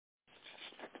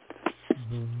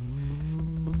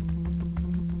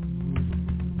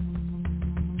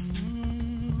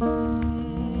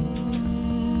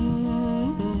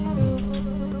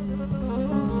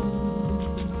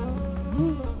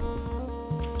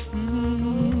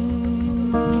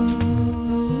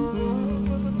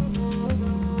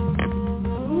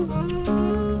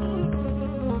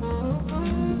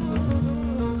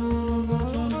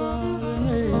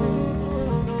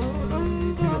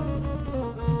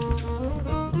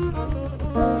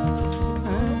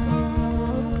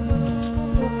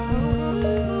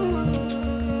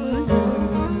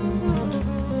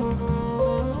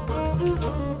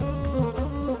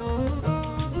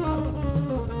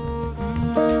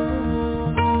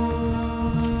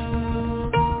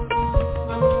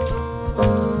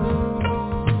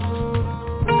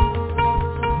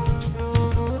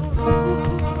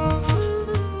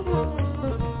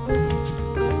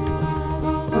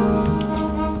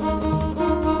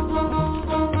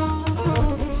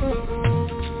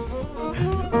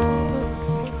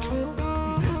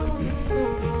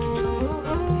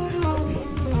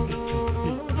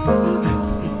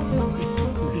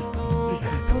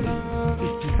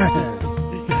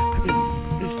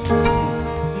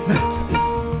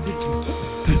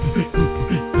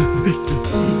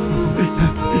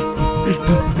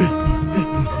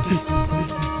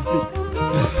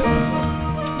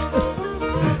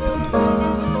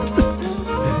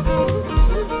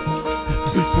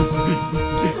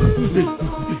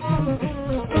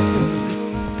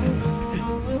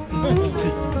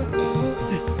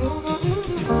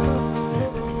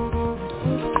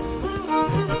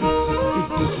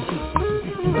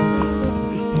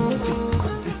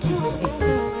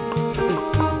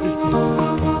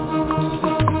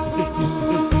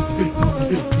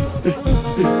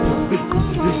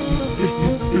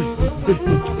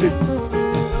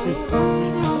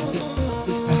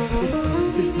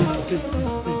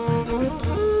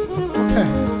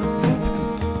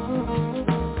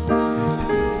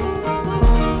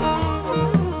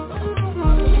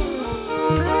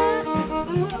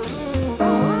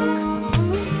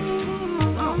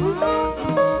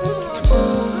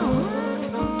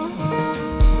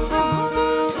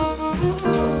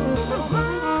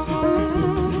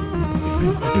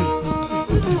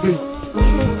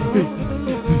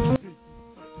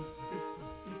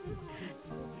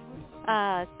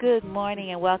Good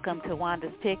morning and welcome to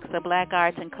Wanda's Picks, the Black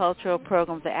Arts and Cultural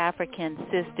Program of the African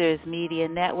Sisters Media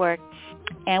Network.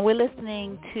 And we're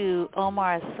listening to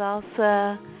Omar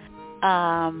Salsa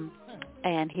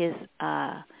and his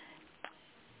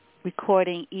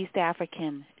recording East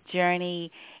African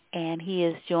Journey. And he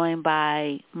is joined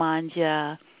by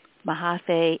Manja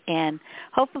Mahafe. And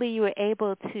hopefully you were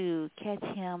able to catch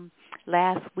him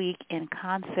last week in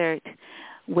concert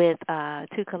with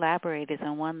two collaborators,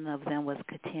 and one of them was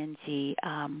Katenji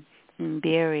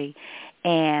Mbiri,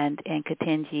 and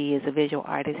Katenji is a visual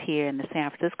artist here in the San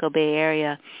Francisco Bay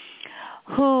Area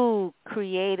who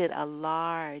created a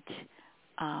large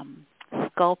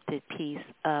sculpted piece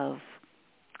of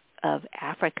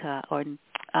Africa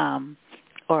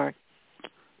or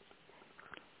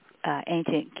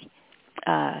ancient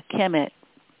Kemet.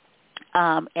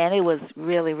 And it was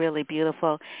really, really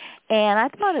beautiful. And I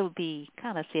thought it would be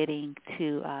kind of fitting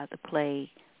to play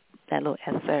that little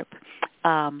excerpt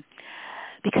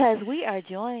because we are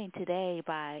joined today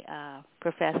by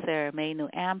Professor Manu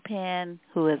Ampim,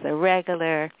 who is a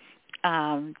regular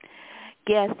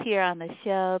guest here on the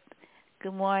show.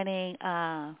 Good morning,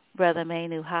 Brother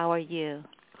Manu. How are you?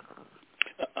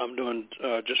 I'm doing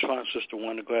just fine, Sister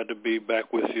Wanda. Glad to be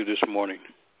back with you this morning.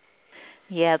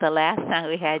 Yeah, the last time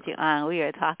we had you on, we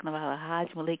were talking about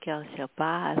Hajj Malik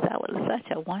el-Shabazz. That was such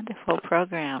a wonderful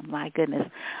program, my goodness,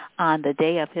 on the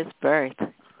day of his birth,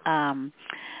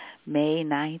 May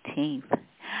 19th.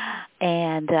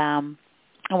 And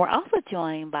we're also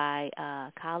joined by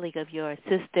a colleague of yours,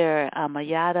 Sister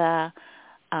Mayada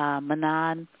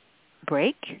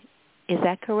Mannan-Brake. Is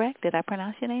that correct? Did I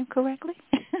pronounce your name correctly?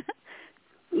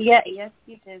 Yes,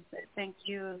 you did. Thank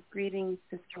you. Greetings,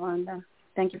 Sister Wanda.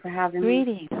 Thank you for having me.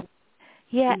 Greetings.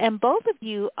 Yeah, and both of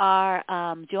you are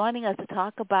joining us to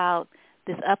talk about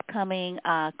this upcoming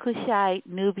Kushite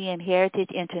Nubian Heritage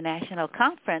International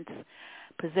Conference,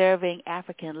 Perserving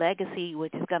African Legacy,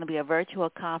 which is going to be a virtual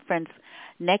conference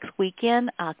next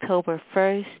weekend, October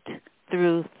 1st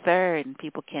through 3rd, and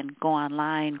people can go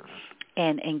online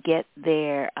and get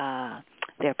their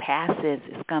passes.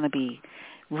 It's going to be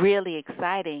really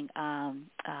exciting.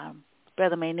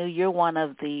 Brother Manu, you're one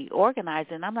of the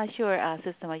organizers, and I'm not sure,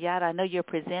 Sister Mayada, I know you're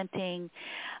presenting,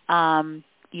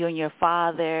 you and your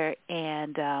father,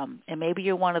 and maybe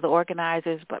you're one of the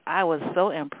organizers, but I was so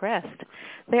impressed.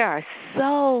 There are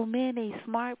so many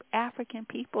smart African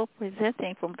people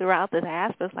presenting from throughout the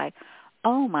diaspora. It's like,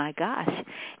 oh, my gosh.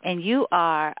 And you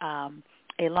are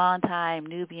a longtime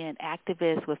Nubian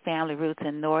activist with family roots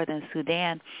in northern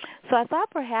Sudan. So I thought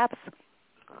perhaps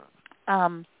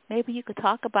maybe you could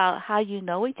talk about how you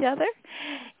know each other,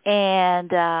 and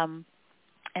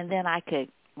then I could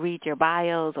read your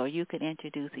bios, or you could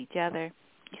introduce each other.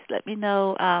 Just let me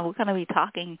know. We're going to be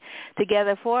talking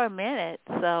together for a minute,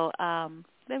 so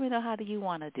let me know, how do you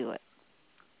want to do it?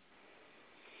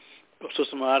 Well,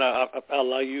 Sister Mayada, I'll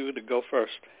allow you to go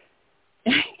first.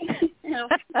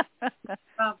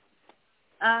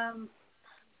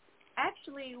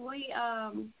 Actually, we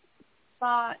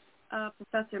fought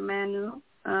Professor Manu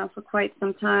for quite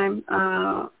some time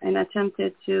and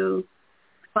attempted to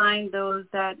find those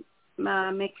that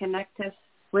may connect us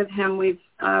with him. We've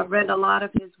read a lot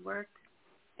of his work,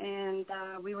 and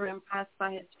we were impressed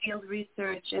by his field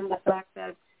research and the fact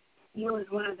that he was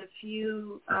one of the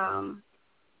few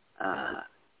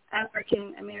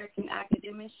African-American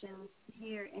academicians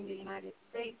here in the United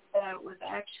States that was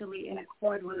actually in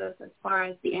accord with us as far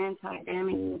as the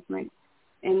anti-damming movement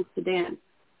in Sudan.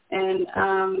 And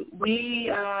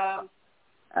we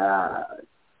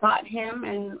fought him,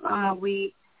 and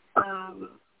we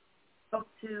spoke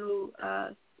to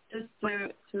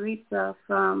Sister Teresa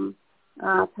from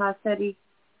Tarseti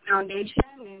Foundation,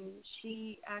 and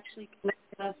she actually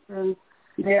connected us, and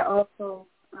they're also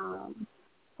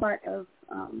part of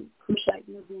Kushite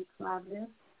Nubian Collaborative.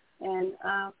 And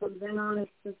from then on,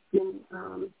 it's just been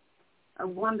a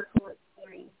wonderful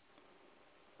experience.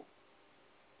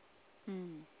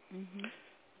 Mm-hmm.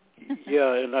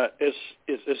 Yeah, and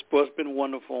it's been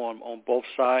wonderful on both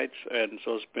sides, and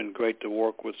so it's been great to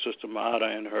work with Sister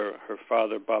Mayada and her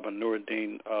father, Baba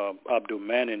Nuraddin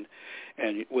Abdulmannan.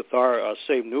 And with our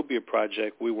Save Nubia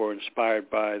project, we were inspired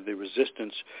by the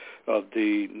resistance of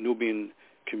the Nubian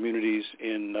communities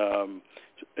in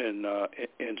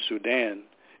Sudan,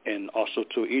 and also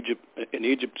in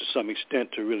Egypt to some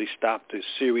extent, to really stop the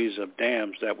series of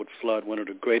dams that would flood one of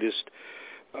the greatest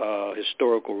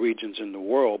historical regions in the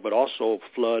world, but also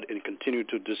flood and continue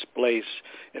to displace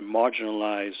and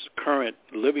marginalize current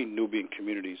living Nubian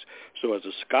communities. So as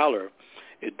a scholar,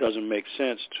 it doesn't make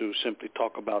sense to simply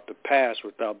talk about the past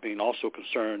without being also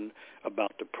concerned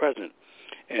about the present.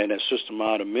 And as Sister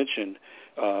Mayada mentioned,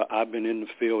 I've been in the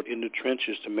field, in the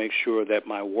trenches, to make sure that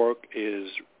my work is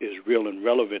real and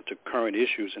relevant to current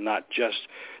issues and not just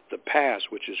the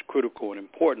past, which is critical and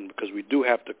important, because we do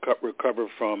have to recover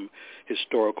from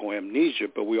historical amnesia,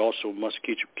 but we also must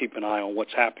keep an eye on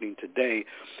what's happening today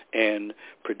and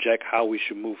project how we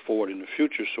should move forward in the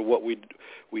future. So what we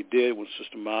did when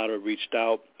Sister Mayada reached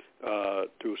out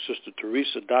through Sister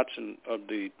Teresa Dotson of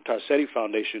the Tarseti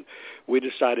Foundation, we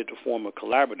decided to form a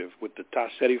collaborative with the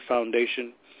Tarseti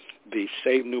Foundation, the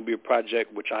Save Nubia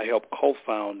Project, which I helped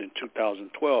co-found in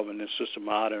 2012, and then Sister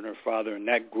Mayada and her father in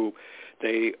that group,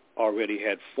 they already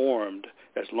had formed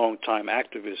as longtime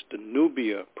activists the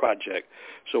Nubia Project.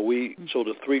 So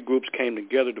the three groups came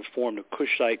together to form the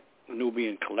Kushite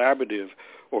Nubian Collaborative,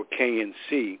 or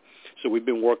KNC. So we've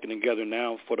been working together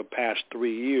now for the past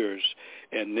 3 years,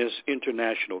 and this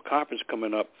international conference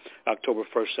coming up October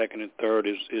 1st, 2nd, and 3rd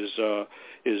is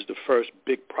the first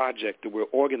big project that we're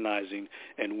organizing,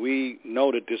 and we know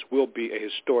that this will be a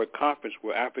historic conference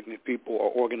where African people are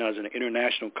organizing an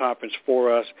international conference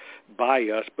for us, by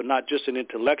us, but not just an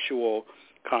intellectual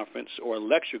conference or a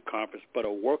lecture conference, but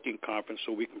a working conference,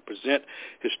 so we can present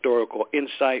historical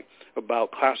insight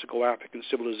about classical African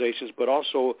civilizations, but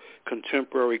also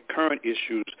contemporary current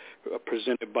issues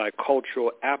presented by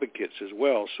cultural advocates as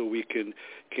well, so we can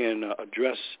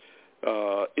address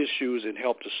issues and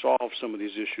help to solve some of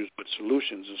these issues with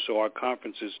solutions. And so our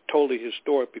conference is totally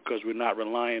historic because we're not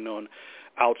relying on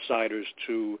outsiders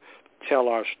to tell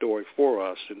our story for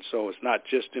us. And so it's not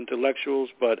just intellectuals,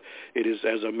 but it is,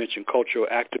 as I mentioned, cultural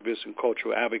activists and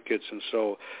cultural advocates. And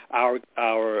so our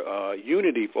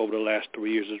unity over the last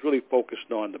 3 years is really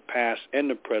focused on the past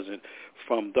and the present,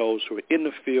 from those who are in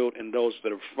the field and those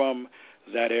that are from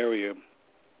that area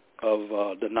of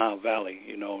the Nile Valley,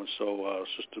 and so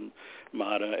Sister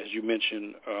Mayada, as you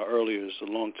mentioned earlier, is a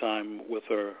long time with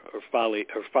her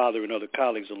father and other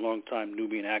colleagues, a long time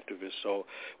Nubian activist. So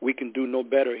we can do no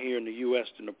better here in the U.S.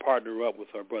 than to partner up with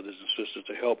our brothers and sisters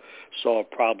to help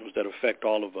solve problems that affect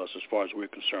all of us as far as we're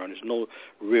concerned. There's no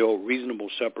real reasonable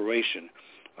separation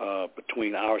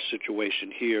between our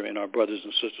situation here and our brothers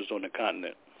and sisters on the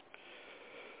continent.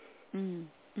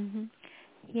 Mm-hmm.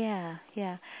 Yeah.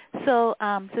 So,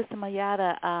 Sister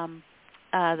Mayada,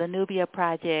 the Nubia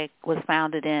Project was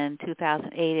founded in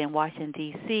 2008 in Washington,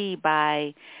 D.C.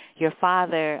 by your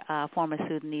father, former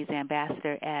Sudanese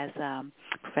ambassador, as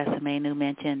Professor Manu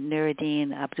mentioned,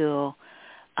 Nuraddin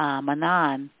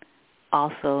Abdulmannan,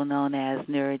 also known as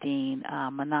Nuraddin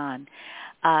Mannan.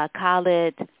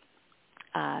 Khalid, is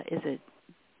it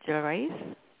Jarais?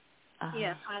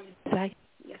 Yes.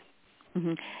 Yes.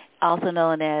 Mm-hmm. Also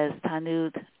known as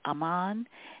Tanud Aman,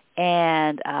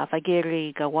 and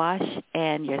Fagiri Gawash,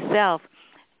 and yourself.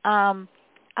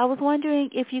 I was wondering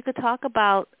if you could talk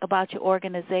about your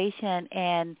organization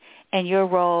and your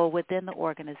role within the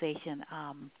organization,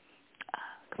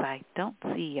 because I don't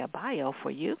see a bio for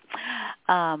you.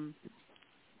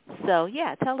 So,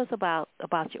 yeah, tell us about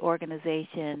your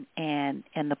organization and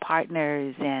the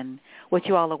partners and what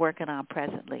you all are working on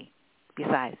presently,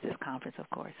 besides this conference, of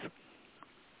course.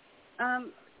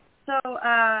 So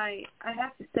I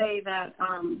have to say that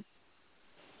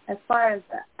as far as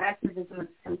activism is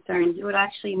concerned, you would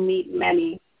actually meet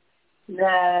many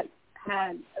that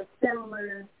had a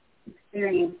similar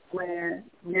experience where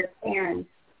their parents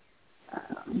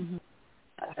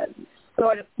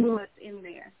sort of threw us in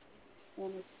there.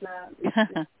 And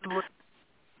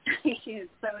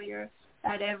so you're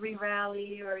at every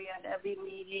rally or you're at every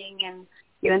meeting and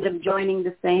you end up joining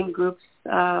the same groups.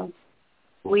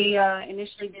 We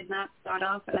initially did not start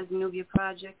off as Nubia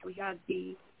Project. We had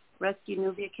the Rescue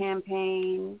Nubia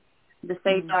campaign, the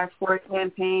Save Darfur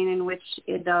campaign, in which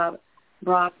it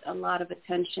brought a lot of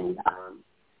attention.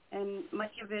 And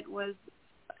much of it was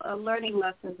learning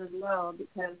lessons as well,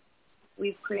 because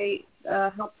we've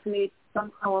helped create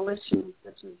some coalitions,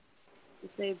 such as the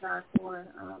Save Darfur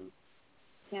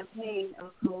campaign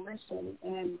or coalition.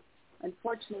 And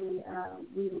unfortunately,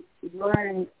 we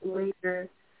learned later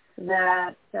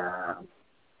that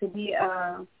to be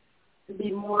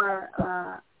more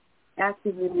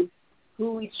active in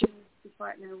who we choose to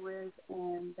partner with,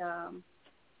 and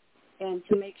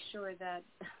to make sure that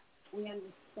we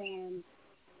understand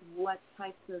what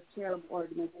types of charitable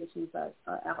organizations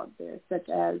are out there, such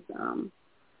as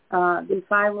the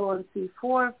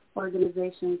 501c4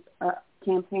 organizations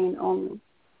campaign only.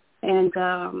 And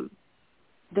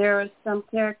there are some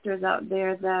characters out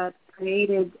there that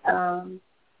created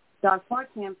Darfur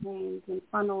campaigns and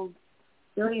funneled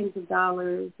billions of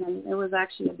dollars, and it was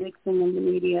actually a big thing in the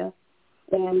media,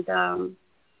 and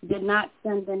did not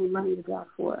send any money to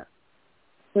Darfur.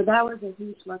 So that was a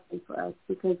huge lesson for us,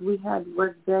 because we had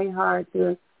worked very hard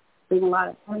to bring a lot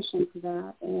of attention to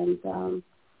that, and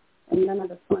none of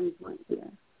the funds went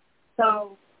there.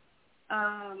 So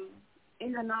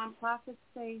in the nonprofit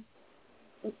space,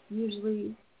 it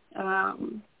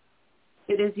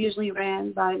is usually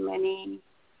ran by many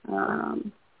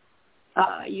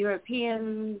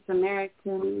Europeans,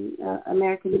 American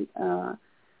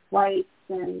whites,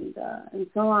 and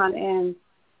so on, and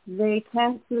they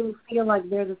tend to feel like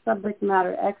they're the subject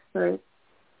matter experts,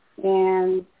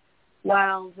 and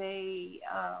while they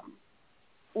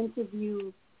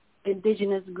interview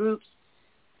indigenous groups,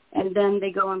 and then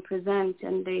they go and present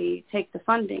and they take the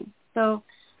funding. So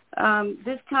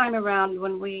this time around,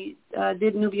 when we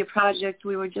did Nubia Project,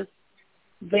 we were just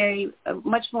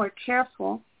much more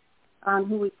careful on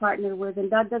who we partner with,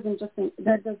 and that does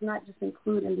not just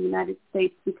include in the United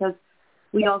States, because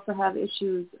we also have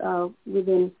issues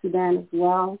within Sudan as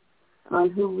well on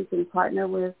who we can partner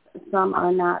with. Some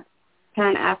are not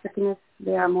Pan-Africanists;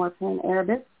 they are more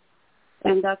Pan-Arabists,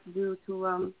 and that's due to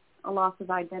a loss of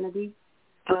identity.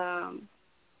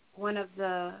 One of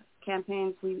the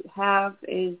campaigns we have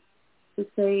is to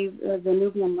save the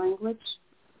Nubian language,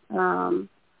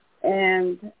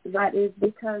 and that is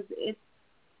because it's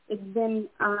been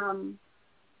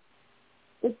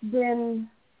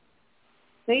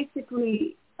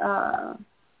basically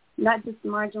not just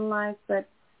marginalized, but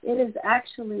it is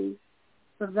actually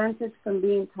prevented from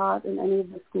being taught in any of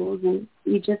the schools in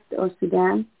Egypt or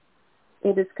Sudan.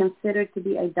 It is considered to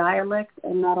be a dialect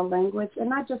and not a language, and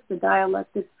not just a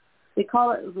dialect. They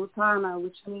call it Rutana,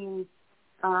 which means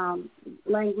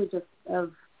language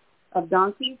of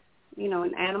donkeys,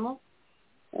 and animals,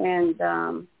 and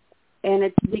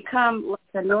it's become like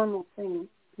a normal thing,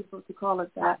 people to call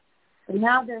it that. But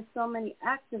now there's so many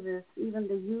activists, even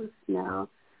the youth now,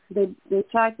 they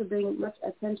try to bring much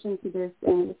attention to this,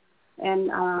 and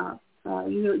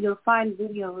you'll find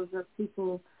videos of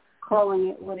people calling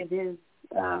it what it is,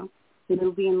 the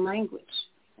Nubian language.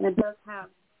 And it does have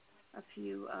a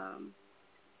few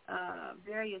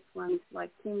various ones,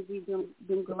 like Kinzi,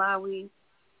 Dungulawi,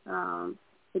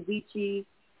 Hadichi,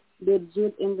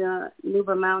 Bidjit in the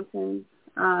Nuba Mountains,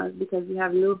 because we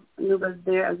have Nubas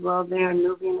there as well. They are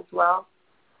Nubian as well.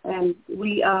 And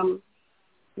we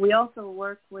We also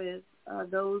work with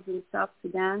those in South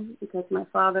Sudan because my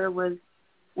father was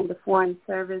in the Foreign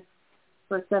Service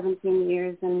for 17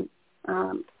 years, and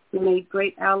we made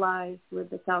great allies with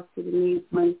the South Sudanese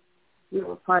when we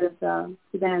were part of the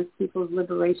Sudan People's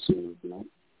Liberation Movement.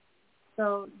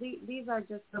 So these are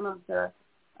just some of the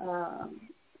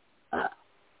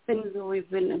things that we've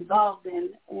been involved in,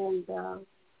 and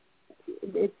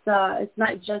it's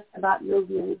not just about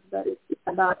Nubians, but it's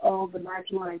about all the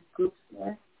marginalized groups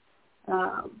there.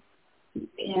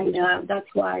 And that's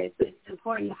why it's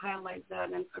important to highlight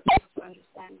that and for people to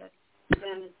understand that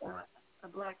Sudan is a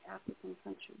Black African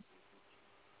country.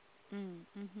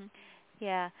 Mm-hmm.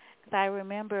 Yeah, because I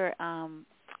remember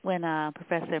when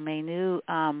Professor Manu,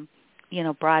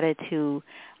 brought it to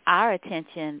our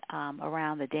attention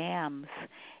around the dams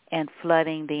and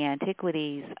flooding the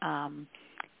antiquities, and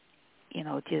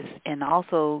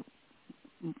also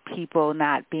people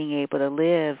not being able to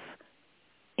live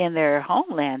in their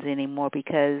homelands anymore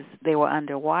because they were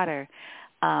underwater.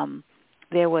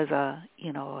 There was a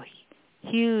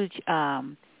huge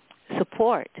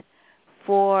support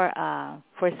for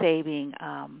saving,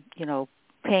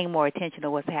 paying more attention to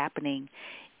what's happening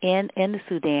in the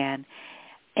Sudan,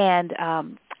 and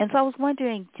so I was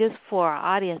wondering, just for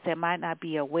our audience that might not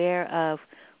be aware of,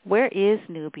 where is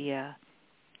Nubia,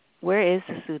 where is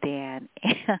the Sudan,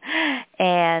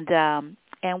 and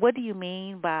what do you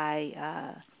mean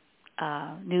by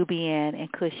Nubian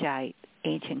and Kushite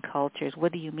ancient cultures?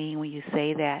 What do you mean when you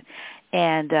say that?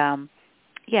 And I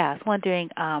was wondering,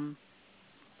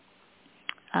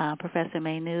 Professor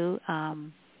Manu,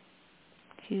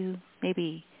 could you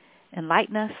maybe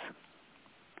enlighten us?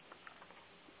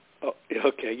 Oh,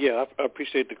 okay, yeah, I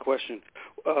appreciate the question.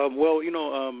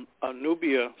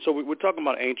 Nubia, so we're talking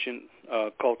about ancient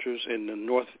cultures in the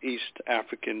northeast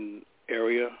African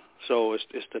area. So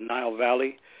it's the Nile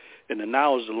Valley, and the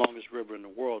Nile is the longest river in the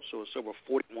world, so it's over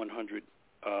 4,100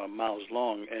 miles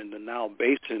long, and the Nile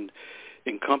Basin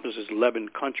encompasses 11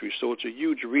 countries, so it's a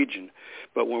huge region.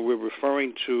 But when we're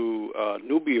referring to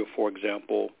Nubia, for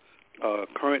example,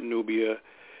 current Nubia,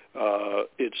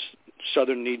 it's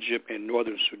southern Egypt and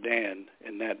northern Sudan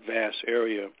in that vast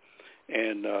area,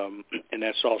 and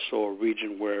that's also a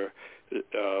region where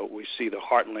we see the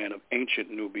heartland of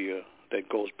ancient Nubia that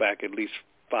goes back at least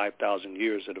 5,000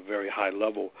 years at a very high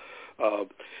level.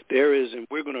 There is, and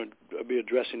we're going to be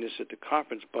addressing this at the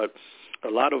conference, but a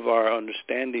lot of our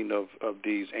understanding of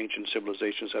these ancient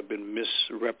civilizations have been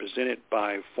misrepresented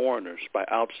by foreigners, by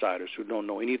outsiders who don't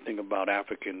know anything about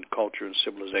African culture and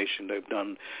civilization. They've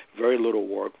done very little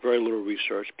work, very little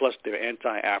research, plus they're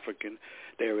anti-African.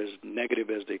 They're as negative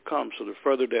as they come. So the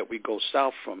further that we go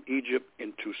south from Egypt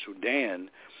into Sudan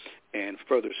and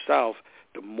further south,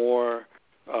 the more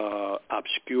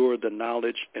obscure the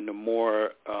knowledge and the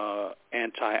more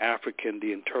anti-African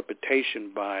the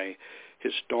interpretation by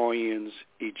historians,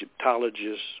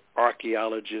 Egyptologists,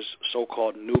 archaeologists,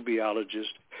 so-called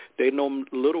Nubiologists. They know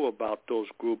little about those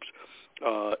groups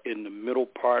in the middle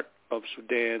part of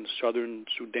Sudan, southern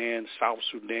Sudan, South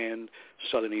Sudan,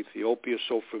 southern Ethiopia.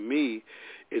 So for me,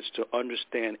 it's to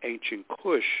understand ancient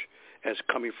Kush as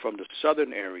coming from the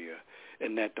southern area,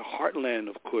 and that the heartland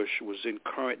of Kush was in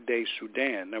current-day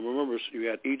Sudan. Now remember, you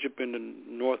had Egypt in the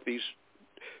northeast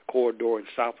corridor, and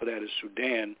south of that is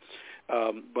Sudan,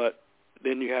 but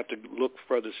then you have to look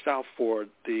further south for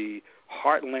the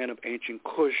heartland of ancient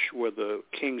Kush, where the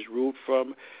kings ruled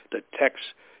from. The text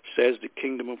says the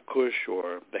kingdom of Kush,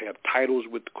 or they have titles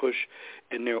with Kush,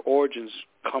 and their origins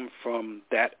come from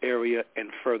that area and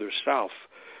further south.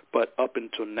 But up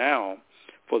until now,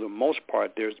 for the most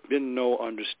part, there's been no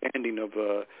understanding of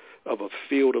a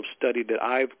field of study that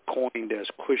I've coined as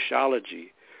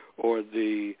Kushology, or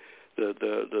the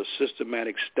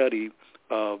systematic study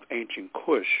of ancient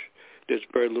Kush. There's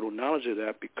very little knowledge of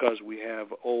that because we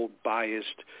have old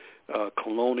biased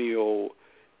colonial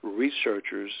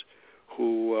researchers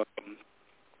who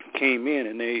came in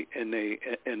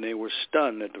and they were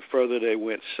stunned that the further they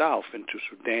went south into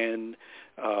Sudan,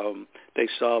 they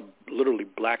saw literally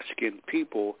black-skinned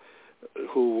people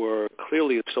who were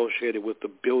clearly associated with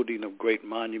the building of great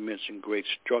monuments and great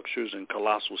structures and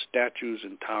colossal statues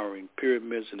and towering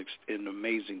pyramids and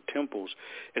amazing temples.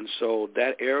 And so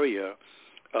that area,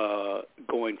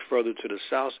 going further to the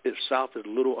south is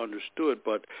little understood.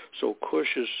 But so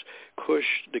Kush,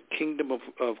 the kingdom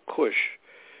of Kush.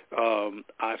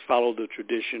 I follow the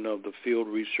tradition of the field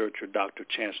researcher Dr.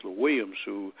 Chancellor Williams,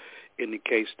 who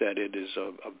indicates that it is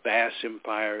a vast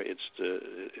empire. It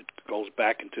goes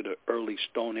back into the early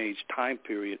Stone Age time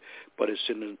period, but it's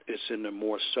in the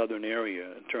more southern area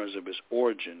in terms of its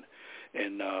origin.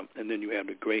 And then you have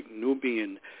the great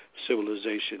Nubian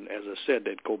civilization, as I said,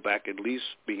 that go back at least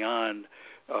beyond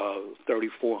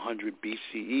 3,400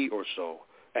 BCE or so,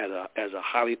 as a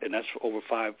highly, and that's over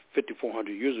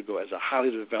 5,400 years ago, as a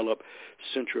highly developed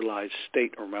centralized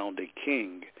state around a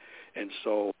king. And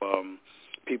so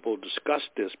people discuss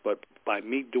this, but by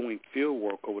me doing field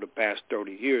work over the past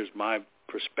 30 years, my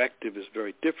perspective is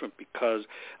very different, because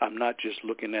I'm not just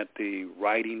looking at the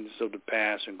writings of the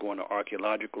past and going to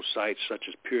archaeological sites such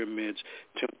as pyramids,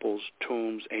 temples,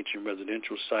 tombs, ancient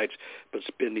residential sites, but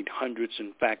spending hundreds,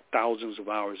 in fact thousands of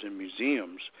hours in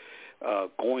museums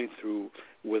going through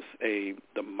with the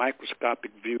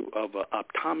microscopic view of an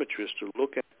optometrist to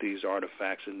look at these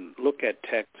artifacts and look at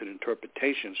text and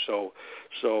interpretation. So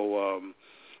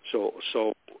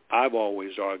I've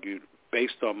always argued,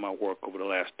 based on my work over the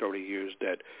last 30 years,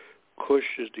 that Kush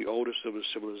is the oldest of the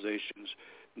civilizations.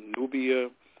 Nubia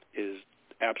is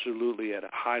absolutely at a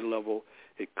high level.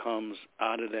 It comes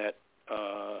out of that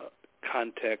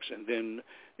context, and then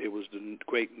it was the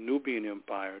great Nubian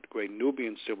Empire, the great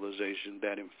Nubian civilization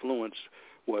that influenced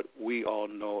what we all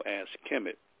know as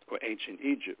Kemet, or ancient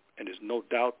Egypt. And there's no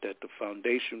doubt that the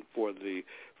foundation for the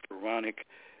pharaonic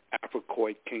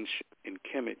Africoid kingship in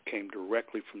Kemet came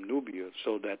directly from Nubia,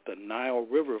 so that the Nile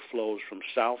River flows from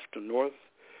south to north,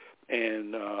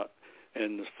 and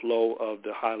the flow of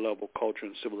the high-level culture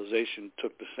and civilization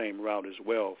took the same route as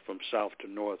well, from south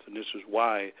to north. And this is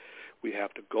why we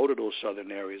have to go to those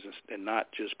southern areas and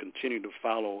not just continue to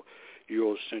follow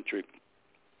Eurocentric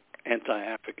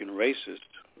anti-African racists,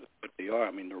 but they are.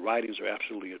 I mean, the writings are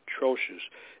absolutely atrocious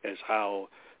as how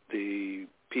the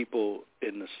people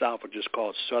in the South are just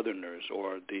called Southerners,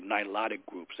 or the Nilotic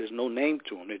groups. There's no name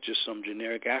to them. They're just some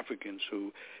generic Africans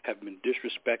who have been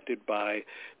disrespected by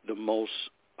the most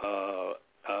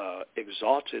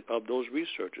exalted of those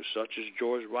researchers, such as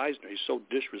George Reisner. He's so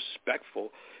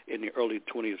disrespectful in the early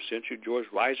 20th century. George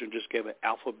Reisner just gave an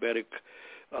alphabetic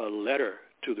letter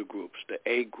to the groups, the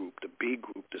A group, the B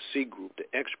group, the C group,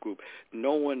 the X group.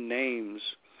 No one names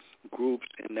groups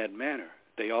in that manner.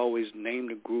 They always name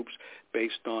the groups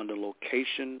based on the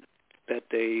location that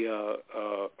they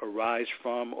arise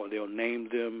from, or they'll name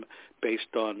them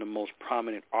based on the most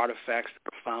prominent artifacts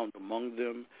that are found among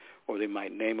them, or they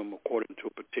might name them according to a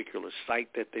particular site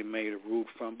that they made a root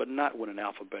from, but not with an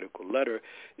alphabetical letter.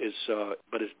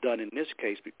 But it's done in this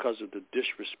case because of the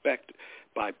disrespect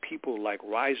by people like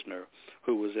Reisner,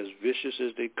 who was as vicious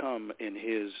as they come in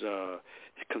his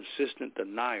consistent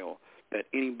denial that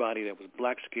anybody that was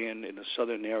black-skinned in the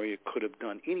southern area could have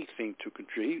done anything to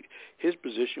contribute. His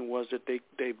position was that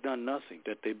they've done nothing,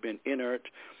 that they've been inert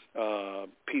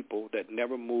people that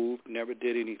never moved, never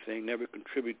did anything, never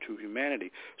contributed to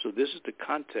humanity. So this is the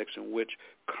context in which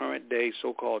current-day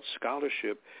so-called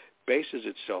scholarship bases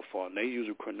itself on. They use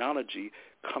a chronology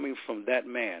coming from that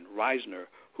man, Reisner,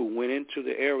 who went into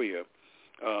the area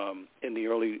in the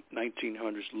early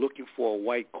 1900s looking for a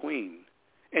white queen,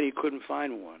 and he couldn't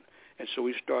find one. And so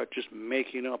we start just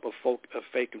making up a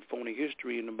fake and phony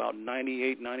history, and about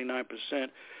 98, 99%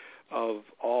 of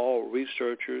all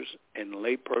researchers and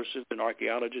laypersons and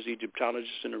archaeologists,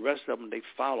 Egyptologists, and the rest of them, they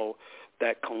follow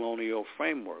that colonial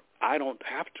framework. I don't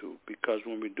have to, because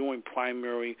when we're doing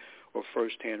primary or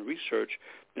first-hand research,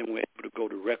 then we're able to go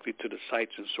directly to the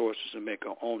sites and sources and make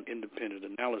our own independent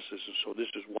analysis. And so this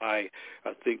is why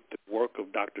I think the work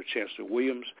of Dr. Chancellor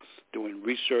Williams, doing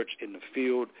research in the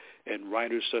field, and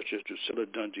writers such as Drusilla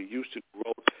Dunjee Houston, who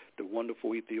wrote The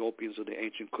Wonderful Ethiopians of the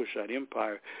Ancient Kushite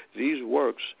Empire, these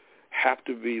works have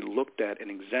to be looked at and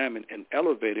examined and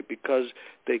elevated, because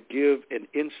they give an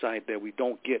insight that we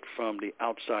don't get from the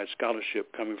outside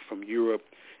scholarship coming from Europe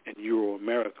and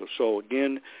Euro-America. So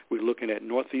again, we're looking at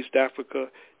Northeast Africa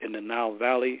in the Nile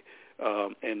Valley,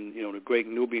 and the great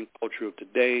Nubian culture of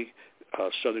today.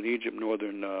 Southern Egypt,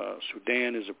 northern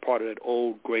Sudan is a part of that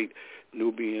old great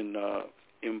Nubian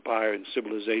empire and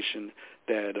civilization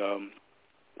that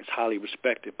is highly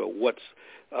respected. But we're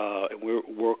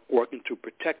working to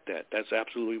protect that. That's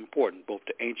absolutely important, both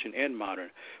the ancient and modern.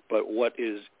 But what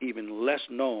is even less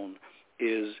known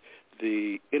is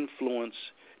the influence,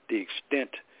 the extent,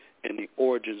 and the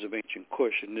origins of ancient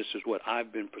Kush. And this is what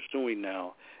I've been pursuing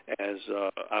now, as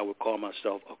I would call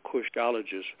myself a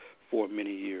Kushologist for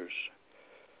many years.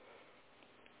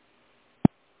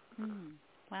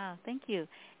 Wow, thank you.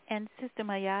 And Sister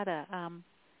Mayada, why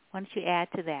don't you add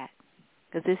to that?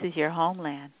 Because this is your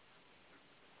homeland.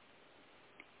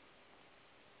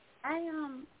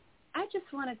 I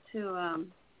just wanted to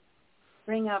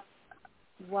bring up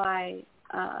why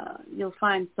you'll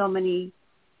find so many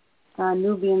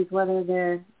Nubians, whether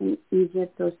they're in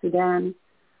Egypt or Sudan,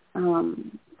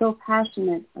 so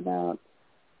passionate about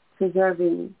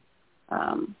preserving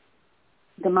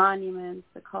the monuments,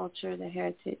 the culture, the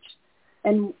heritage.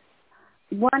 And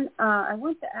I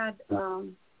want to add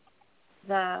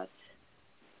that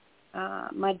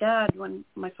my dad,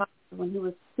 my father, when he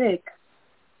was sick,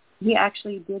 he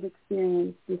actually did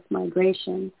experience this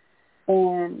migration,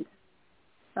 and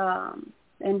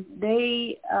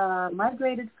they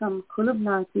migrated from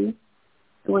Kulubnati.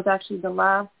 It was actually the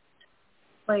last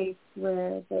place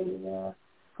where they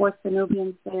forced the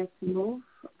Nubians there to move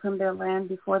from their land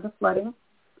before the flooding.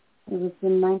 It was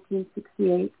in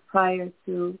 1968, prior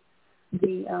to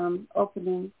the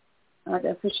opening,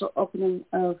 the official opening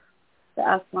of the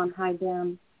Aswan High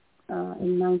Dam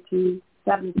in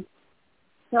 1970.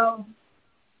 So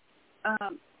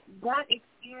that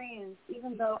experience,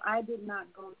 even though I did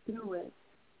not go through it,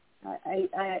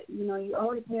 I you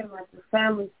always hear like the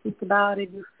family speak about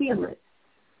it, you feel it,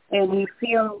 and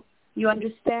you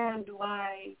understand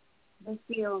why they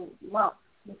feel lost,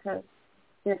 because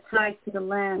they're tied to the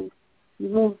land. You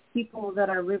move people that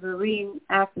are riverine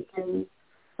Africans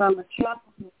from a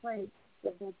tropical place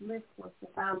that they've lived for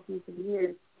thousands of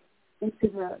years into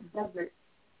the desert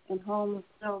and homes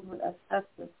filled with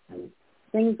asbestos and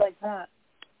things like that,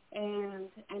 and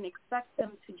expect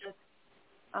them to just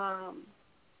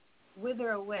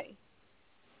wither away.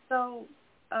 So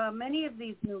many of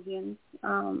these Nubians,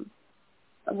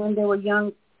 when they were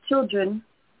young children,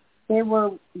 they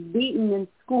were beaten in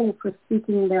school for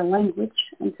speaking their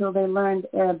language until they learned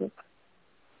Arabic.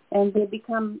 And they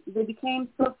became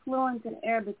so fluent in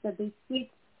Arabic that they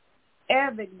speak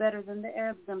Arabic better than the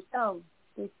Arabs themselves.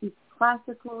 They speak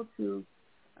classical to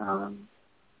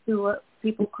what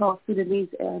people call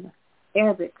Sudanese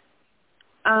Arabic.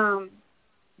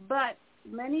 But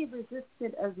many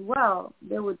resisted as well.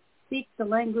 They would speak the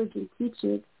language and teach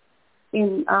it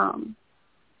in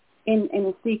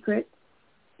a secret,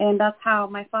 and that's how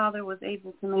my father was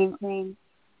able to maintain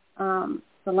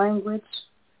the language.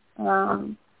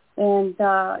 And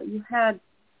you had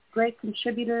great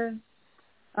contributors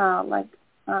like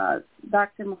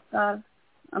Dr. Mukhtar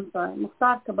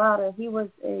Kabara. He was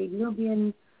a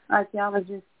Nubian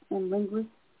archaeologist and linguist.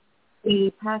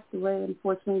 He passed away,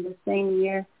 unfortunately, the same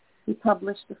year. He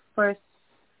published the first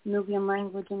Nubian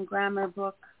language and grammar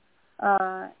book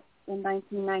in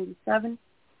 1997.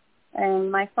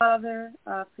 And my father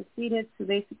proceeded to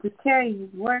basically carry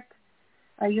his work.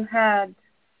 You had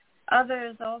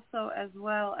others also, as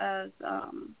well as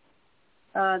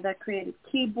that created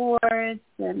keyboards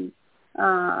and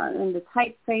the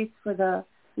typeface for the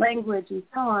language and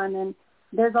so on. And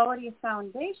there's already a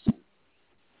foundation.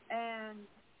 And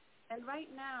right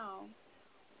now,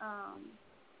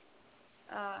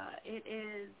 it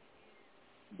is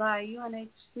by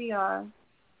UNHCR.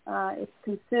 It's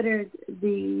considered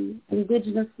the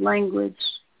indigenous language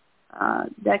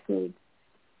decade.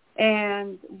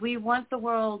 And we want the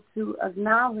world to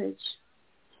acknowledge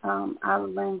our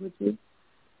languages.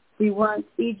 We want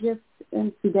Egypt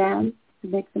and Sudan to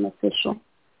make them official,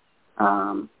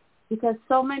 because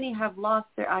so many have lost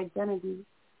their identity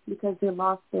because they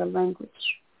lost their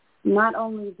language. Not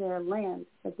only their land,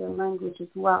 but their language as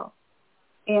well.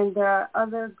 And there are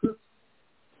other groups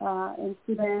in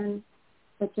Sudan,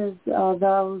 such as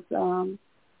those in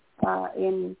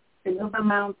the Nuba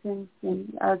Mountains.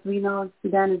 And as we know,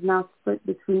 Sudan is now split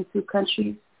between two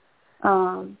countries.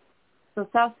 So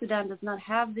South Sudan does not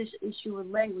have this issue with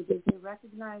languages. They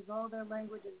recognize all their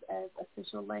languages as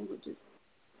official languages.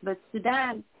 But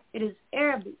Sudan, it is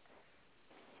Arabic.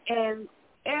 And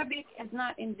Arabic is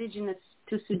not indigenous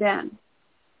to Sudan.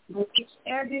 They teach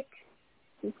Arabic.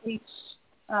 They teach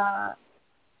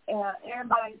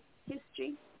Arabic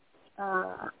history.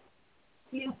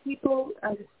 Few people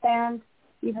understand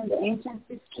even the ancient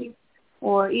history,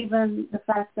 or even the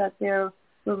fact that there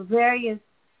were various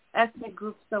ethnic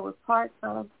groups that were part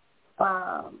of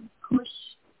Kush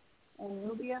and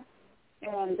Nubia.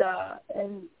 And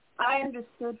I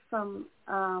understood from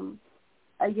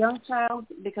a young child,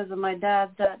 because of my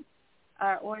dad, that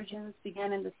our origins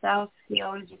began in the south. He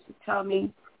always used to tell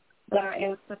me that our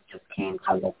ancestors came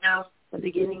from the south, the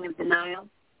beginning of the Nile,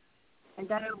 and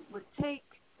that it would take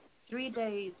 3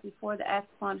 days before the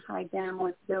Aswan High Dam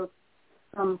was built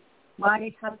from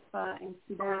Wadi Halfa in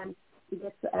Sudan to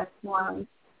get to Aswan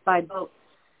by boat.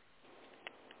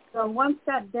 So once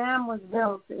that dam was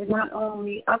built, it not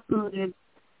only uprooted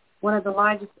one of the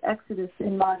largest exodus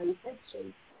in modern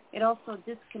history, it also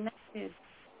disconnected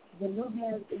the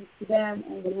Nubians in Sudan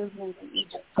and the Nubians in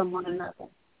Egypt from one another.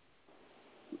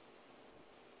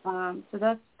 So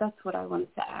that's what I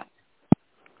wanted to add.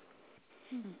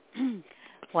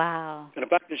 Wow. And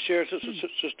if I can share,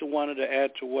 Sister Wanda, to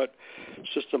add to what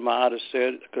Sister Mayada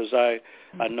said, because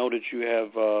I know that you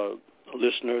have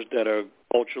listeners that are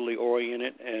culturally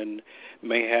oriented and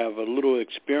may have a little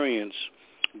experience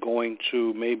going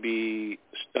to maybe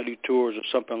study tours or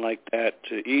something like that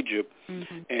to Egypt.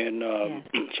 And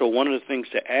so one of the things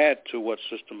to add to what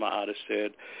Sister Mayada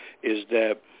said is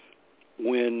that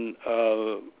when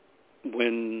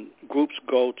groups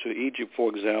go to Egypt,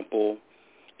 for example,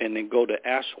 and then go to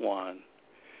Aswan,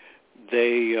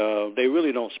 they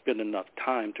really don't spend enough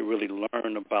time to really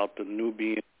learn about the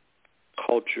Nubian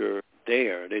culture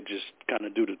there. They just kind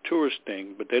of do the tourist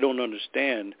thing, but they don't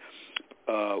understand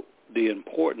the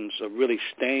importance of really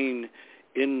staying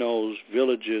in those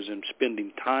villages and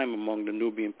spending time among the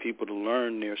Nubian people to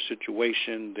learn their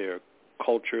situation, their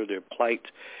culture, their plight,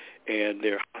 and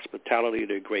their hospitality,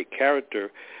 their great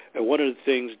character. And one of the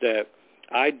things that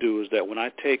I do is that when I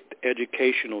take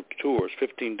educational tours,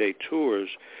 15-day tours,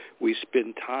 we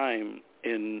spend time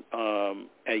in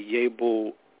at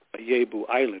Yebu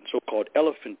Island, so-called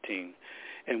Elephantine,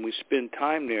 and we spend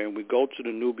time there, and we go to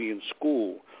the Nubian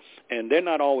school. And they're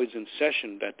not always in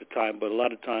session at the time, but a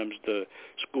lot of times the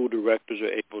school directors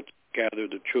are able to gather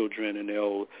the children, and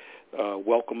they'll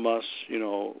welcome us,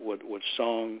 with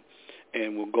song,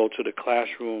 and we'll go to the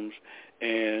classrooms.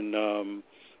 And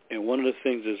one of the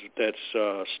things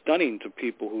that's stunning to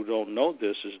people who don't know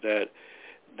this is that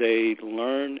they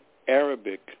learn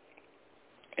Arabic,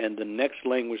 and the next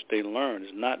language they learn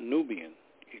is not Nubian.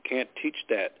 You can't teach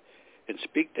that and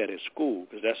speak that at school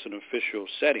because that's an official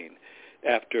setting.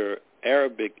 After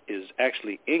Arabic is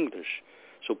actually English.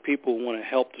 So people want to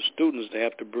help the students. They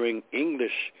have to bring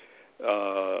English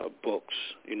books,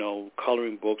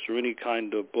 coloring books or any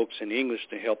kind of books in English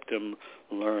to help them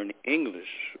learn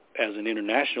English as an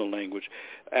international language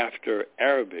after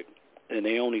Arabic. And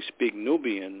they only speak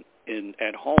Nubian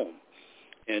at home.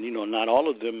 And, not all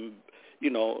of them,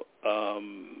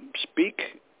 speak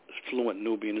fluent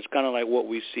Nubian. It's kind of like what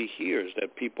we see here is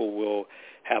that people will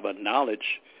have a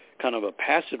knowledge, kind of a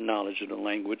passive knowledge of the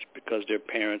language because their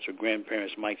parents or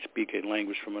grandparents might speak a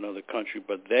language from another country,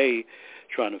 but they,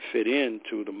 trying to fit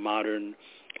into the modern,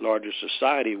 larger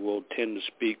society, will tend to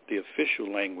speak the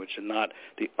official language and not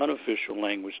the unofficial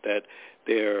language that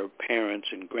their parents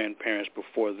and grandparents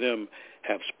before them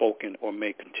have spoken or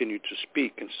may continue to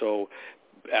speak. And so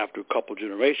after a couple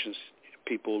generations,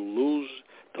 people lose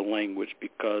the language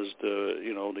because the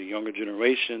younger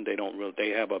generation, they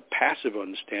have a passive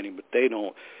understanding, but they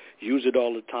don't use it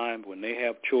all the time. When they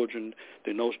have children,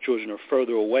 then those children are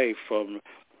further away from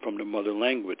the mother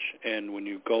language. And when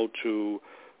you go to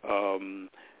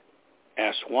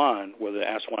Aswan, where the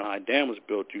Aswan High Dam was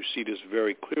built, you see this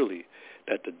very clearly,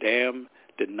 that the dam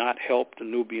did not help the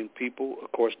Nubian people.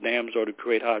 Of course, dams are to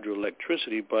create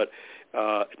hydroelectricity, but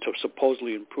to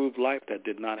supposedly improve life, that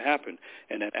did not happen.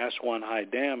 And that Aswan High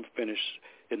Dam finished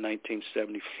in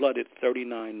 1970, flooded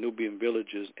 39 Nubian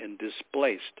villages and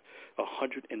displaced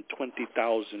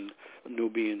 120,000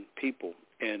 Nubian people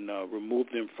and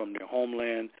removed them from their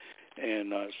homeland.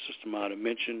 And Sister Mayada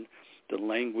mentioned the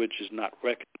language is not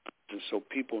recognized. And so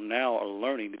people now are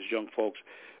learning, these young folks,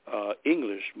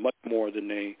 English much more than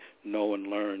they know and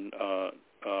learn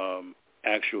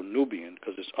actual Nubian,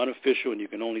 because it's unofficial and you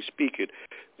can only speak it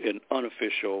in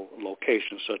unofficial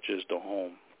locations such as the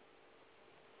home.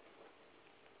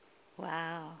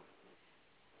 Wow.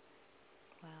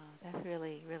 That's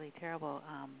really, really terrible.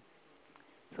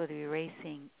 Sort of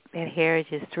erasing that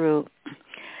heritage through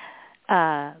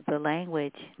the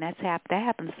language. That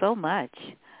happens so much,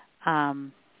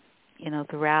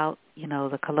 throughout,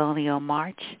 the colonial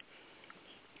march.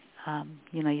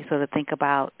 You sort of think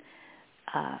about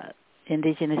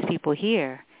indigenous people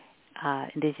here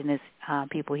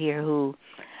who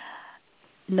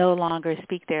no longer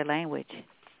speak their language.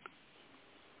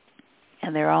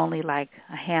 And there are only like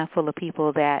a handful of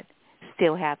people that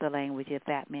still have the language, if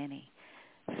that many.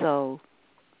 So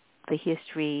the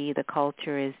history, the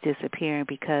culture is disappearing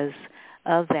because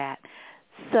of that.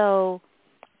 So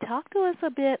talk to us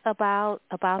a bit about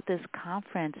this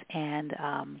conference and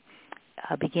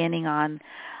beginning on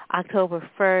October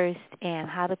 1st, and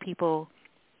how do people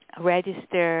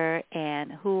register,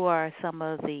 and who are some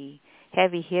of the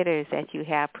heavy hitters that you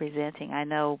have presenting? I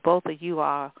know both of you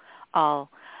all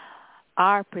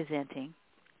are presenting.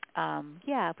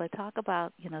 But talk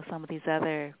about, some of these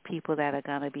other people that are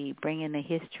going to be bringing the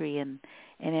history and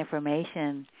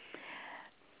information,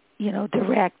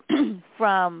 direct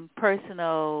from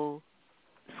personal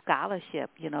scholarship,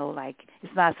 like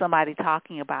it's not somebody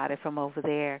talking about it from over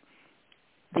there.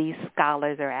 These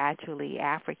scholars are actually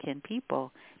African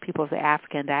people of the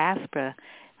African diaspora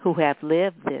who have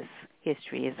lived this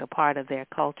history is a part of their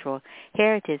cultural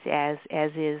heritage, as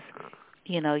is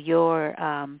your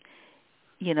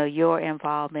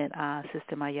involvement,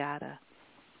 Sister Mayada.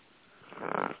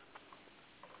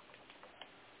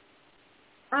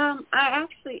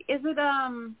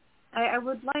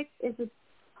 Is it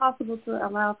possible to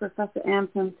allow Professor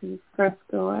Ampim to first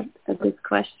go at this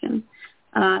question,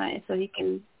 so he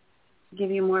can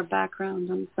give you more background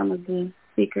on some of the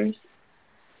speakers,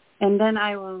 and then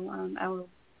I will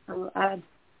add.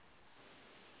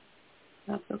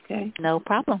 That's okay. No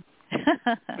problem.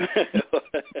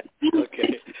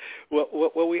 Okay.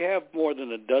 Well, we have more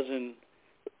than a dozen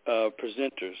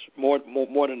presenters, more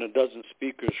than a dozen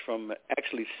speakers from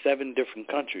actually 7 different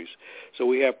countries. So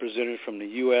we have presenters from the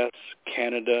U.S.,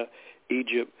 Canada,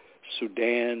 Egypt,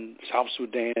 Sudan, South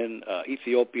Sudan,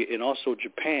 Ethiopia, and also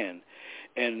Japan.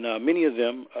 And many of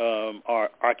them are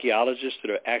archaeologists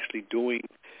that are actually doing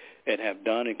and have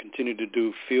done and continue to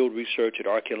do field research at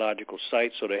archaeological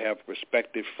sites, so they have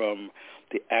perspective from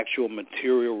the actual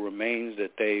material remains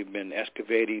that they've been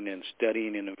excavating and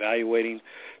studying and evaluating.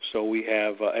 So we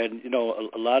have, a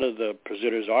lot of the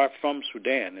presenters are from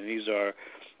Sudan, and these are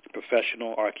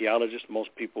professional archaeologists.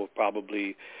 Most people are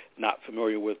probably not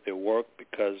familiar with their work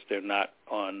because they're not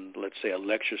on, let's say, a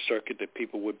lecture circuit that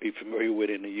people would be familiar with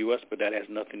in the U.S., but that has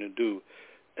nothing to do,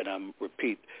 and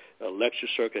repeat, a lecture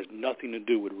circuit has nothing to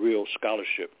do with real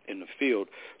scholarship in the field.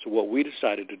 So what we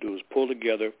decided to do is pull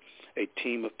together a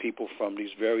team of people from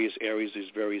these various areas, these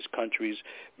various countries,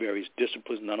 various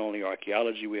disciplines, not only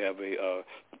archaeology. We have a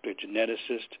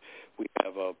geneticist. We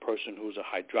have a person who's a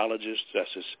hydrologist.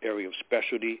 That's his area of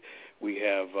specialty. We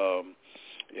have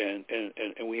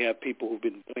and we have people who've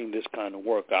been doing this kind of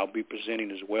work. I'll be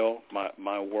presenting as well.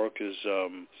 My work is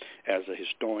as a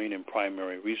historian and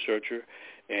primary researcher,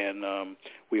 and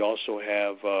we also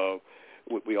have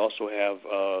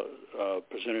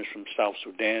presenters from South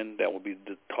Sudan that will be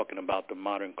talking about the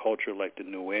modern culture, like the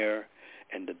Nuer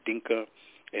and the Dinka,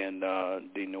 and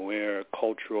the Nuer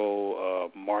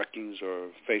cultural markings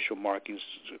or facial markings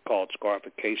called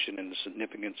scarification and the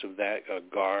significance of that,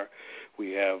 Gar.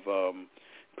 We have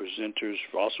presenters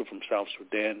also from South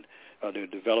Sudan. They're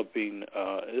developing,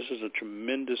 this is a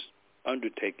tremendous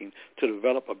undertaking to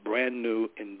develop a brand new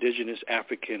indigenous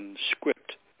African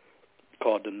script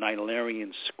called the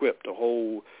Nilarian script, a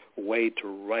whole way to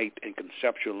write and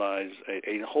conceptualize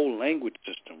a whole language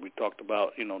system. We talked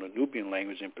about, the Nubian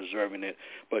language and preserving it,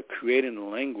 but creating a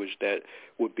language that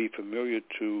would be familiar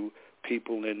to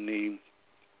people in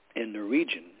the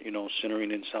region,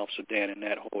 centering in South Sudan and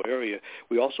that whole area.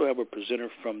 We also have a presenter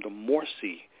from the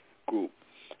Morsi group,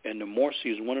 and the Morsi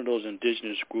is one of those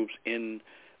indigenous groups in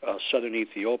southern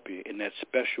Ethiopia, in that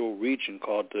special region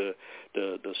called the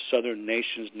Southern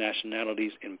Nations,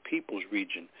 Nationalities, and Peoples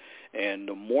region. And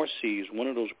the Morsi is one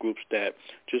of those groups that,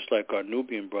 just like our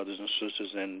Nubian brothers and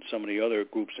sisters and some of the other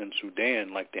groups in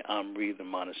Sudan, like the Amri, the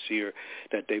Monastir,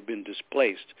 that they've been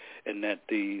displaced, and that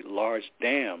the large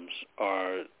dams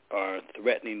are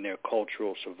threatening their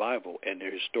cultural survival and their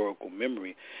historical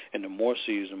memory. And the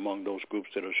Morsi is among those groups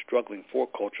that are struggling for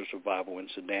cultural survival in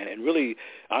Sudan and really,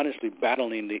 honestly,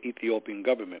 battling the Ethiopian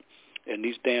government. And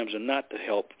these dams are not to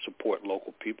help support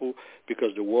local people,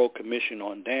 because the World Commission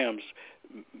on Dams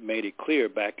made it clear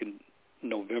back in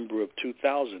November of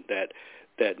 2000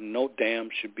 that no dam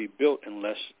should be built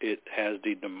unless it has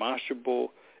the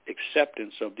demonstrable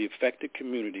acceptance of the affected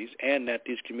communities, and that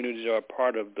these communities are a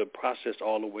part of the process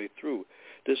all the way through.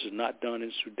 This is not done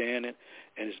in Sudan, and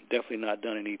it's definitely not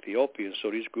done in Ethiopia. So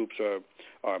these groups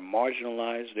are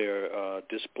marginalized, they're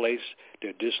displaced,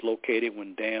 they're dislocated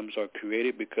when dams are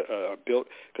created, are built,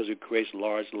 because it creates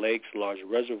large lakes, large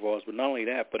reservoirs. But not only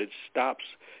that, but it stops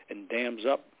and dams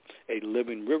up a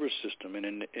living river system. And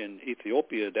in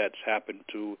Ethiopia, that's happened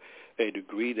to a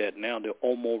degree that now the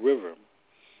Omo River,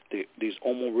 these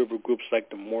Omo River groups like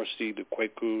the Morsi, the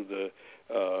Kweku, the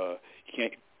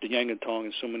Yangatong,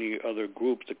 and so many other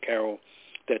groups, the Karo,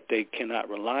 that they cannot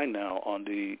rely now on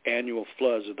the annual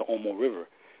floods of the Omo River.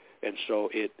 And so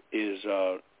it is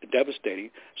devastating.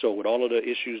 So with all of the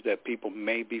issues that people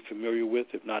may be familiar with,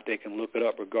 if not, they can look it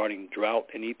up regarding drought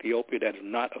in Ethiopia, that is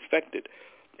not affected.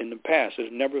 In the past, it's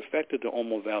never affected the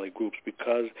Omo Valley groups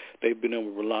because they've been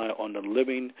able to rely on the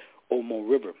living Omo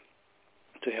River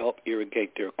to help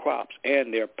irrigate their crops.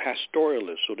 And they're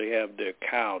pastoralists, so they have their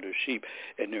cow, their sheep,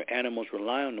 and their animals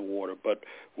rely on the water. But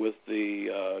with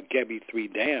the Gebi 3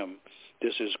 Dam,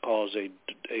 this has caused a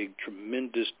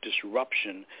tremendous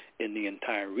disruption in the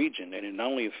entire region. And it not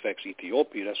only affects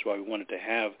Ethiopia, that's why we wanted to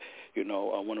have,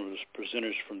 one of those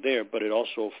presenters from there, but it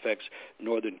also affects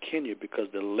northern Kenya, because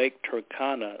the Lake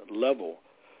Turkana level,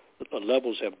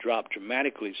 levels have dropped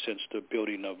dramatically since the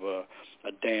building of a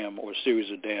dam or a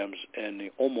series of dams in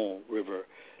the Omo River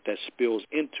that spills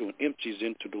into and empties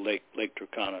into the Lake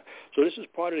Turkana. So this is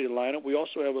part of the lineup. We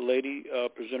also have a lady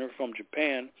presenter from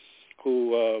Japan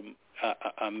who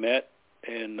I met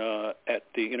at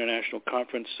the international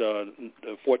conference, the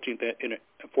 14th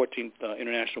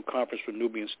International Conference for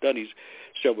Nubian Studies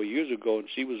several years ago, and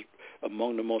she was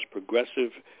among the most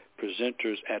progressive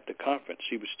presenters at the conference.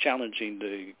 She was challenging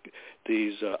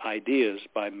these ideas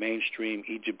by mainstream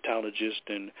Egyptologists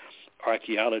and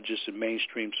archaeologists and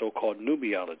mainstream so-called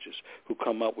Nubiologists who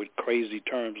come up with crazy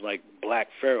terms like black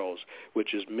pharaohs,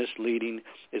 which is misleading.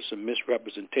 It's a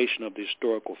misrepresentation of the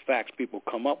historical facts. People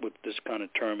come up with this kind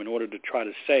of term in order to try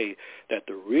to say that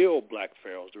the real black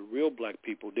pharaohs, the real black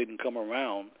people, didn't come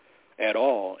around at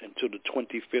all until the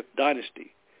 25th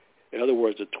dynasty. In other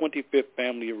words, the 25th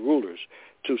family of rulers,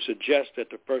 to suggest that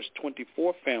the first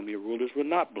 24 family of rulers were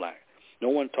not black. No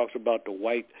one talks about the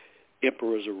white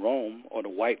emperors of Rome or the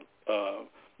white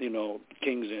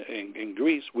kings in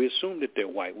Greece. We assume that they're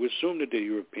white. We assume that they're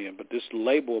European. But this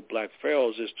label of black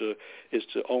pharaohs is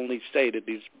to only say that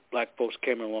these black folks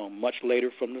came along much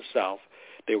later from the South.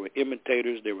 They were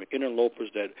imitators. They were interlopers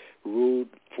that ruled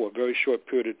for a very short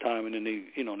period of time, and then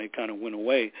they kind of went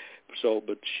away.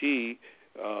 But she,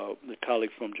 the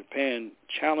colleague from Japan,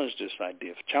 challenged this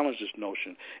idea, challenged this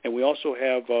notion. And we also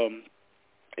have a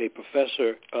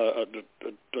professor,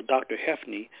 Dr.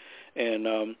 Hefney,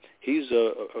 and he's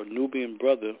a Nubian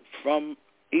brother from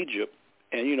Egypt.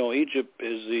 And, Egypt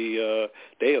is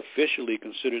they officially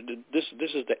considered, this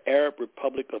is the Arab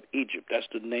Republic of Egypt. That's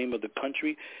the name of the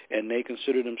country, and they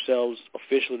consider themselves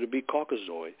officially to be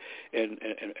Caucasoid. And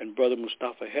Brother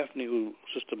Mustafa Hefney, who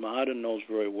Sister Mayada knows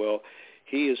very well,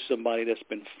 he is somebody that's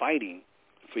been fighting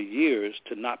for years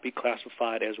to not be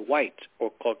classified as white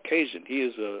or Caucasian. He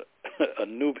is a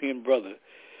Nubian brother,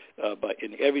 but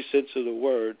in every sense of the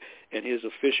word, and his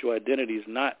official identity is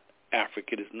not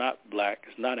African, it's not black,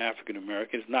 it's not African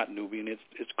American, it's not Nubian,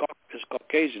 it's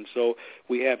Caucasian. So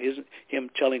we have him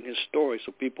telling his story,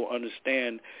 so people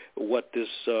understand what this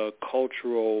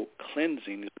cultural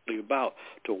cleansing is really about: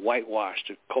 to whitewash,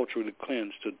 to culturally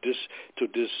cleanse, to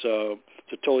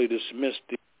totally dismiss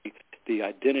the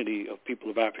identity of people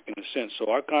of African descent. So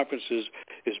our conference is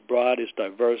broad, it's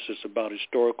diverse, it's about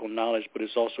historical knowledge, but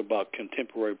it's also about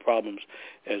contemporary problems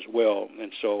as well.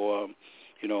 And so,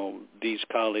 these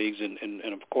colleagues,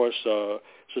 and of course,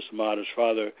 Sister Mayada's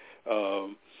father,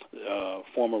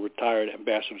 former retired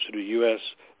ambassador to the U.S.,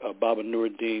 Baba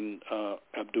Nuraddin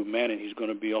Abdulmannan, he's going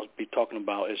to be talking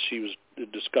about, as she was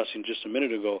discussing just a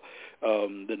minute ago,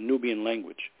 the Nubian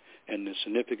language and the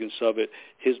significance of it.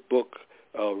 His book,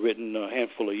 written a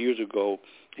handful of years ago,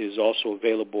 is also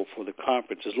available for the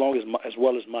conference, as well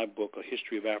as my book, A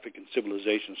History of African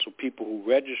Civilization. So people who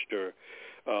register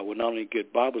will not only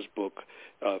get Baba's book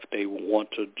if they want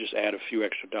to just add a few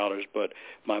extra dollars, but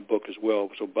my book as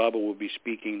well. So Baba will be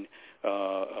speaking,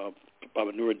 Baba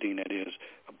Nuraddin, that is,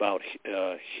 about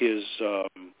his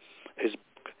book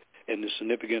and the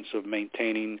significance of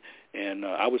maintaining and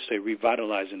I would say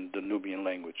revitalizing the Nubian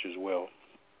language as well.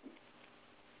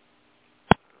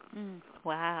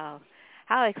 Wow,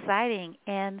 how exciting!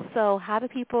 And so, how do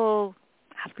people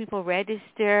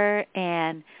register?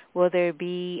 And will there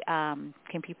be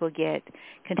can people get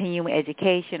continuing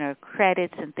education or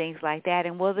credits and things like that?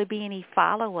 And will there be any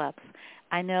follow-ups?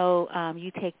 I know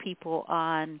you take people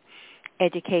on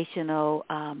educational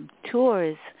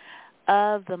tours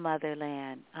of the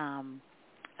motherland,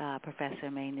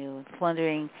 Professor Manu. I was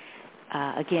wondering.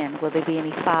 Again, will there be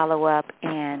any follow-up?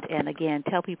 And again,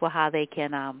 tell people how they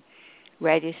can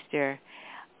register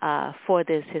for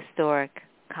this historic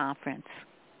conference.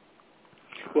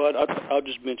 Well, I'll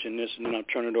just mention this, and then I'll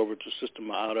turn it over to Sister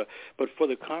Mayada. But for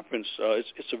the conference,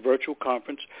 it's a virtual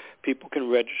conference. People can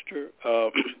register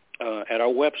at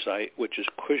our website, which is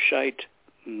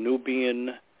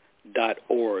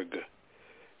KushiteNubian.org.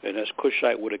 And that's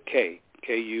Kushite with a K.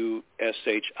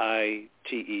 Kushite,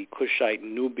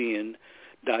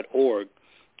 KushiteNubian.org,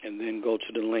 and then go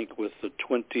to the link with the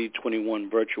 2021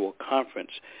 virtual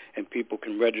conference, and people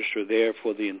can register there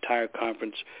for the entire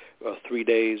conference, 3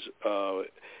 days,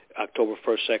 October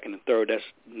 1st, 2nd, and 3rd. That's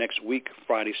next week,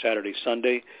 Friday, Saturday,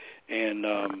 Sunday, and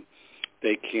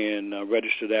they can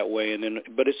register that way.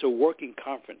 But it's a working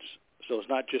conference, so it's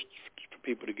not just for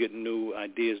people to get new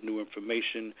ideas, new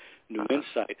information, new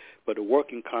insight, but a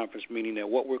working conference, meaning that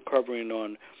what we're covering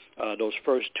on those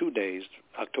first 2 days,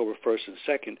 October 1st and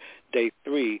 2nd, day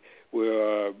 3,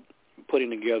 we're putting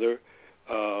together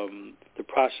the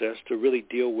process to really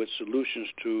deal with solutions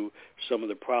to some of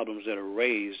the problems that are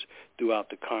raised throughout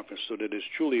the conference, so that it's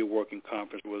truly a working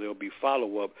conference where there'll be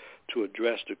follow-up to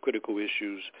address the critical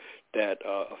issues that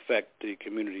affect the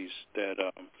communities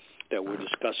that we're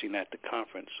discussing at the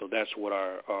conference. So that's what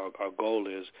our goal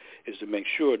is to make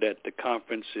sure that the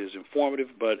conference is informative,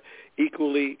 but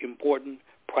equally important,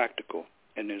 practical,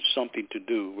 and there's something to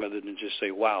do rather than just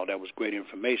say, wow, that was great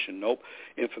information. Nope.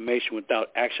 Information without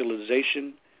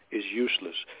actualization is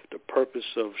useless. The purpose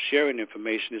of sharing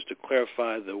information is to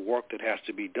clarify the work that has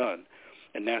to be done,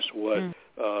 and that's what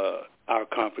our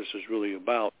conference is really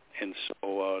about. And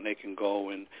so they can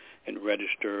go and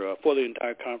register for the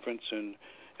entire conference and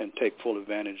take full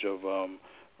advantage of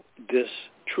this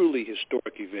truly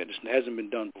historic event. It hasn't been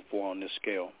done before on this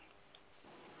scale.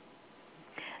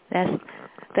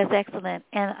 That's excellent.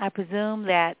 And I presume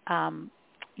that,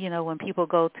 when people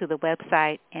go to the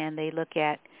website and they look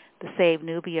at the Save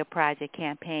Nubia Project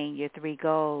campaign, your 3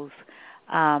 goals,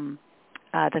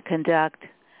 to conduct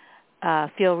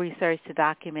field research to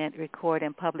document, record,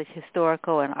 and publish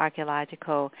historical and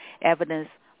archaeological evidence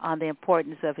on the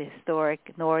importance of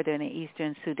historic northern and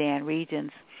eastern Sudan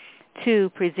regions, to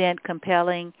present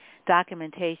compelling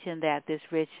documentation that this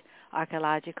rich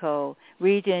archaeological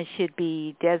region should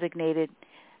be designated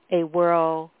a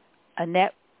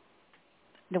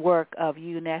network of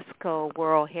UNESCO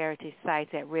World Heritage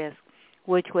Sites at risk,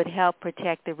 which would help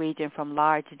protect the region from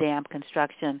large dam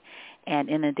construction and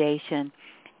inundation.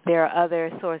 There are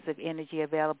other sources of energy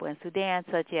available in Sudan,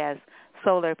 such as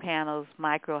solar panels,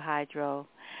 microhydro,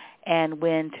 and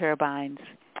wind turbines.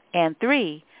 And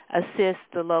 3, assist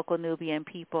the local Nubian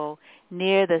people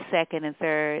near the second and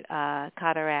third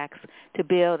cataracts to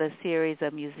build a series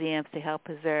of museums to help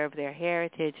preserve their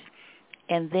heritage.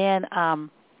 And then,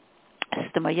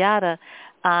 Sister Mayada,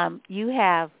 you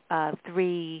have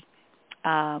 3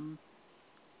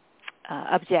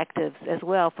 objectives as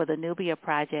well for the Nubia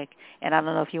Project, and I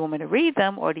don't know if you want me to read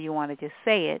them or do you want to just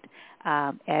say it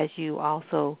as you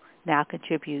also now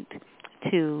contribute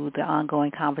to the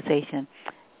ongoing conversation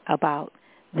about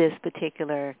this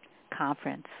particular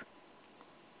conference.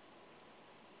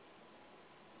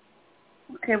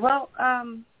 Okay, well,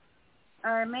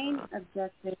 our main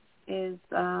objective is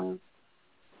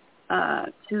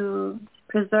to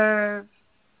preserve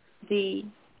the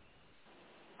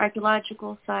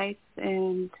archaeological sites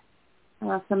and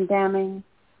some damming,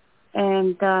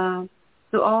 and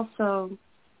to also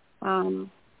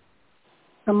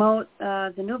promote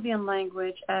the Nubian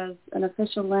language as an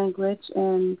official language,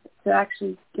 and to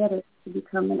actually get it to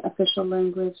become an official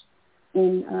language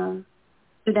in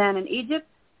Sudan and Egypt.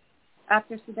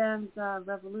 After Sudan's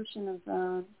revolution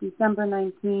of December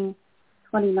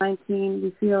 2019,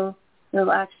 we feel there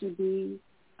will actually be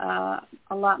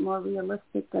a lot more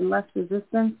realistic and less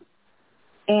resistance.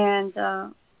 And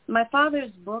my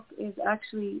father's book is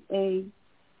actually a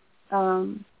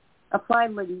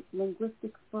applied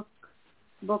linguistics book,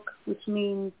 which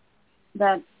means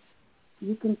that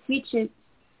you can teach it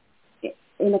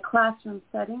in a classroom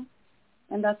setting,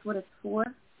 and that's what it's for.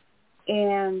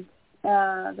 And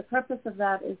the purpose of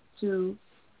that is to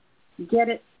get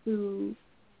it to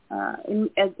in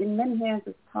many hands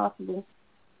as possible.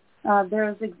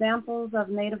 There's examples of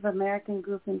Native American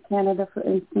groups in Canada, for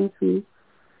instance, who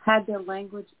had their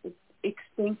language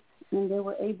extinct, and they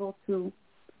were able to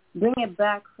bring it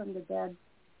back from the dead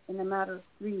in a matter of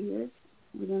 3 years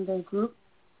within their group.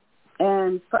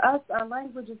 And for us, our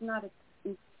language is not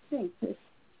extinct. It's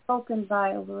spoken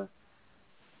by over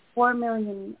 4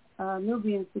 million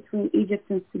Nubians between Egypt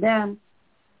and Sudan,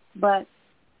 but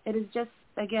it is just,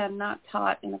 again, not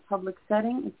taught in a public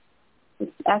setting.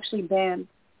 It's actually banned,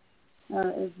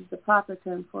 is the proper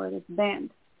term for it. It's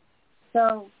banned.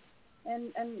 So,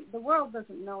 and the world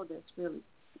doesn't know this, really.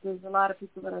 There's a lot of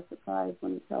people that are surprised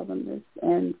when you tell them this.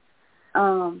 And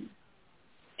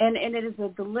it is a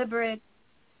deliberate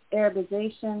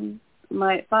Arabization.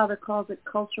 My father calls it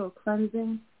cultural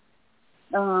cleansing.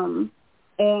 And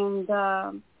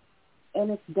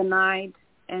it's denied.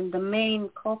 And the main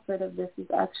culprit of this is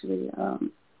actually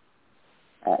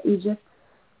Egypt.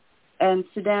 And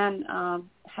Sudan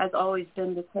has always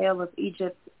been the tale of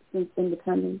Egypt since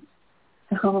independence.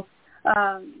 So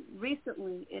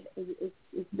recently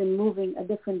it's been moving a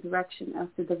different direction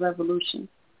after the revolution.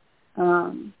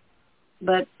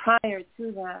 But prior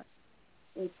to that,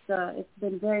 it's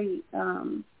been very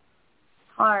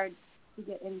hard to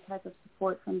get any type of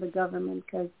support from the government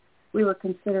because we were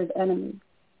considered enemies.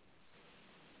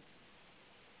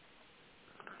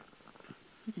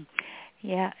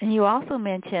 Yeah, and you also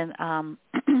mentioned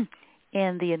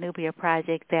in the Nubia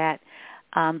Project that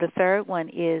The third one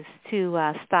is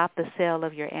to stop the sale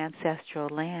of your ancestral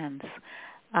lands.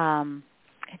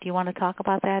 Do you want to talk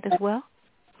about that as well?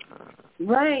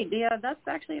 Right. Yeah, that's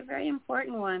actually a very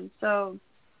important one. So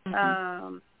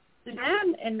Sudan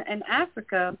and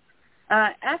Africa,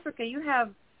 you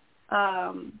have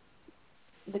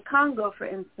the Congo, for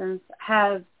instance,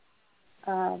 has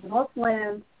the most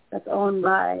land that's owned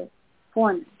by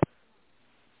foreigners.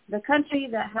 The country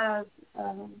that has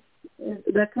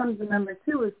that comes in number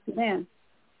 2 is Sudan,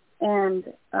 and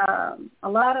a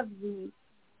lot of the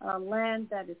land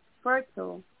that is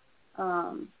fertile,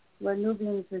 where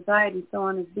Nubians reside and so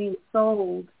on, is being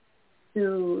sold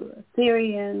to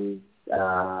Syrians,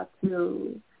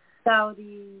 to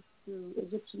Saudis, to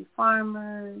Egyptian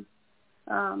farmers.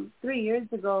 3 years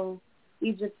ago,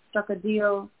 Egypt struck a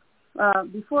deal,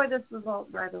 before this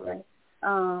revolt, by the way,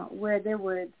 where they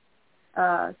would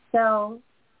sell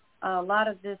a lot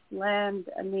of this land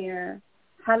near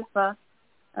Halfa,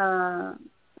 the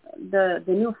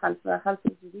new Halfa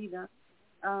Jadida,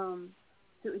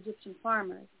 to Egyptian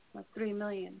farmers, like 3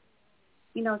 million.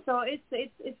 So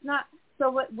it's not.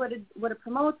 So what it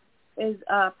promotes is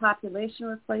population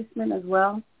replacement as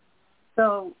well.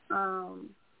 So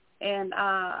and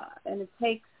it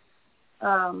takes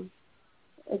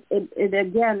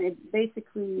it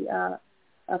basically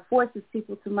forces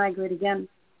people to migrate again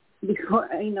before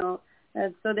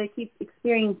so they keep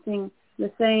experiencing the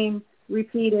same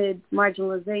repeated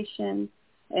marginalization,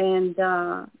 and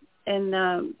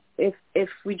if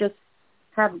we just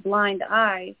have a blind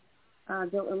eye,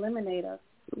 they'll eliminate us.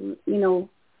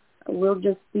 We'll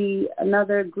just be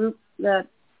another group that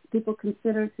people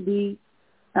consider to be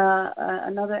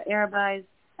another Arabized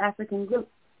African group.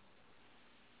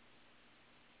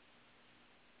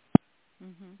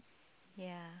 Mhm.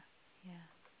 Yeah.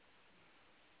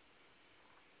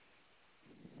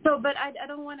 So, but I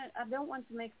don't want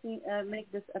to make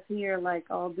this appear like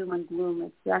all doom and gloom.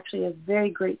 It's actually a very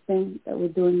great thing that we're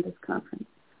doing this conference.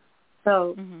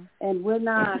 So, and we're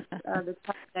not the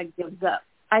type that gives up.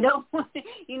 I don't want to,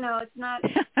 it's not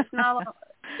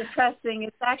depressing.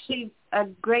 It's actually a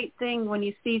great thing when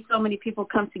you see so many people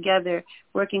come together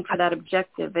working for that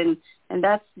objective, and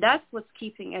that's what's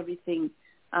keeping everything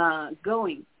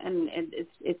going. And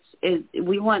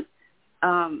we want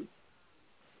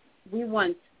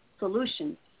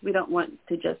solutions. We don't want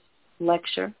to just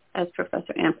lecture, as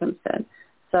Professor Ampim said.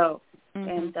 So,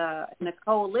 and the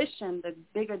coalition, the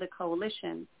bigger the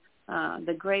coalition,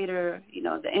 the greater,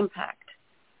 the impact.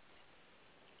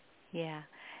 Yeah.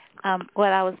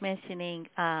 What I was mentioning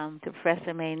to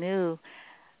Professor Manu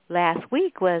last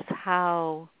week was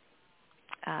how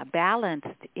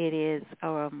balanced it is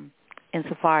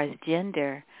insofar as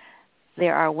gender.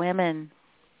 There are women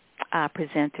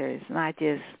presenters, not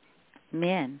just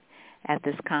men, at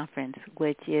this conference,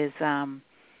 which is not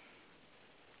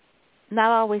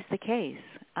always the case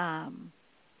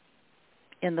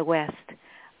in the West.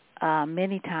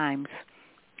 Many times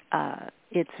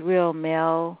it's real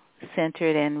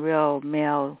male-centered and real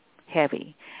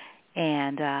male-heavy.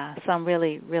 And so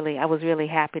I was really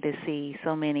happy to see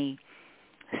so many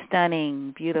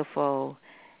stunning, beautiful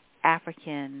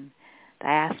African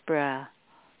diaspora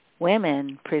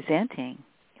women presenting,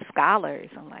 scholars.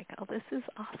 I'm like, oh, this is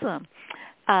awesome.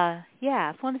 I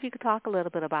was wondering if you could talk a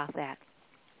little bit about that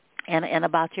and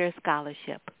about your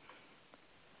scholarship.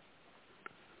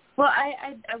 Well,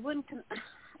 I would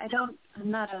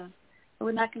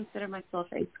not consider myself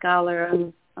a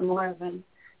scholar. I'm more of an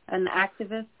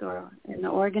activist or an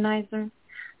organizer.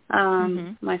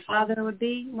 My father would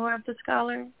be more of the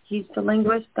scholar. He's the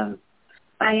linguist.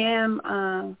 I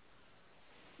am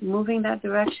moving that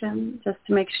direction just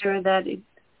to make sure that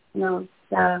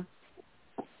the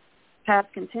path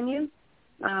continues,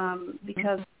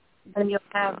 because then you'll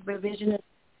have revisionists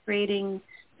creating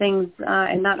things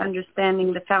and not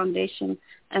understanding the foundation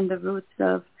and the roots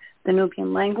of the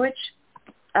Nubian language.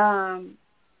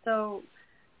 So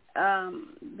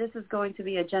this is going to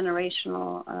be a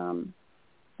generational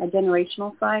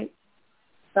fight.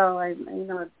 So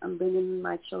I'm bringing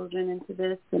my children into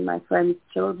this, and my friends'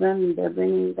 children, and they're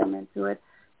bringing them into it,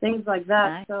 things like that.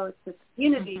 Nice. So it's a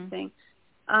unity thing.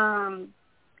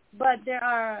 But there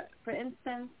are, for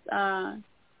instance,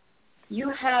 you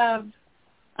have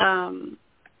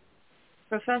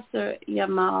Professor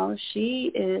Yamal.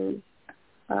 She is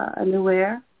a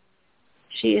Nuer.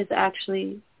 She is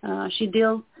actually she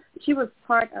was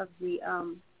part of the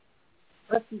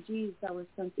refugees that were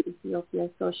sent to Ethiopia,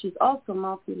 so she's also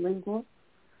multilingual.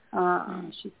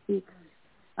 She speaks,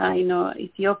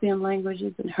 Ethiopian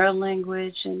languages and her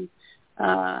language, and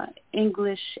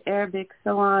English, Arabic,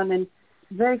 so on, and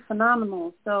very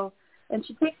phenomenal. So and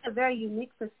she takes a very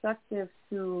unique perspective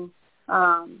to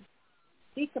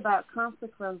speak about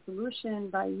conflict resolution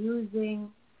by using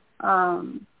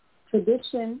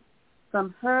tradition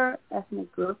from her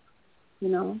ethnic group,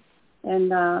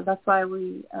 and that's why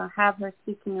we have her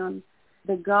speaking on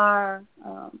the Gar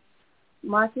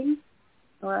markings,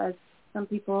 or as some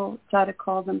people try to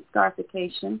call them,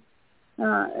 scarification.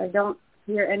 I don't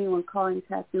hear anyone calling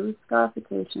tattoos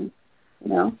scarification,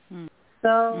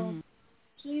 So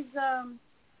she's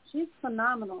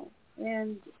phenomenal,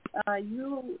 and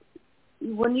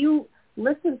when you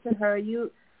listen to her, you'll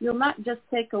not just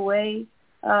take away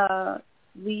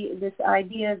this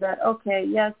idea that, okay,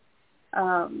 yes,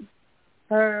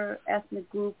 her ethnic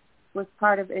group was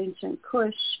part of ancient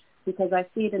Kush because I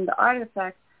see it in the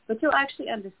artifacts, but you'll actually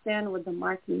understand what the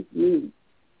markings mean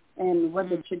and what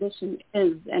the tradition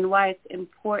is and why it's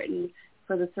important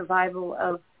for the survival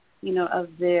of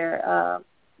their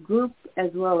group,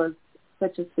 as well as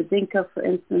such as the Dinka, for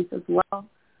instance, as well.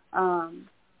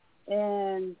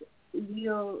 And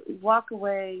you'll walk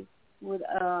away with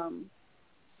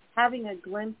having a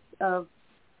glimpse of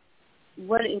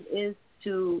what it is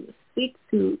to speak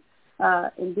to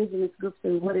indigenous groups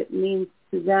and what it means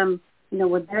to them,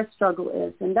 what their struggle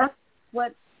is. And that's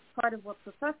what part of what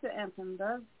Professor Ampim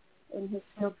does in his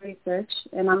field research.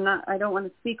 And I don't want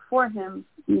to speak for him,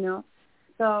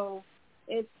 So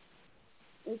it's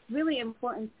really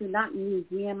important to not use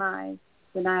VMI,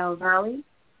 the Nile Valley,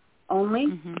 only.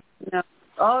 It's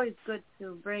always good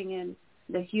to bring in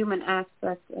the human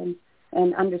aspect and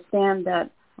understand that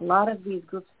a lot of these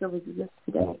groups still exist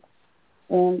today.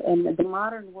 And the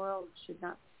modern world should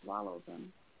not swallow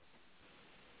them.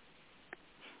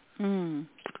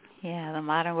 Yeah, the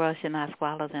modern world should not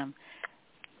swallow them.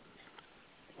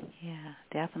 Yeah,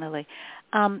 definitely.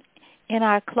 In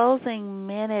our closing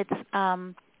minutes,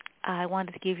 I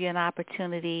wanted to give you an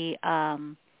opportunity,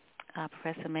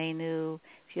 Professor Manu,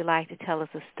 if you'd like to tell us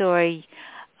a story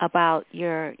about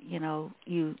your,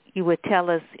 you would tell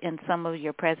us in some of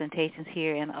your presentations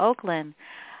here in Oakland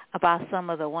about some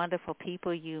of the wonderful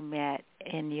people you met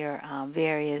in your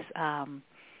various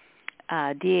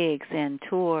digs and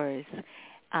tours,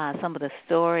 some of the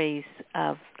stories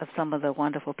of some of the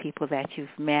wonderful people that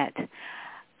you've met. So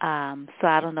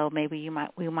I don't know, maybe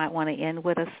we might want to end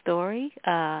with a story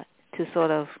to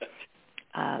sort of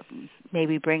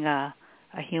maybe bring a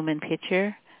human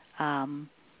picture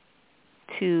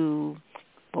to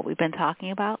what we've been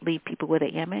talking about, leave people with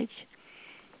an image.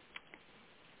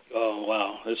 Oh,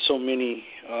 wow. There's so many.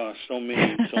 Every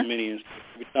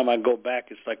time I go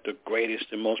back, it's like the greatest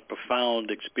and most profound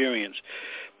experience.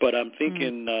 But I'm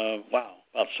thinking, wow,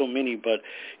 about so many. But,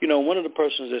 one of the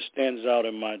persons that stands out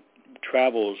in my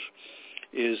travels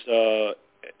is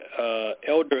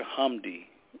Elder Hamdi,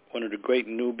 one of the great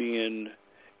Nubian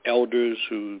elders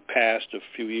who passed a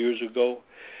few years ago.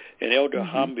 And Elder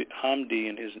Hamdi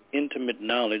and his intimate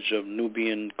knowledge of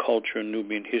Nubian culture,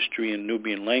 Nubian history, and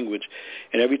Nubian language.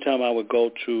 And every time I would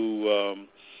go to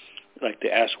like the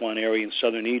Aswan area in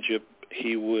southern Egypt,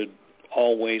 he would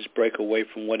always break away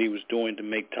from what he was doing to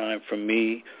make time for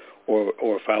me, or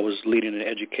if I was leading an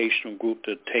educational group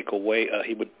to take away,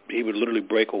 he would literally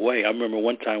break away. I remember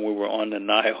one time we were on the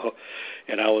Nile,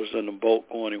 and I was in a boat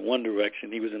going in one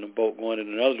direction. He was in a boat going in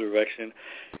another direction,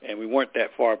 and we weren't that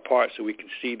far apart, so we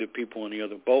could see the people on the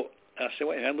other boat. I said,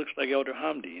 wait, that looks like Elder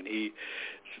Hamdi. And he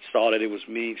saw that it was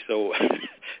me, so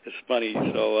it's funny.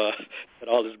 So at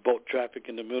all this boat traffic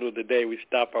in the middle of the day, we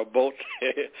stop our boats,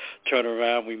 turn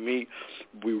around, we meet,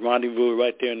 we rendezvous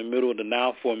right there in the middle of the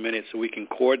Nile for a minute so we can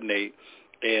coordinate.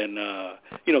 And,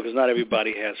 because not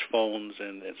everybody has phones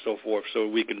and so forth, so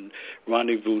we can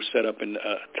rendezvous, set up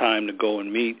a time to go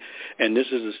and meet. And this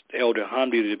is Elder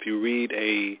Hamdi that if you read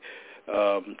a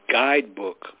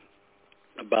guidebook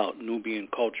about Nubian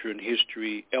culture and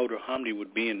history, Elder Hamdi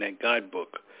would be in that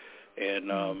guidebook,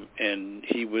 and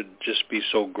he would just be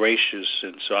so gracious,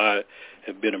 and so I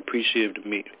have been appreciative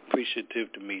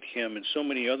to meet him and so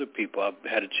many other people. I've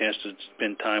had a chance to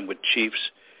spend time with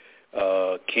chiefs,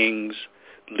 kings,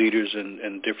 leaders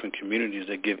in different communities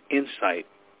that give insight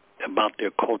about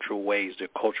their cultural ways, their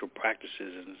cultural practices,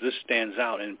 and this stands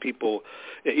out. And people,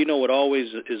 what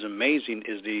always is amazing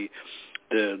is the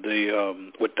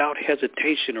without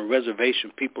hesitation or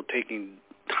reservation, people taking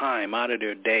time out of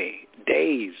their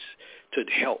days to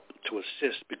help, to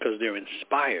assist, because they're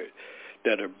inspired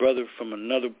that a brother from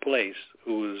another place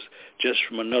who is just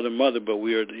from another mother, but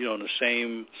we are, in the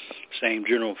same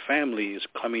general family, is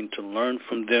coming to learn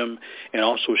from them and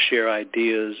also share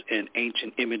ideas and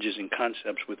ancient images and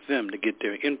concepts with them to get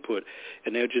their input,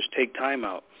 and they'll just take time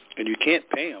out. And you can't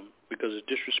pay them. because it's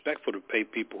disrespectful to pay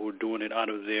people who are doing it out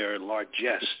of their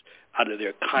largesse, out of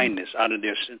their kindness, out of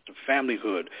their sense of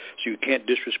familyhood. So you can't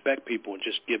disrespect people and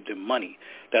just give them money.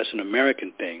 That's an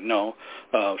American thing. No.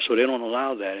 So they don't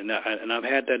allow that. And I've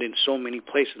had that in so many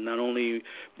places, not only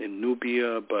in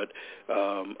Nubia, but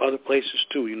other places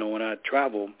too. You know, when I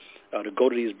travel, to go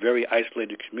to these very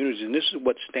isolated communities, and this is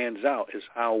what stands out, is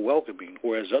how welcoming.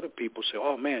 Whereas other people say,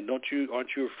 "Oh man, aren't you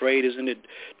afraid? Isn't it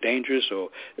dangerous?" Or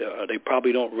they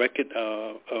probably don't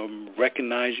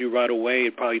recognize you right away.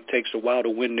 It probably takes a while to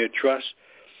win their trust.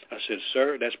 I said,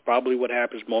 "Sir, that's probably what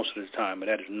happens most of the time, and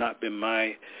that has not been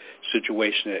my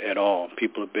situation at all.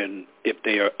 People have been, if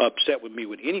they are upset with me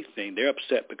with anything, they're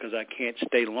upset because I can't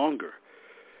stay longer."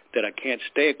 That I can't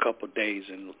stay a couple of days,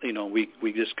 and you know we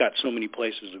just got so many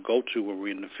places to go to when we're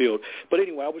in the field. But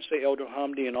anyway, I would say Elder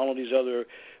Hamdi and all of these other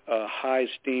high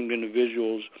esteemed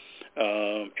individuals,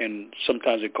 and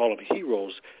sometimes they call them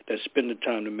heroes, that spend the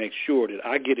time to make sure that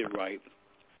I get it right,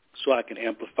 so I can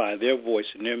amplify their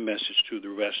voice and their message to the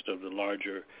rest of the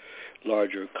larger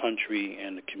country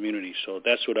and the community. So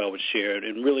that's what I would share.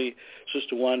 And really,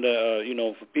 Sister Wanda, you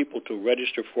know, for people to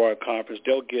register for our conference,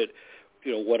 they'll get,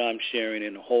 you know, what I'm sharing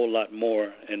and a whole lot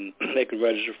more, and they can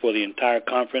register for the entire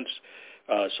conference.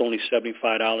 It's only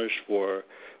 $75 for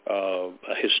a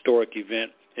historic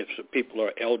event. If people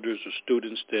are elders or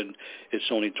students, then it's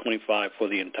only $25 for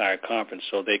the entire conference.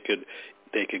 So they could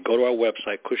go to our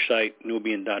website,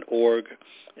 KushiteNubian.org,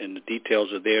 and the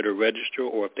details are there to register.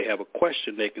 Or if they have a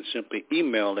question, they can simply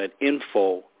email at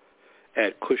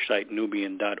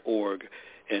info@KushiteNubian.org,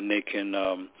 and they can,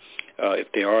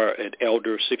 if they are an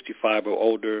elder, 65 or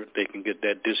older, they can get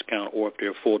that discount. Or if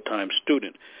they're a full-time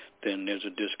student, then there's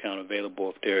a discount available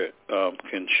if they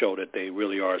can show that they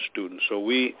really are a student. So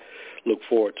we look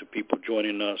forward to people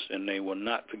joining us, and they will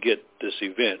not forget this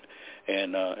event.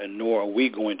 And nor are we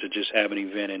going to just have an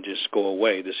event and just go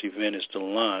away. This event is to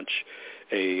launch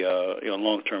a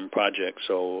long-term project.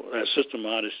 So as Sister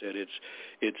Mayada said,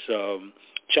 it's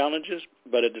challenges,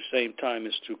 but at the same time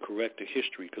it's to correct the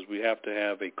history, because we have to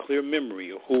have a clear memory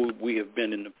of who we have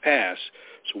been in the past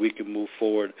so we can move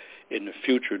forward in the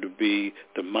future to be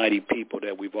the mighty people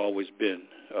that we've always been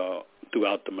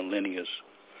throughout the millennia.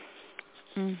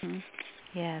 Mm-hmm.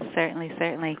 Yes,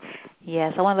 certainly.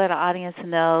 Yes, I want to let our audience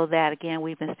know that, again,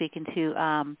 we've been speaking to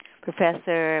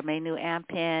Professor Manu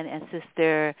Ampim and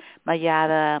Sister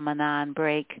Mayada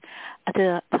Mannan-Brake,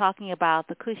 talking about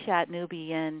the Kushite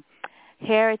Nubian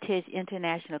Heritage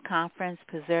International Conference,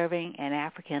 Preserving an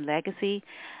African Legacy,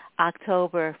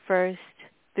 October 1st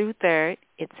through 3rd.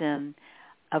 It's in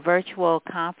a virtual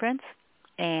conference,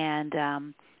 and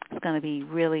it's going to be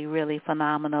really, really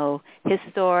phenomenal,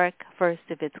 historic, first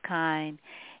of its kind,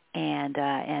 and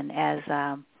as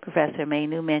Professor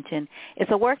Manu mentioned,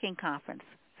 it's a working conference,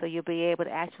 so you'll be able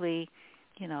to actually,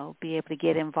 be able to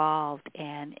get involved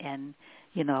and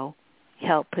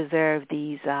help preserve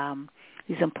these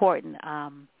important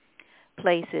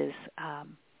places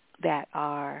that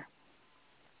are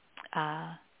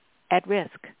at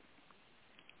risk.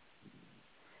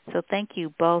 So thank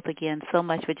you both again so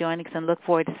much for joining us, and look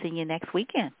forward to seeing you next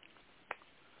weekend.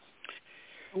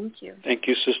 Thank you. Thank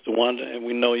you, Sister Wanda, and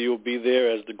we know you'll be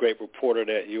there as the great reporter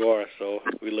that you are, so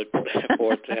we look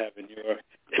forward to having your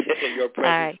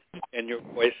presence and your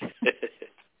voice.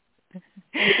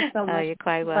 Thank you so much. Oh, you're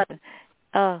quite welcome.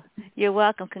 Oh, you're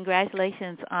welcome.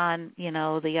 Congratulations on,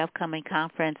 the upcoming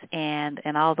conference and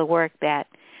all the work that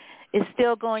is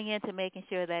still going into making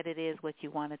sure that it is what you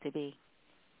want it to be.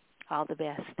 All the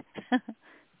best. Thank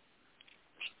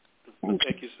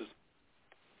you, sister.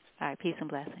 All right, peace and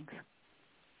blessings.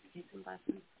 Peace and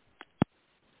blessings.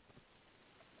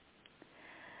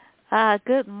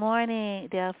 Good morning,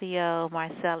 Delfeayo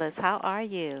Marsalis. How are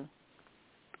you?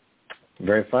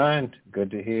 Very fine. Good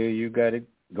to hear you got it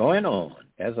going on,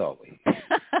 as always.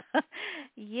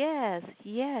 Yes.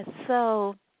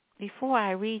 So before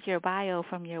I read your bio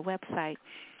from your website,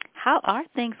 how are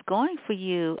things going for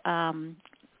you?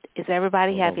 Is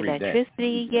everybody have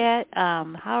electricity yet?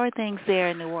 How are things there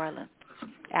in New Orleans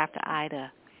after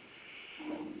Ida?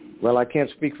 Well, I can't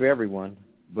speak for everyone,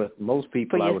 but most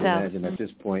people, I would imagine at this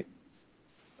point,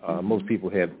 most people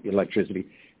have electricity.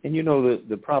 And,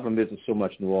 the problem isn't so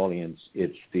much New Orleans,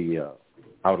 it's the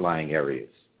outlying areas,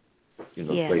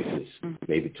 places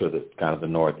maybe to the kind of the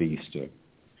northeast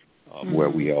where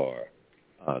we are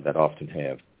that often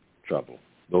have trouble.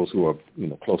 Those who are,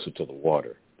 closer to the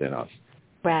water than us.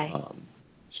 Right.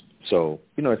 So,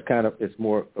 it's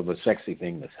more of a sexy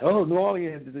thing. New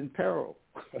Orleans is in peril.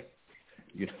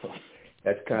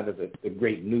 That's kind of the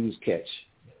great news catch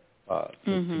to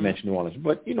mention New Orleans.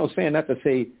 But, saying that to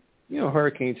say,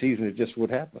 hurricane season is just what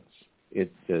happens.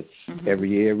 It's every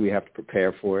year we have to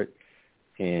prepare for it.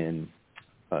 And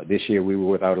this year we were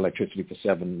without electricity for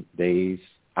 7 days.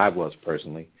 I was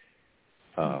personally.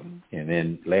 And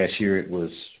then last year it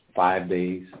was 5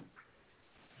 days.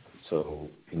 So,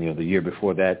 the year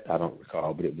before that, I don't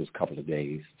recall, but it was a couple of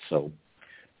days. So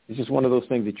it's just one of those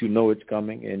things that it's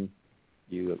coming and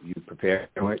you prepare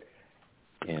for it,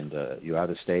 and you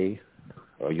either stay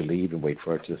or you leave and wait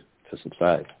for it to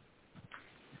subside.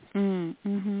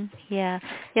 Yeah,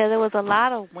 there was a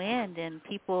lot of wind and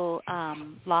people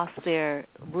lost their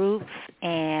roofs,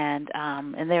 and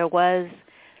there was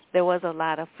a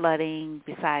lot of flooding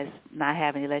besides not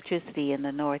having electricity in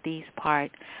the northeast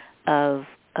part of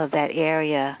that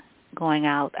area going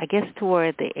out, I guess,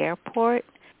 toward the airport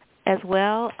as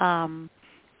well.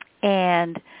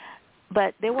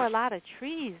 But there were a lot of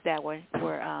trees that were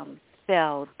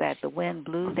felled that the wind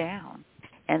blew down.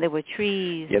 And there were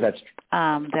trees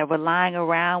that were lying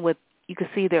around with, you could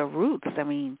see their roots. I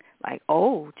mean, like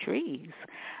old trees.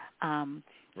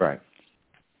 Right.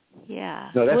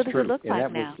 Yeah. No, that's what does true. It look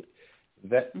like now?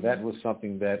 That was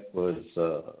something that was,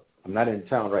 I'm not in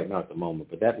town right now at the moment,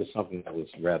 but that was something that was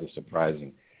rather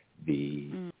surprising. The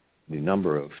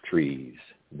number of trees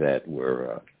that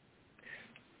were,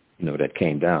 that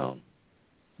came down.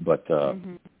 But,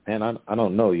 and I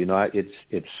don't know,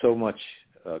 it's so much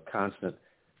constant,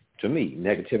 to me,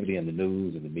 negativity in the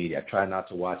news and the media. I try not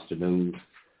to watch the news,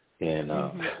 and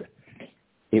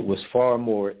it looks far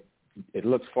more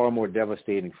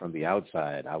devastating from the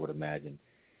outside, I would imagine,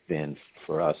 than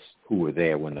for us who were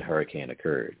there when the hurricane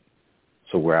occurred.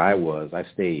 So where I was, I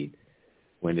stayed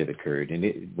when it occurred, and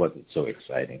it wasn't so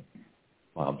exciting.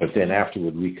 But then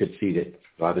afterward, we could see that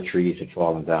a lot of trees had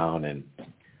fallen down, and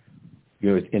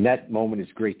in that moment,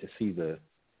 it's great to see the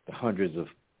hundreds of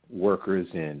workers,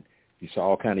 and you saw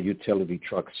all kind of utility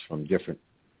trucks from different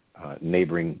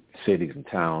neighboring cities and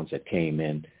towns that came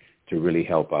in to really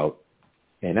help out.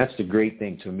 And that's the great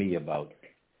thing to me about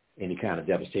any kind of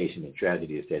devastation and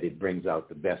tragedy, is that it brings out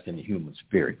the best in the human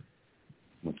spirit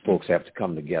when folks have to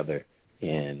come together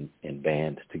and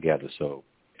band together. So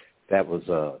that was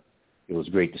it was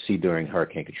great to see during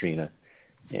Hurricane Katrina,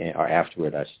 or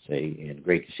afterward, I should say, and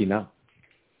great to see now.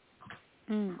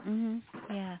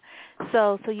 Yeah.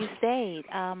 So you stayed.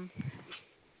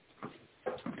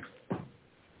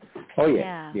 Oh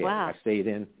yeah. Wow. I stayed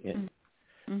in.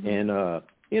 And I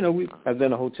was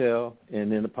in a hotel,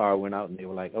 and then the power went out, and they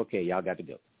were like, "Okay, y'all got to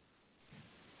go."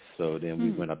 So then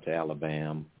we went up to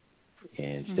Alabama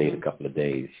and stayed a couple of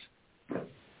days.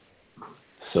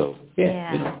 So what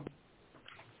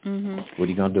are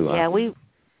you gonna do?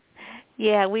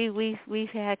 Yeah, we've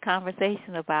had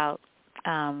conversation about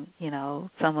some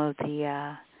of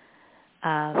the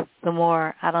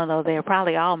more, I don't know, they're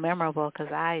probably all memorable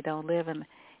because I don't live in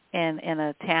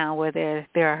a town where there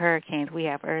are hurricanes. We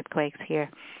have earthquakes here.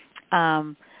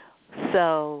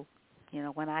 So,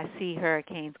 when I see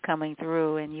hurricanes coming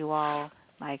through and you all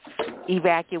like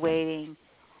evacuating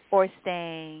or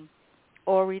staying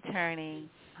or returning,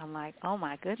 I'm like, oh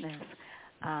my goodness,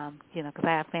 because I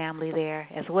have family there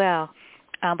as well.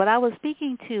 But I was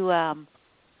speaking to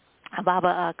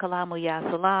Baba Kalamu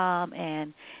Salam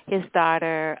and his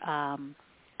daughter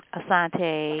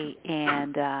Asante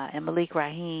and Malik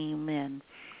Rahim and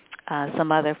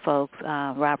some other folks,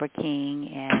 Robert King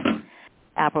and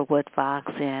Albert Wood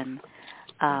Fox and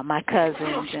my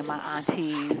cousins and my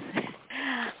aunties,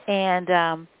 and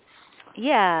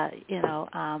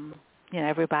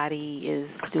everybody is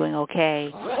doing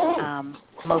okay.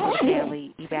 Most of the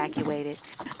family evacuated.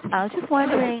 I was just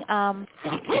wondering,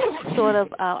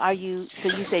 are you? So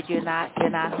you said you're not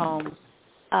home.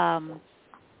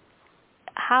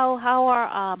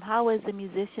 How is the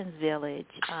Musicians Village?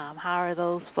 How are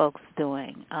those folks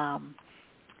doing?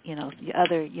 Your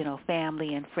other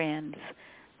family and friends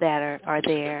that are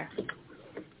there.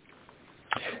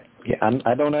 Yeah,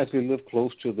 I don't actually live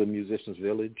close to the Musicians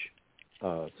Village.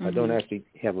 I don't actually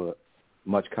have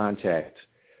much contact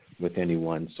with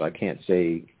anyone, so I can't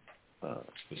say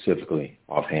specifically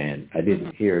offhand. I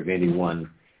didn't hear of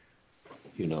anyone,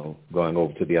 going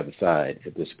over to the other side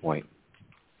at this point.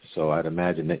 So I'd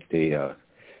imagine that they,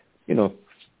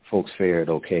 folks fared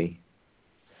okay.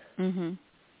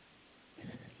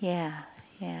 Yeah.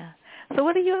 So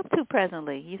what are you up to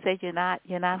presently? You said you're not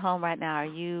home right now. Are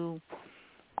you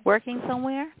working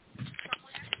somewhere?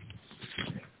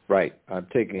 Right. I'm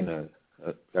taking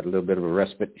got a little bit of a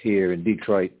respite here in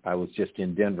Detroit. I was just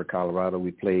in Denver, Colorado. We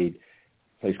played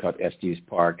a place called Estes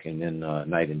Park, and then a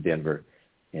night in Denver.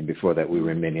 And before that, we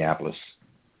were in Minneapolis,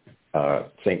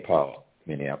 St. Paul,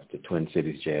 Minneapolis, the Twin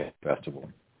Cities Jazz Festival,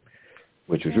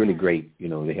 which was really great. You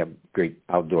know, they have a great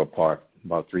outdoor park,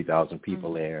 about 3,000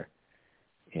 people there,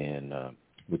 and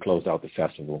we closed out the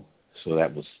festival, so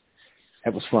that was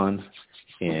fun.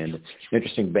 And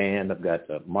interesting band. I've got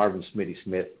Marvin Smitty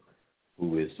Smith,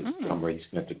 who is the drummer. He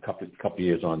spent a couple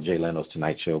years on Jay Leno's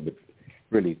Tonight Show, but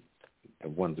really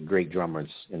one of the great drummers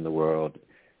in the world.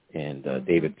 And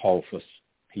David Polfus,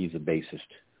 he's a bassist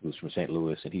who's from St.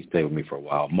 Louis, and he's played with me for a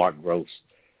while. Mark Gross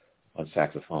on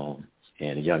saxophone,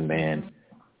 and a young man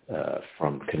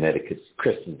from Connecticut,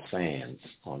 Kristen Sands,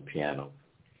 on piano,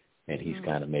 and he's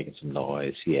kind of making some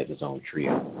noise. He has his own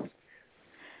trio.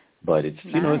 But it's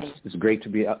it's great to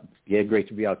be out. Yeah, great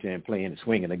to be out there and playing and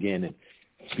swinging again, and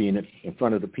being in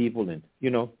front of the people, and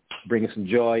bringing some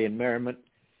joy and merriment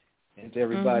into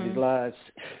everybody's lives.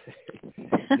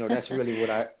 That's really what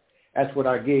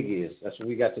our gig is. That's what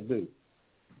we got to do.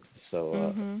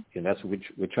 So that's what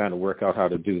we're trying to work out how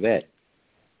to do that.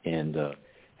 And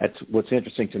that's what's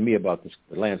interesting to me about the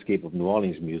landscape of New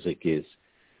Orleans music is,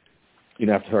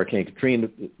 after Hurricane Katrina,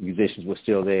 the musicians were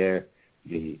still there,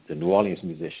 the New Orleans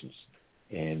musicians,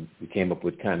 and we came up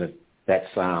with kind of that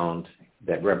sound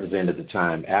that represented the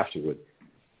time afterward.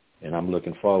 And I'm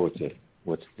looking forward to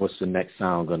what's the next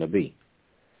sound going to be.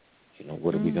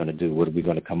 What are we going to do? What are we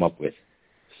going to come up with?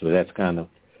 So that's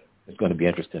it's going to be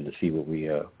interesting to see what we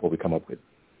come up with.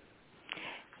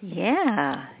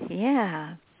 Yeah.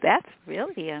 That's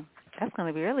going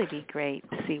to really be great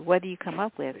to see what do you come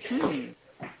up with.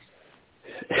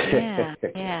 Yeah.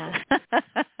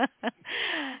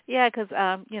 Yeah, because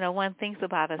one thinks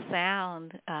about a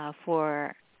sound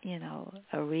for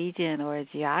a region or a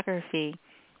geography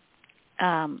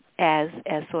as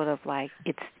sort of like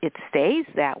it stays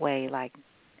that way, like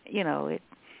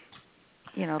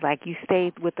like you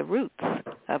stayed with the roots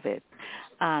of it,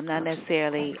 not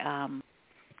necessarily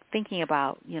thinking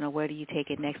about where do you take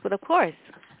it next. But of course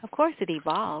it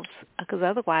evolves, because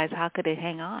otherwise how could it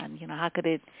hang on? How could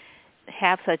it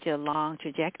have such a long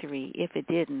trajectory if it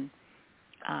didn't?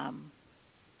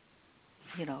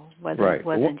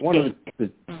 Wasn't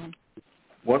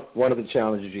one of the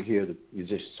challenges you hear the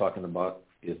musicians talking about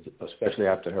is, especially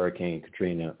after Hurricane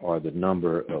Katrina, are the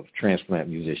number of transplant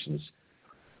musicians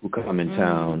who come in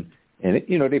town, and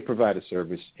they provide a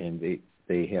service, and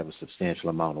they have a substantial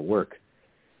amount of work.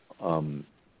 But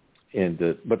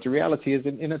the reality is,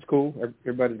 and that's cool.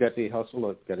 Everybody's got their hustle,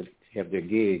 or got to have their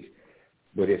gig.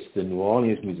 But it's the New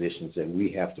Orleans musicians that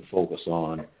we have to focus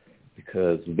on,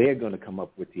 because they're going to come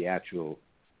up with the actual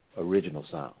original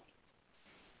sound.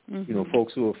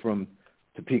 Folks who are from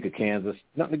Topeka, Kansas,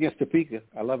 nothing against Topeka.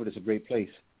 I love it. It's a great place.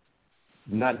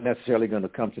 Not necessarily going to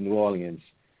come to New Orleans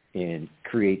and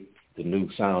create the new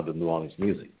sound of New Orleans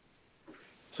music.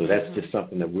 So that's just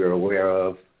something that we're aware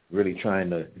of, really trying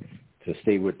to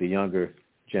stay with the younger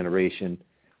generations,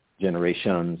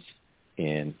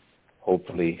 and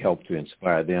hopefully help to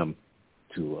inspire them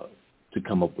to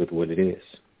come up with what it is.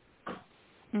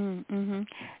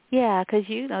 Yeah, because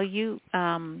you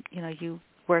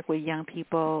work with young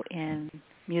people in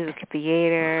music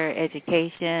theater,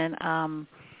 education.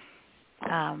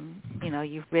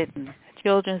 You've written a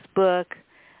children's book,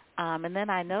 and then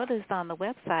I noticed on the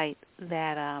website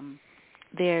that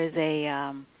there's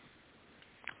a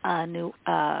new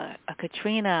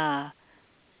Katrina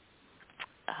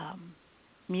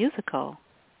musical.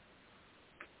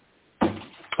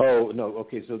 Oh no!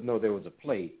 Okay, so no, there was a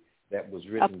play that was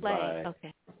written by a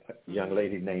young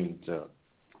lady named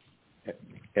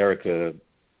Erica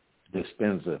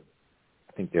Dispenza.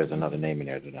 I think there's another name in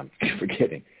there that I'm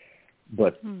forgetting.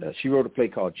 But she wrote a play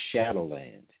called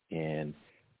Shadowland, and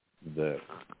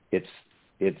it's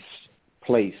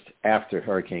placed after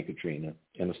Hurricane Katrina,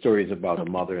 and the story is about a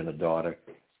mother and a daughter.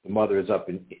 The mother is up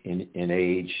in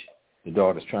age. The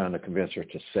daughter's trying to convince her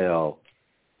to sell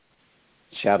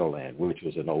Shadowland, which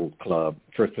was an old club,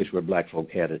 first place where black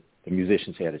folk the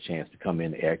musicians had a chance to come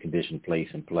in the air-conditioned place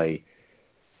and play.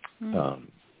 And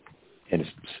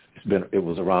it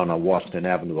was around on Washington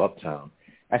Avenue uptown,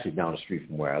 actually down the street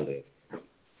from where I live,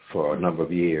 for a number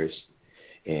of years.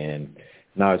 And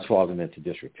now it's fallen into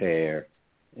disrepair.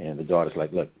 And the daughter's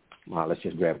like, look, Ma, let's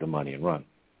just grab the money and run.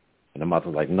 And the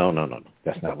mother's like, no,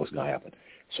 that's not what's going to happen.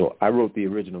 So I wrote the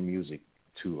original music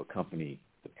to accompany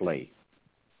the play.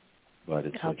 But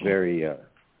it's a very, the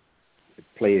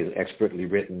play is expertly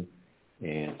written,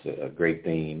 and it's a great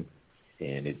theme.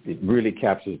 And it really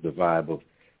captures the vibe of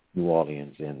New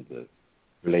Orleans and the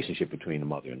relationship between the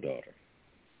mother and daughter.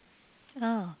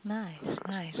 Oh, nice.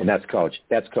 And that's called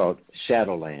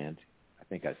Shadowland. I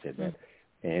think I said that.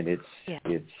 And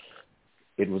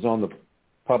it was on the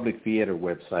Public Theater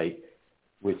website,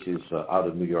 which is out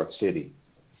of New York City.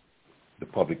 the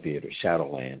Public Theater,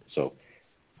 Shadowland. So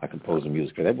I composed the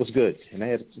music. That was good. And I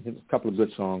had a couple of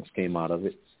good songs came out of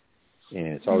it. And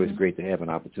it's always great to have an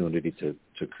opportunity to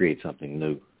create something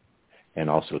new and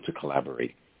also to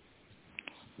collaborate.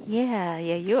 Yeah,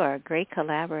 you are a great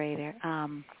collaborator.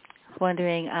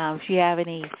 Wondering if you have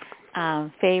any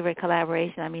favorite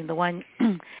collaboration. I mean, the one,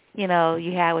 you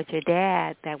had with your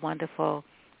dad, that wonderful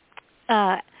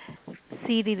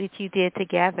CD that you did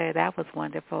together, that was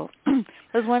wonderful. I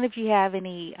was wondering if you have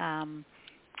any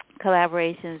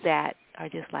collaborations that are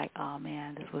just like, oh,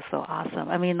 man, this was so awesome.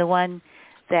 I mean, the one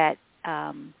that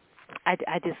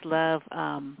I just love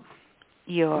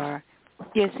your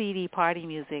CD Party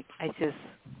Music. It's just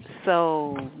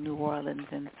so New Orleans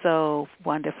and so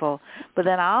wonderful. But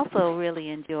then I also really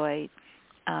enjoyed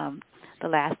the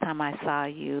last time I saw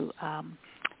you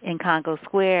in Congo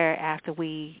Square after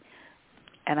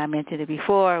and I mentioned it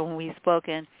before when we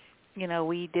spoken,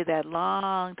 we did that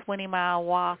long 20-mile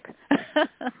walk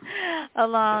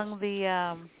along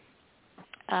the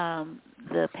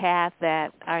path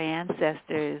that our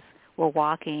ancestors were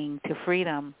walking to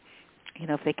freedom.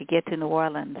 If they could get to New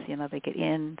Orleans, they could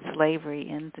end slavery,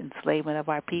 end enslavement of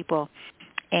our people.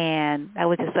 And that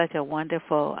was just such a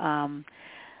wonderful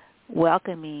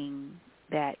welcoming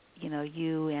that,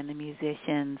 you and the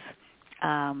musicians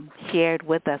shared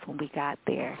with us when we got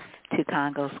there to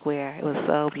Congo Square. It was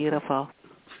so beautiful.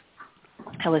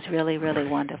 It was really, really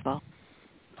wonderful.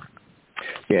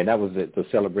 Yeah, that was the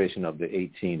celebration of the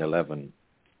 1811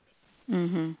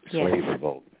 slave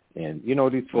revolt. And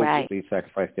these folks, they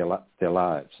sacrificed their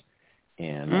lives,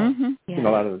 and a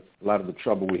lot of the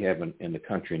trouble we have in the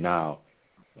country now,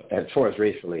 as far as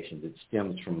race relations, it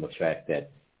stems from the fact that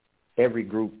every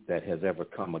group that has ever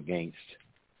come against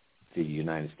the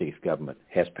United States government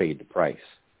has paid the price,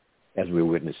 as we're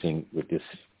witnessing with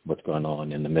what's going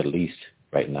on in the Middle East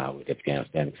right now with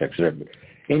Afghanistan, etc.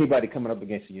 Anybody coming up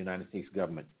against the United States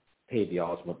government paid the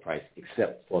ultimate price,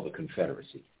 except for the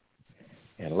Confederacy.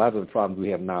 And a lot of the problems we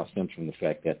have now stems from the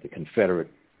fact that the Confederate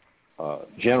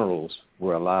generals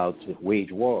were allowed to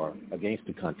wage war against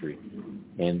the country,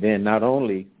 and then not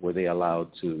only were they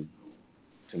allowed to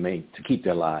keep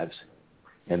their lives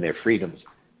and their freedoms,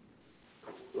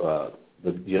 the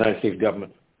United States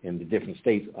government in the different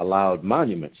states allowed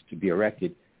monuments to be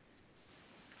erected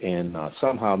and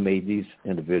somehow made these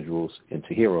individuals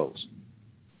into heroes.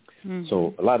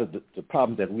 So a lot of the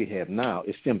problems that we have now,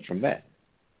 it stems from that.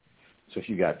 So if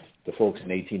you got the folks in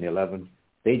 1811,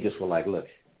 they just were like, look,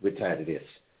 we're tired of this.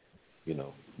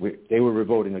 They were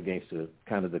revolting against the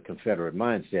Confederate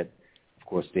mindset. Of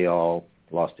course, they all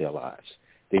lost their lives.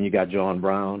 Then you got John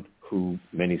Brown, who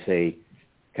many say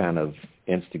kind of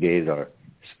instigated or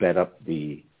sped up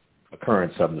the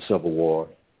occurrence of the Civil War.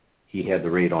 He had the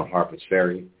raid on Harper's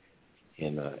Ferry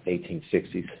in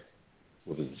 1860s.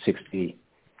 Was it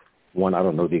 61? I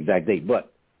don't know the exact date,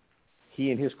 but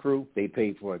he and his crew, they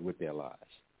paid for it with their lives.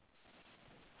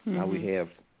 Now we have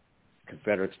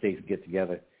Confederate states get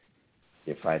together.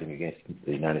 They're fighting against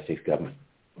the United States government.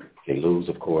 They lose,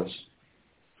 of course,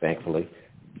 thankfully,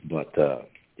 but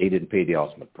they didn't pay the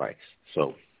ultimate price.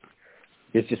 So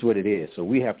it's just what it is. So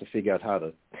we have to figure out how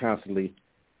to constantly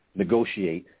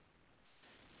negotiate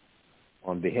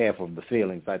on behalf of the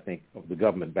feelings, I think, of the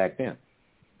government back then.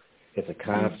 It's a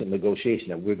constant negotiation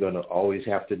that we're going to always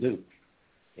have to do.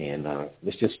 And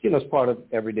it's just, it's part of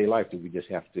everyday life that we just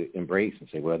have to embrace and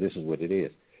say, well, this is what it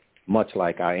is, much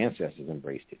like our ancestors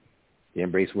embraced it. They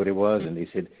embraced what it was, and they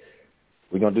said,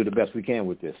 we're going to do the best we can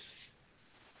with this.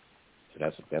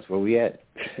 So that's where we at.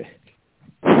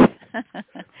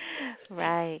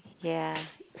 Right, yeah.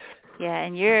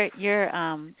 And you're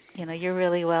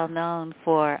really well known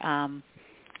for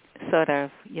sort of,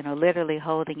 literally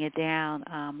holding it down.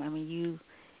 I mean,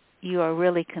 you are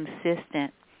really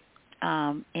consistent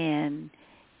in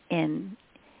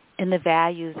the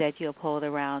values that you uphold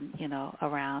around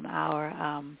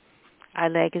our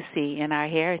legacy and our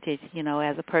heritage,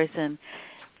 as a person,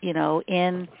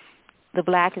 in the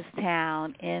blackest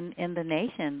town in the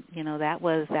nation, that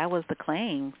was the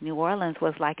claim. New Orleans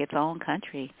was like its own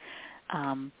country.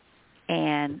 And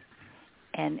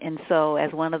so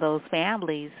as one of those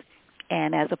families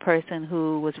and as a person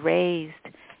who was raised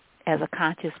as a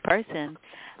conscious person,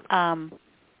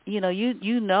 you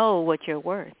know what you're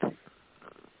worth,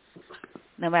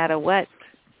 no matter what,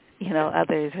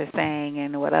 others are saying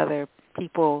and what other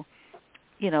people,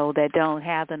 that don't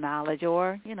have the knowledge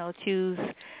or, choose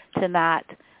to not,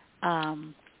 I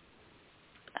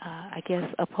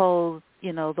guess, uphold,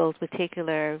 those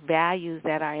particular values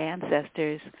that our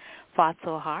ancestors fought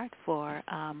so hard for.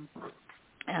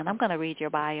 and I'm going to read your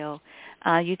bio.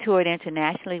 You toured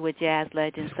internationally with jazz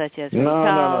legends such as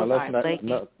No, let's not read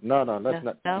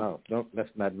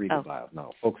the bio.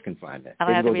 No, folks can find that. They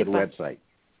can go to the website.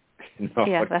 No,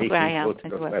 yeah, that's where I am. Go to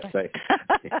the website.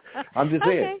 I'm just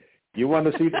saying, you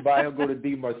want to see the bio, go to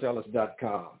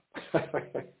dmarsalis.com.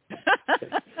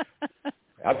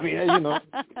 I mean, you know.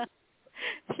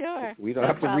 Sure. We don't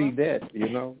have to read that, you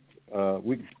know.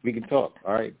 We can talk.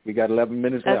 All right, we got 11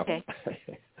 minutes left. Okay.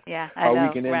 Yeah, I know.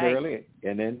 We can end early,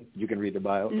 and then you can read the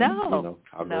bio. No,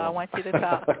 I want you to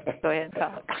talk. Go ahead and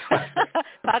talk.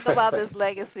 Talk about this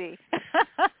legacy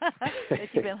that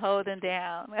you've been holding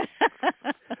down.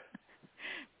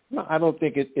 No, I don't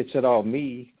think it's at all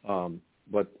me,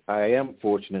 but I am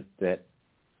fortunate that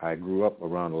I grew up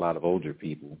around a lot of older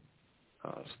people,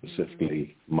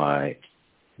 specifically my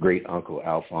great-uncle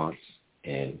Alphonse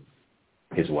and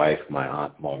his wife, my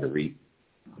aunt Marguerite.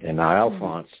 And now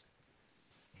Alphonse,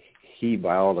 he,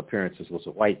 by all appearances, was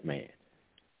a white man.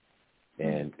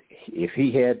 And if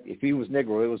he was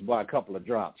Negro, it was by a couple of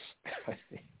drops.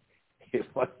 It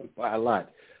wasn't by a lot.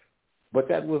 But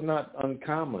that was not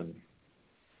uncommon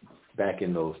back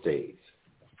in those days.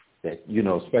 That, you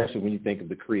know, especially when you think of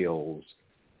the Creoles.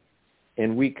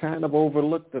 And we kind of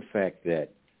overlooked the fact that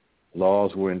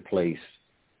laws were in place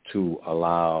to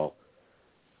allow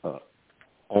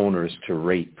owners to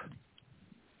rape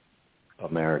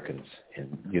Americans.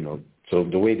 And, you know, so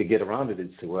the way to get around it is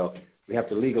to, well, we have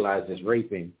to legalize this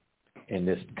raping and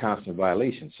this constant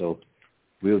violation. So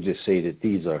we'll just say that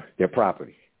these are their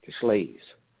property, they're slaves.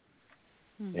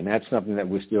 And that's something that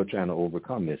we're still trying to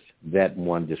overcome, is that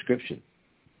one description,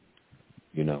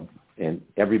 you know, and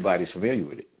everybody's familiar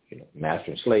with it, you know,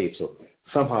 master and slave. So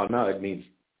somehow now it means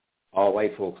all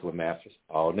white folks were masters,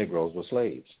 all Negroes were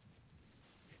slaves,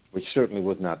 which certainly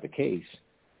was not the case,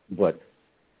 but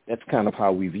that's kind of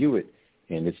how we view it,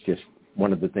 and it's just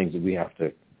one of the things that we have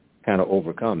to kind of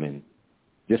overcome, and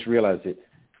just realize that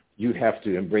you have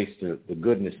to embrace the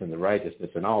goodness and the righteousness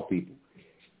in all people,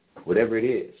 whatever it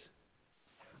is.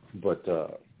 But,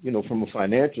 you know, from a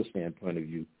financial standpoint of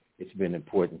view, it's been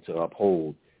important to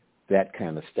uphold that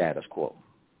kind of status quo.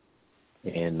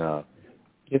 And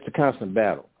it's a constant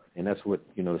battle, and that's what,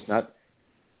 you know, it's not,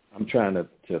 I'm trying to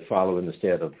follow in the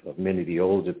stead of many of the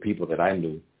older people that I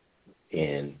knew,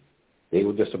 and they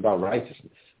were just about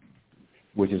righteousness,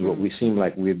 which is what we seem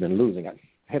like we've been losing. I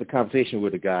had a conversation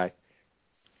with a guy,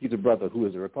 he's a brother who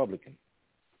is a Republican,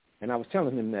 and I was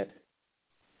telling him that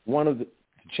one of the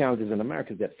challenges in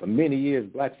America is that for many years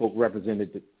black folk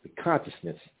represented the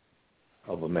consciousness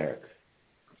of America.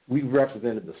 We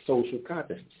represented the social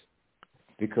consciousness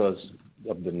because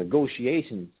of the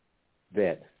negotiations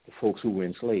that the folks who were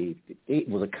enslaved, it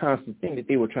was a constant thing that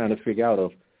they were trying to figure out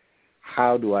of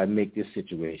how do I make this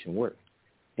situation work?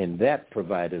 And that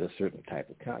provided a certain type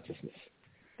of consciousness.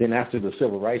 Then after the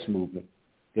Civil Rights Movement,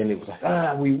 then it was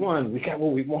like, we won. We got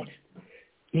what we wanted.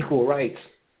 Equal rights,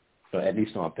 at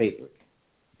least on paper.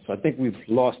 So I think we've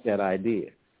lost that idea.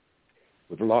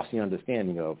 We've lost the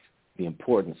understanding of the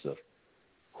importance of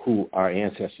who our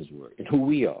ancestors were and who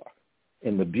we are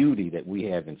and the beauty that we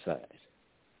have inside.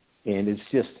 And it's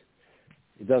just,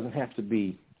 it doesn't have to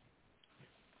be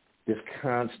this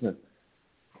constant,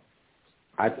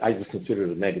 I just consider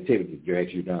it a negativity that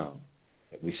drags you down,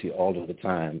 that we see all of the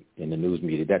time in the news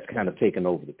media. That's kind of taken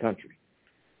over the country.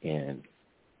 And,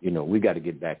 you know, we got to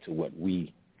get back to what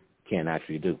we can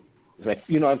actually do. It's like,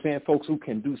 you know what I'm saying? Folks who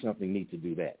can do something need to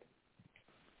do that.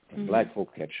 And black folk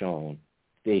have shown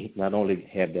they not only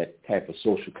have that type of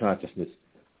social consciousness,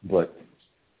 but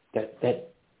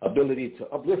that ability to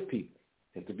uplift people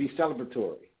and to be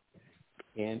celebratory.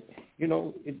 And, you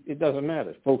know, it doesn't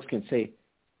matter. Folks can say,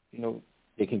 you know,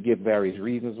 they can give various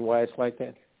reasons why it's like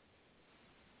that,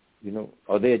 you know,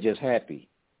 or they're just happy.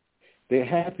 They're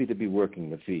happy to be working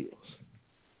the fields.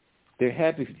 They're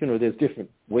happy, you know, there's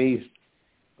different ways,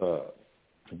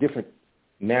 different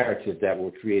narratives that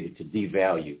were created to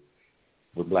devalue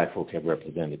what black folks have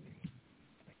represented.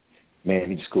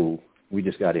 Managed school, we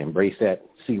just got to embrace that,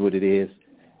 see what it is,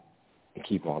 and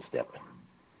keep on stepping.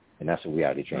 And that's what we're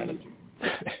out here trying to do.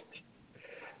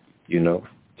 You know,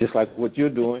 just like what you're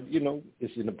doing, you know,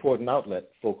 it's an important outlet.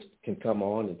 Folks can come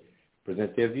on and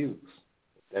present their views.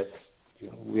 That's, you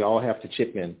know, we all have to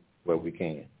chip in where we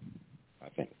can, I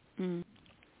think.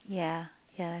 Yeah,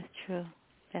 that's true.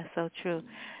 That's so true.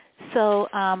 So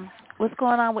what's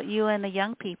going on with you and the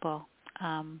young people?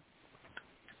 You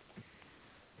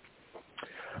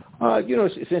know,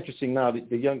 it's interesting now,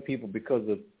 the young people, because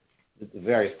of the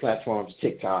various platforms,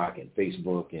 TikTok and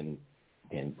Facebook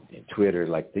and Twitter,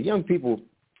 like the young people,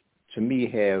 to me,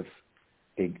 have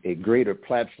a greater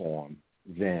platform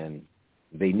than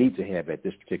they need to have at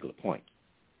this particular point.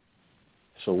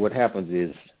 So what happens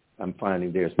is I'm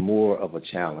finding there's more of a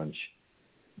challenge,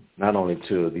 not only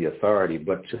to the authority,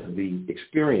 but to the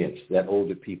experience that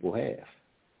older people have.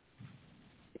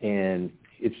 And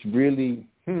it's really,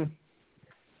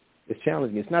 it's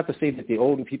challenging. It's not to say that the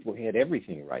older people had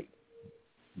everything right,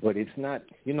 but it's not,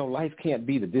 life can't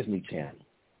be the Disney Channel.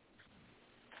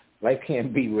 Life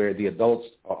can't be where the adults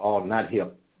are all not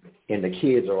hip and the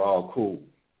kids are all cool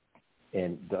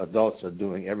and the adults are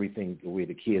doing everything the way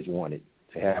the kids want it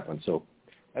to happen. So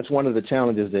that's one of the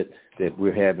challenges that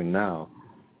we're having now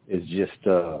is just,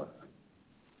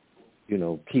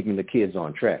 keeping the kids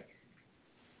on track.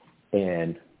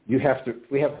 And we have to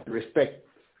respect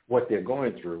what they're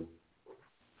going through,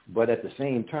 but at the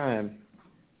same time,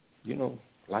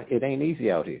 like it ain't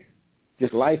easy out here.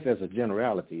 Just life as a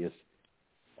generality is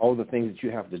all the things that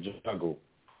you have to juggle.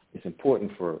 It's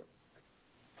important for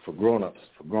grown-ups,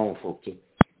 for grown folk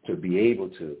to be able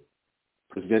to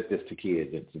present this to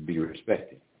kids and to be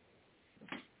respected.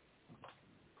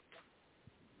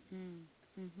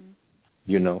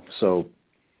 Mm-hmm. So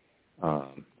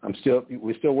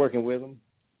we're still working with them,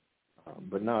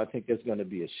 but now I think there's going to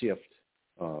be a shift.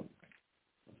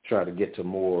 Try to get to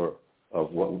more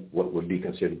of what would be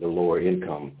considered the lower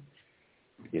income,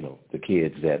 the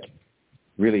kids that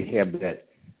really have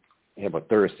a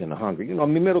thirst and a hunger.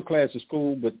 Middle class is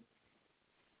cool, but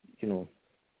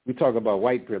we talk about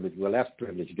white privilege. Well, that's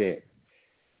privilege there.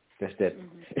 That's that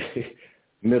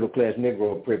middle class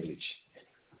Negro privilege,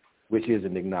 which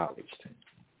isn't acknowledged.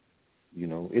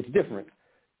 It's different,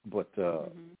 but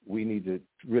we need to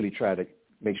really try to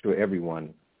make sure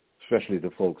everyone, especially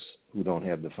the folks who don't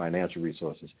have the financial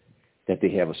resources, that they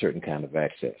have a certain kind of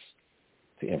access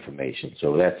to information.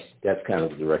 So that's kind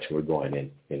of the direction we're going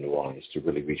in New Orleans, to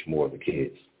really reach more of the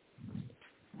kids.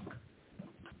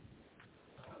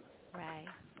 Right.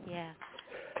 Yeah.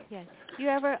 Yeah. Do you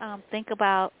ever think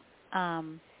about,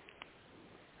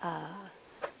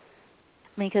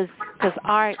 because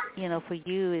art, for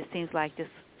you, it seems like just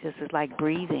is like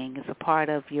breathing. It's a part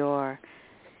of your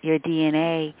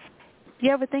DNA. Do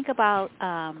you ever think about,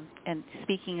 and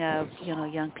speaking of,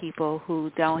 young people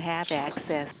who don't have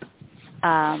access,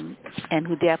 and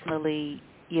who definitely,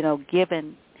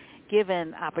 given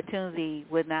opportunity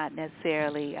would not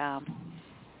necessarily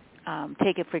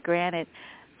take it for granted,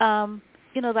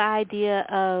 the idea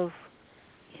of,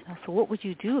 so what would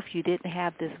you do if you didn't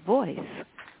have this voice?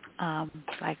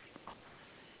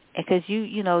 Because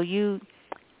you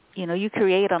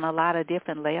create on a lot of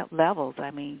different levels. I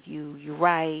mean, you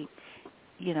write,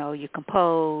 you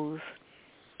compose.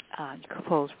 You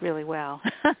compose really well.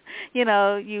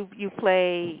 You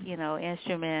play,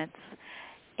 instruments,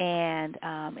 and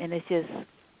it's just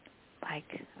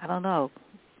like, I don't know,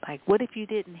 like what if you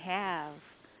didn't have,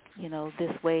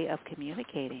 this way of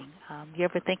communicating? You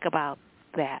ever think about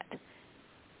that?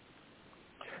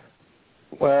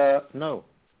 Well, no.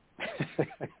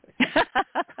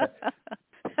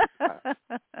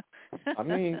 I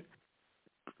mean,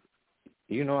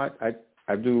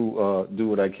 I do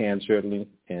what I can, certainly,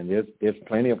 and there's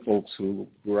plenty of folks who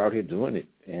are out here doing it.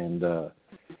 And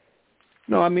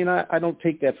no, I mean, I don't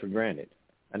take that for granted.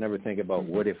 I never think about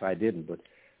what if I didn't, but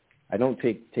I don't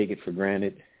take it for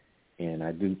granted, and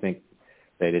I do think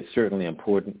that it's certainly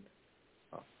important.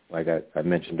 Like I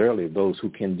mentioned earlier, those who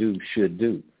can do should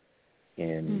do.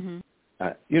 And,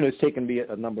 it's taken me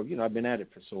a number of, I've been at it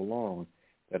for so long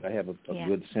that I have a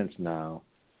good sense now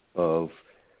of,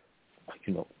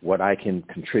 what I can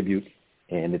contribute,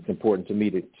 and it's important to me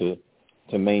to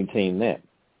maintain that.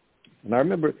 And I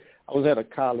remember I was at a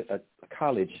college, I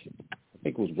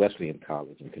think it was Wesleyan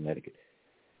College in Connecticut,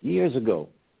 years ago,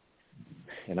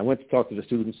 and I went to talk to the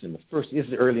students, and this is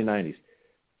the early 90s.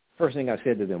 First thing I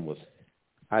said to them was,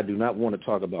 I do not want to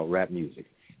talk about rap music.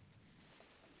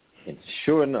 And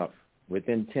sure enough,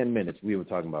 within 10 minutes, we were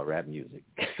talking about rap music.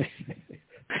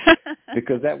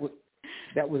 Because that was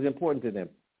important to them.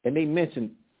 And they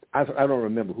mentioned, I don't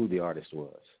remember who the artist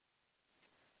was.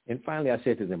 And finally I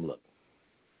said to them, look,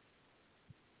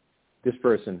 this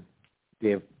person,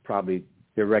 their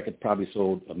record probably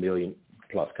sold 1 million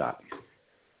plus copies.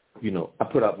 I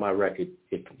put out my record,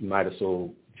 it might have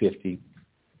sold 50,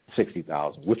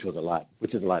 60,000, which is a lot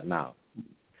now.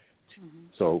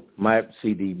 So my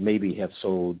CD maybe have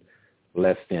sold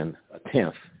less than a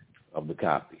tenth of the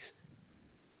copies.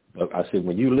 But I said,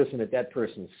 when you listen to that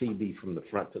person's CD from the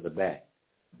front to the back,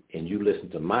 and you listen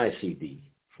to my CD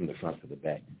from the front to the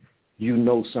back, you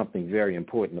know something very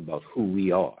important about who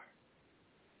we are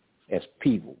as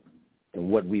people and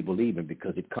what we believe in,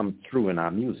 because it comes through in our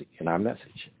music, in our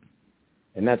message.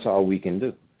 And that's all we can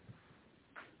do.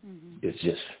 It's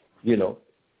just,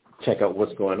 check out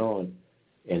what's going on.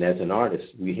 And as an artist,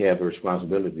 we have a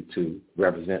responsibility to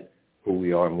represent who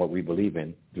we are and what we believe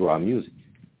in through our music.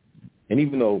 And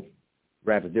even though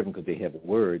rap is different because they have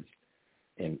words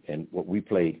and what we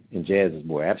play in jazz is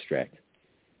more abstract,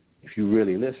 if you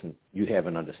really listen, you have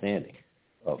an understanding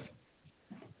of,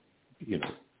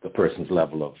 the person's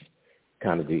level of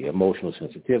kind of the emotional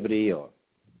sensitivity or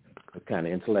the kind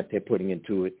of intellect they're putting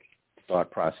into it, thought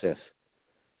process.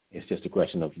 It's just a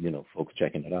question of, folks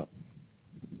checking it out.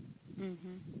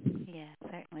 Yeah,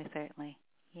 certainly.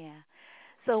 Yeah.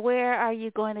 So where are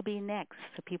you going to be next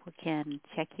so people can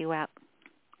check you out?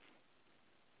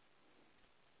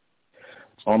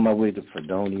 On my way to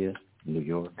Fredonia, New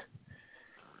York.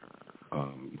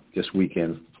 This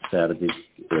weekend, Saturday,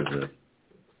 there's a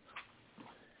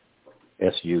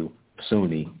SU,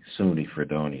 SUNY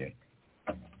Fredonia,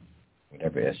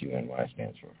 whatever SUNY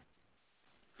stands for.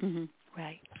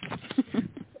 Right.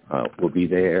 We'll be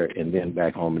there, and then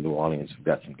back home in New Orleans, we've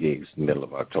got some gigs in the middle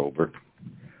of October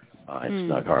in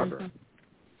Snug Harbor.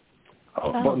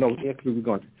 No, actually we're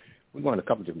going a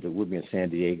couple different. We'll be in San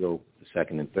Diego the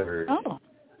 2nd and 3rd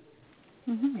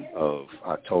of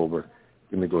October.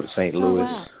 Then we go to St. Louis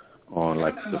on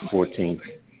the 14th.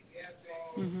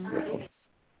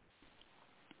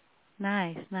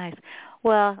 Nice.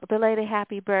 Well, belated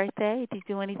happy birthday. Did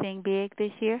you do anything big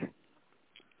this year?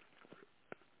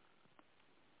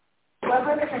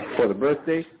 For the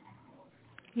birthday?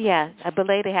 Yeah, a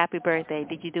belated happy birthday.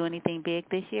 Did you do anything big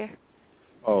this year?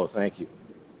 Oh, thank you.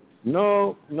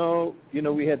 No.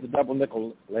 We had the double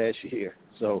nickel last year,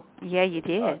 so yeah, you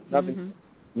did.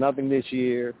 Nothing this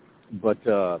year, but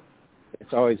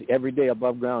it's always every day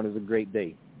above ground is a great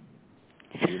day.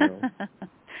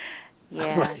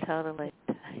 Yeah, totally.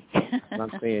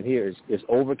 I'm saying here, it's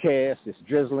overcast, it's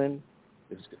drizzling,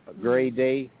 it's a gray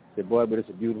day. I said, boy, but it's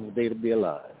a beautiful day to be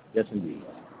alive. Yes, indeed.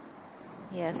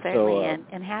 Yeah, certainly. So,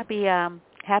 and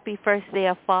happy first day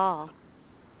of fall.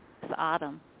 It's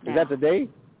autumn now. Is that the day?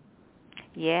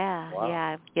 Yeah, wow.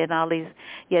 Yeah. Getting all these.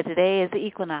 Yeah, today is the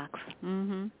equinox.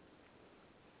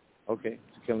 Okay,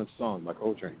 it's a killing song by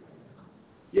Coltrane.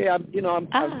 Yeah, I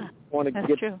want to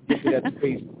get to that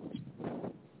space.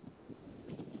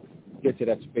 Get to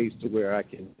that space to where I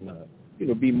can,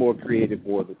 be more creative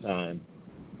all the time,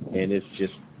 and it's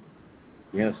just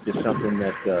something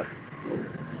that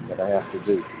I have to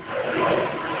do.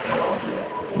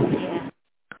 Yeah,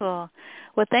 cool.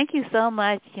 Well, thank you so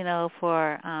much,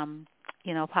 for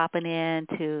popping in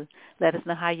to let us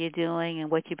know how you're doing and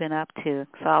what you've been up to.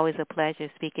 It's always a pleasure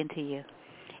speaking to you.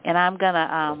 And I'm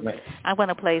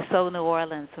gonna play Soul New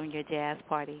Orleans from your jazz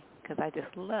party because I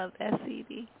just love that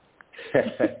CD.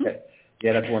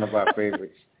 Yeah, that's one of our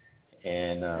favorites.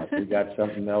 And we got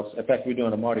something else. In fact, we're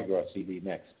doing a Mardi Gras CD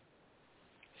next.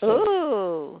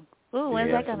 So,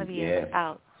 when's that going to be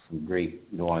out? Some great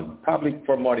one. Probably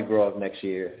for Mardi Gras next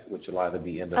year, which will either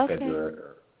be end of February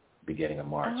or beginning of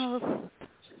March. Oh,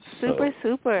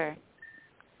 super.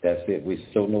 That's it. We're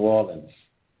so New Orleans.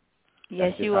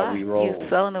 Yes, you are. You're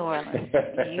so New Orleans.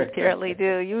 You certainly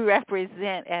do. You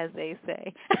represent, as they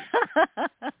say.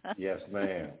 Yes,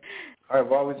 ma'am. All right,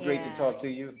 well, always great to talk to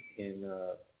you, and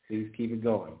please keep it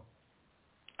going.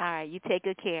 All right, you take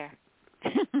good care.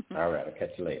 All right, I'll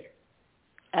catch you later.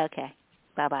 Okay,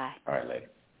 bye-bye. All right, later.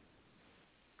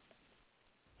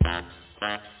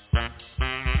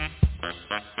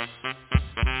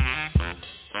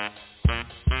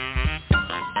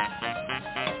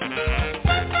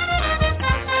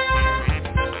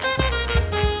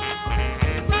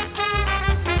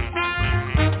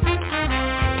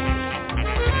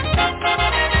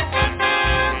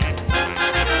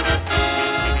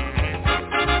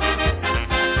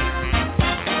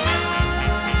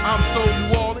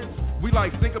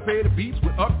 Syncopated beats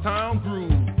with uptown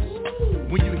grooves.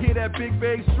 When you hear that big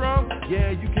bass drum,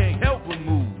 yeah, you can't help but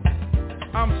move.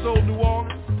 I'm so New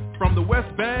Orleans, from the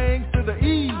West Bank to the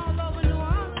East.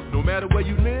 No matter where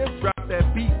you live, drop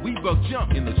that beat, we buck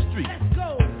jump in the street.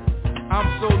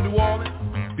 I'm so New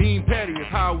Orleans, bean patty is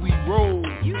how we roll.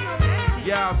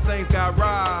 Yeah, our Saints got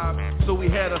robbed, so we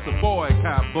had us a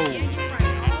boycott bowl.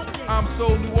 I'm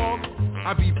so New Orleans,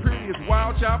 I be pretty as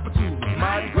wild child for two,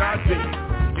 Mardi Gras day.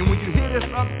 And when you hear this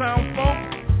uptown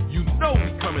funk, you know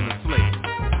we coming to slay.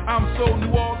 I'm so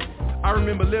New Orleans, I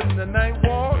remember living in the Ninth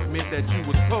Ward, meant that you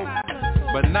was poor.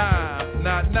 But nah,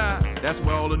 that's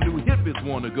where all the new hippies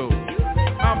wanna go.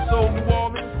 I'm so New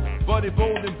Orleans, Buddy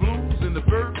Bolden blues in the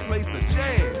birthplace of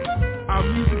jazz. Our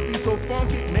music be so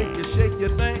funky, make you shake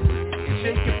your thing and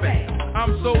shake your bang.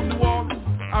 I'm so New Orleans,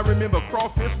 I remember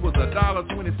crawfish was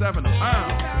 $1.27 a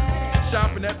pound.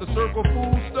 shopping at the Circle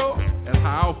Food Store. That's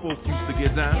how our folks used to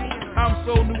get down. I'm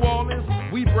so New Orleans,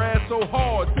 we brag so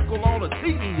hard, tickle all the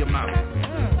teeth in your mouth.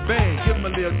 Bang, give them a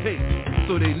little taste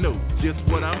so they know just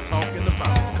what I'm talking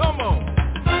about. Come on.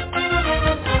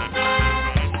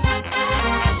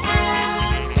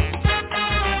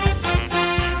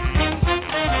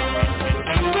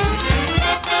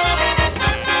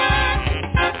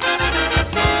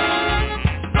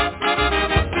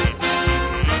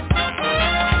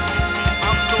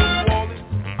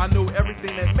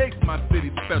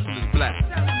 Special is black.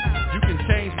 You can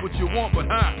change what you want, but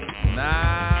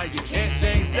nah, you can't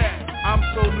change that. I'm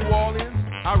so New Orleans,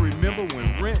 I remember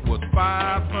when rent was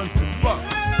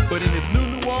 $500, but in this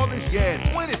new Orleans,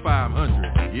 yeah,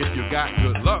 $2,500 if you got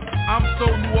good luck. I'm so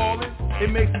New Orleans, it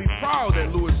makes me proud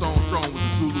that Louis Armstrong was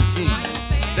a Zulu king.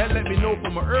 That let me know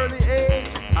from an early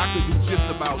age I could do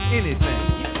just about anything.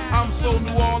 I'm so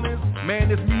New Orleans, man,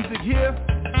 this music here,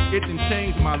 it can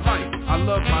change my life. I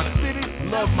love my city,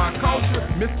 love my culture.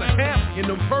 Mr. Hamp in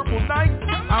them purple nights.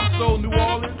 I'm so New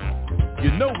Orleans.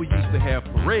 You know we used to have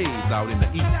parades out in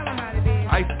the east.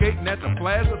 Ice skating at the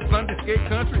plaza, Sunday skate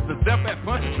country, the Sept at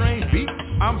Punch Train beat.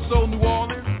 I'm so New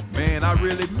Orleans. Man, I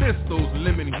really miss those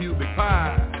lemon Cuban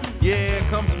pies. Yeah,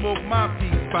 come smoke my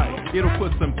peace pipe. It'll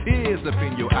put some tears up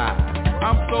in your eyes.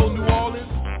 I'm so New Orleans.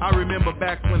 I remember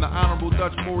back when the Honorable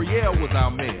Dutch Moriel was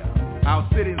our mayor. Our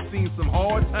city seen some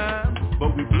hard times,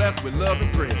 but we blessed with love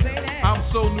and prayer. I'm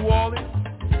so New Orleans,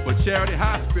 but Charity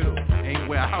Hospital ain't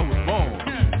where I was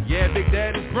born. Yeah, Big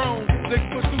Daddy's grown,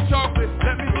 6'2" chocolate,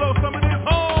 let me blow some of this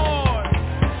horn.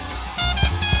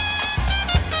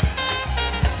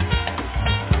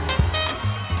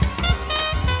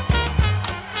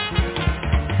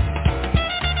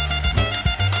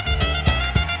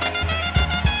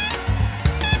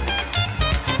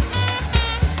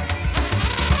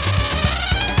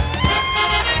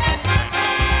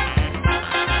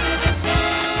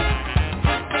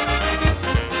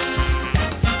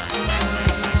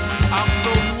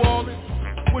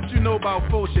 About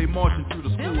Fauché marching through the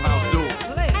schoolhouse door,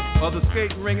 other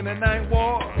skating ringing the ninth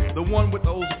wall, the one with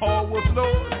those hardwood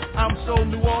floors. I'm so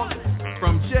New Orleans,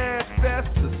 from Jazz Fest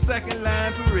to Second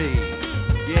Line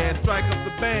Parade. Yeah, strike up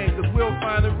the band, cause we'll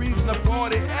find a reason to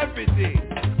party every day.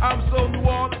 I'm so New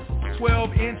Orleans,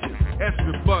 12 inches,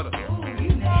 extra butter.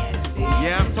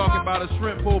 Yeah, I'm talking about a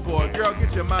shrimp po' boy. Girl,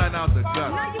 get your mind out the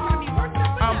gutter.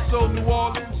 I'm so New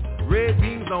Orleans, red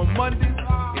beans on Mondays,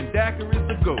 and daiquiris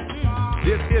to go.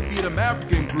 This here be them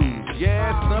African grooves. Yeah,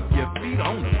 stump your feet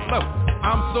on the floor.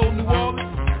 I'm so New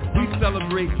Orleans, we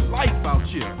celebrate life out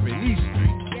here in these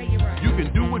streets. You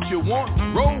can do what you want,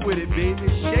 roll with it, baby,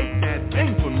 shake that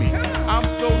thing for me. I'm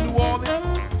so New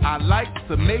Orleans, I like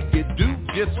to make it do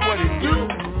just what it do.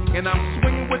 And I'm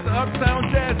swinging with the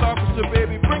Uptown Jazz Orchestra,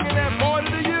 baby, bringing that boy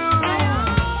to you.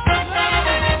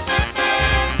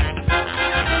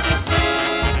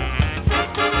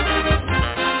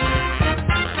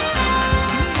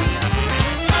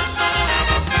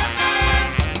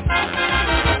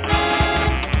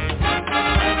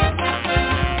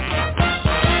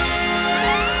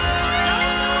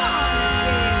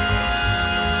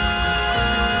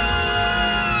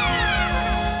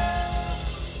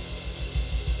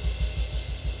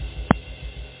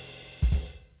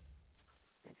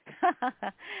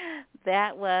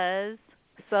 That was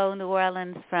So New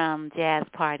Orleans from Jazz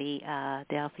Party,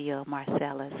 Delfeayo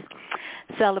Marsalis.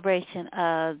 Celebration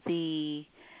of the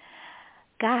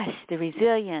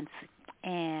resilience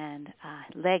and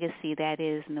legacy that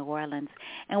is New Orleans.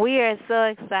 And we are so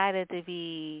excited to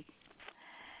be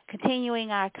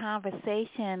continuing our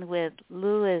conversation with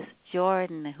Louis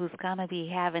Jordan, who's going to be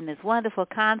having this wonderful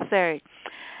concert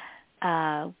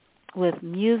with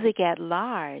Music at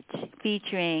Large,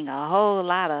 featuring a whole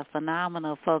lot of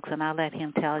phenomenal folks, and I'll let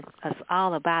him tell us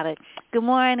all about it. Good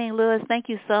morning, Louis. Thank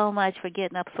you so much for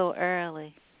getting up so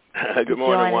early. Good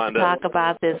morning, Wanda. To talk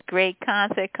about this great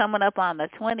concert coming up on the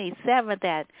 27th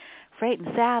at Freight and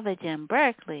Salvage in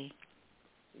Berkeley.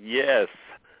 Yes.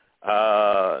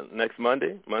 Next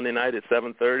Monday night at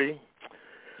 7:30.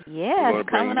 Yes,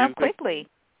 coming up quickly.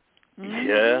 Mm-hmm.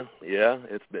 Yeah.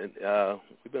 It's been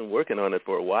we've been working on it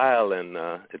for a while, and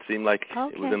it seemed like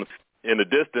it was in the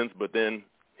distance, but then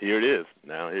here it is.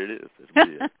 Now here it is. It's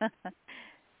weird.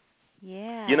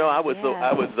 Yeah. You know, I was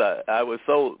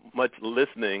so much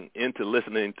listening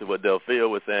to what Delfeayo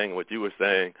was saying and what you were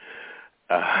saying,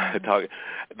 talking,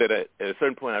 that at a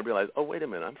certain point I realized, oh, wait a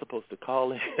minute, I'm supposed to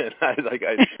call in. I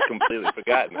completely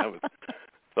forgotten. I was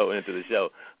so into the show.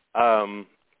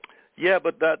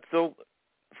 But so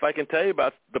if I can tell you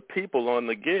about the people on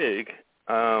the gig.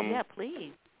 Yeah,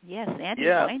 please. Yes, Andy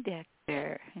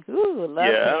Poindexter. Ooh,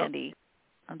 love Andy.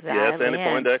 violin. Sandy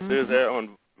Poindexter is there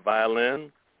on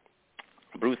violin.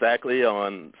 Bruce Ackley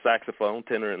on saxophone,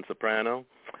 tenor and soprano.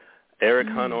 Eric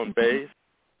Hunt on bass.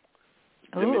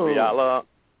 Jimmy Viala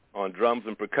on drums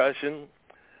and percussion.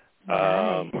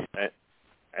 Nice.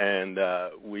 And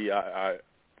we are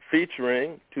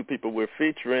featuring, two people we're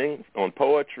featuring on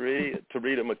poetry.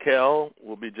 Tarita McKell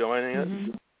will be joining us,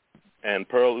 and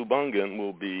Pearl Ubungan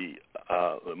will be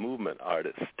a movement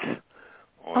artist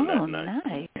on that night.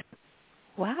 Nice.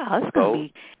 Wow,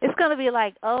 it's gonna be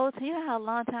like, you know how a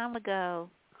long time ago,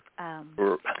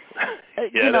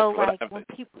 you know, like when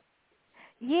people,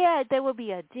 there will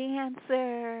be a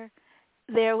dancer,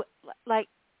 there, like,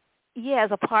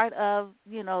 as a part of,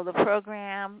 you know, the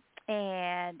program,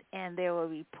 and there will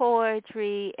be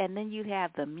poetry, and then you'd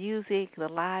have the music, the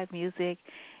live music.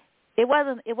 It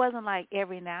wasn't like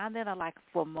every now and then, or like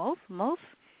for most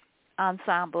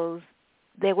ensembles,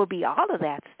 there will be all of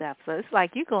that stuff. So it's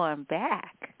like you're going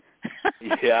back.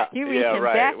 Yeah, you're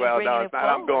right. Back well, no, it's not.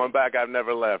 I'm going back. I've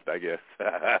never left, I guess.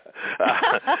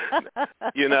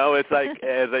 You know, it's like,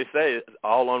 as they say, it's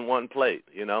all on one plate.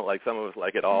 You know, like some of us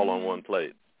like it all on one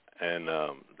plate, and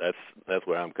that's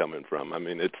where I'm coming from. I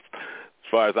mean, it's, as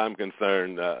far as I'm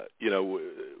concerned, you know,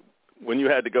 when you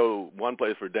had to go one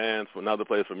place for dance, another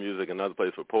place for music, another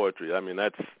place for poetry, I mean,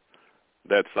 that's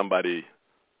somebody.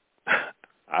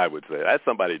 I would say that's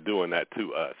somebody doing that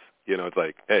to us. You know, it's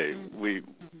like, hey, we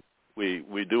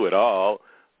do it all.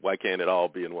 Why can't it all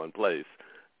be in one place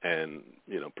and,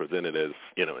 you know, present it as,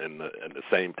 you know, in the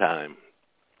same time?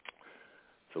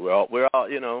 So we're all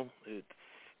you know,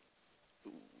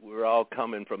 we're all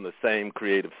coming from the same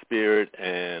creative spirit,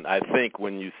 and I think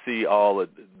when you see all of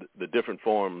the different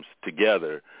forms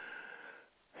together,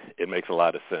 it makes a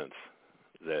lot of sense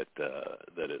that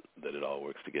it all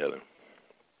works together.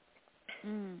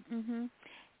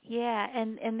 Yeah,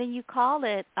 and then you call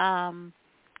it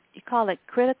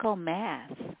critical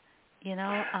mass. You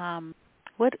know,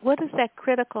 what is that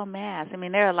critical mass? I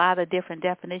mean, there are a lot of different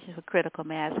definitions for critical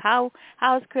mass. How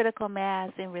is critical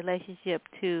mass in relationship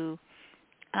to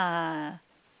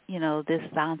you know, this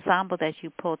ensemble that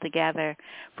you pulled together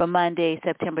for Monday,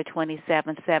 September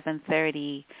 27th,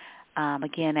 7:30?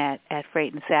 Again at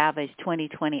Freight and Salvage,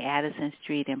 2020 Addison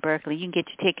Street in Berkeley. You can get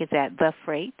your tickets at The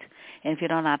Freight. And if you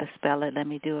don't know how to spell it, let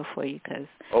me do it for you, because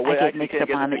I get mixed up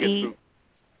on the E.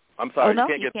 I'm sorry, no,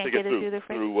 you can't get through the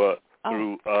Freight?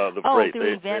 through The Freight.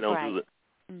 Through Eventbrite.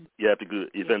 You have to do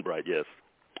Eventbrite, yes.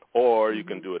 Or you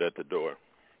can do it at the door.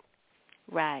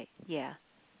 Right, yeah.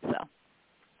 So,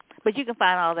 but you can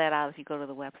find all that out if you go to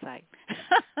the website.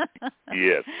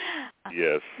 Yes.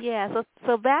 Yeah,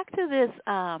 so back to this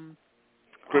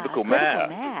critical mass.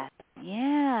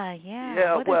 Yeah.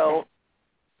 Yeah, well,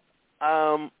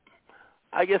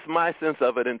 I guess my sense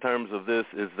of it in terms of this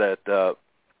is that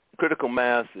critical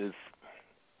mass is,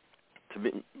 to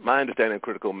me, my understanding of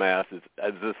critical mass is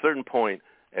at a certain point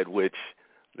at which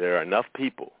there are enough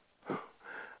people.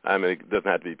 I mean, it doesn't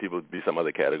have to be people, be some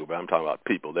other category, but I'm talking about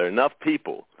people. There are enough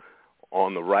people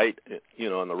on the right, you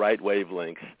know, on the right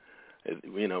wavelengths.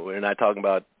 You know, we're not talking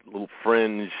about little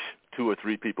fringe 2 or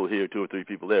 3 people here, 2 or 3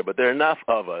 people there, but there are enough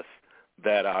of us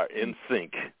that are in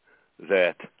sync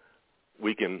that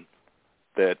we can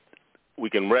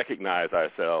recognize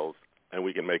ourselves and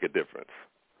we can make a difference.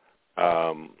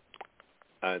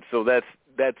 And so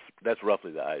that's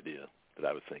roughly the idea that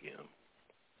I was thinking of.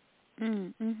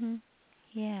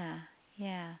 Yeah.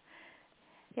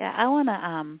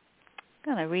 I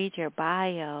gonna read your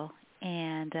bio,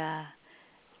 and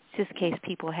just in case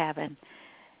people haven't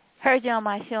heard you on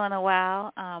my show in a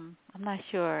while. I'm not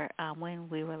sure when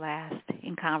we were last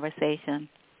in conversation,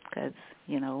 because,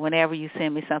 you know, whenever you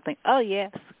send me something, oh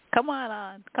yes, come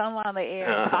on the air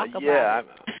and talk about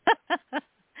it.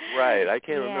 Right. I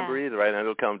can't remember either. Right,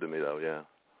 it'll come to me though. Yeah.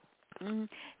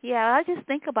 Yeah, I just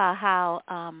think about how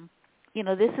you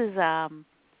know, this is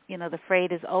you know, the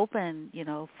Freight is open, you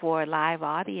know, for live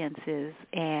audiences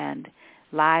and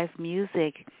live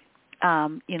music.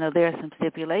 You know, there are some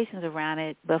stipulations around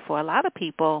it, but for a lot of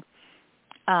people,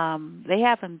 they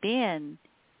haven't been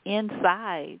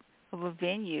inside of a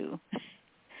venue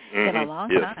in a long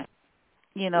time.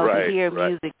 You know, to hear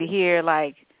music, to hear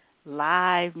like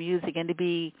live music, and to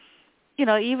be, you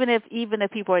know, even if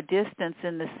people are distanced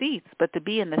in the seats, but to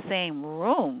be in the same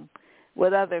room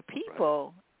with other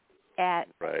people at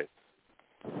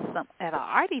an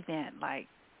art event, like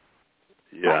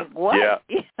what? Yeah.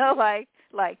 You know,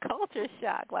 like culture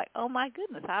shock, like, oh my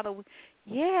goodness, how do we?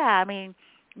 Yeah, I mean,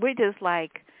 we're just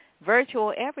like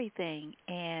virtual everything,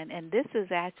 and this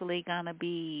is actually gonna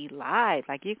be live.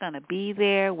 Like, you're gonna be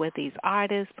there with these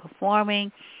artists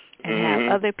performing, and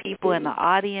have other people in the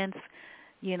audience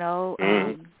not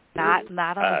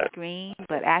on the screen,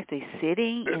 but actually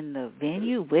sitting in the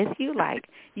venue with you, like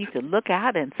you could look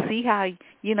out and see how,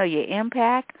 your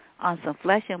impact on some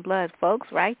flesh and blood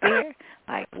folks right there.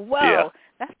 Like, whoa,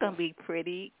 that's going to be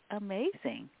pretty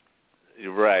amazing.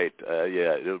 You're right.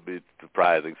 It'll be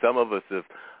surprising. Some of us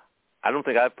I don't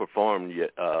think I've performed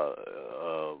yet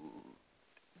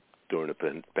during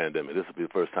the pandemic. This will be the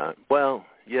first time. Well,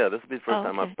 this will be the first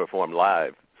time I've performed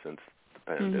live since the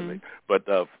pandemic. But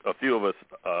a few of us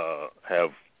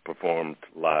have performed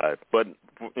live. But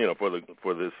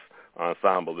for this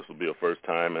ensemble, this will be a first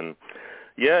time. And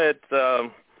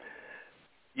it's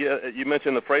you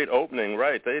mentioned the Freight opening,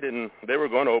 right? They were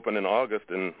going to open in August,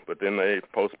 but then they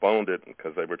postponed it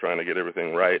because they were trying to get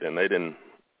everything right, and they didn't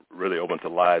really open to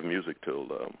live music till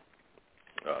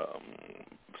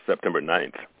September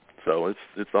 9th. So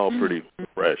it's all pretty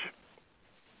fresh.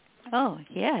 Oh,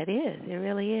 yeah, it is. It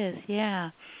really is,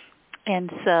 yeah. And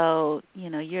so,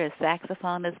 you're a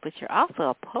saxophonist, but you're also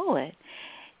a poet.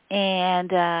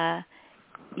 And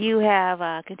you have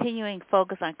a continuing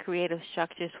focus on creative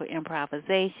structures for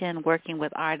improvisation, working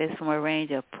with artists from a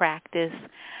range of practice,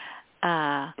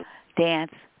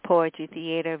 dance, poetry,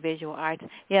 theater, visual arts.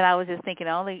 I was just thinking,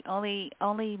 only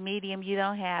medium you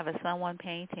don't have is someone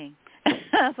painting,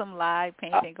 some live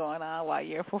painting going on while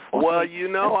you're performing. Well,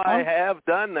 I have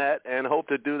done that and hope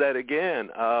to do that again.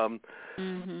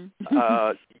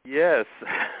 Yes.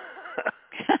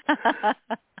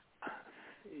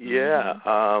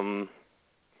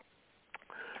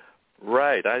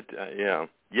 Right.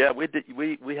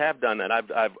 We have done that.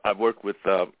 I've worked with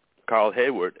Carl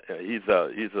Hayward. He's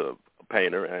a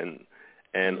painter, and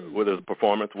with a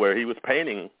performance where he was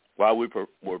painting while we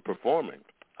were performing.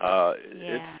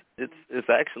 It's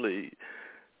actually,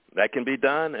 that can be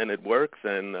done, and it works,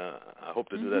 and I hope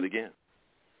to do that again.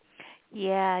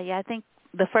 Yeah. I think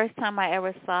the first time I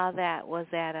ever saw that was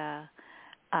at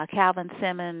Calvin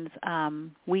Simmons'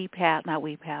 We Pals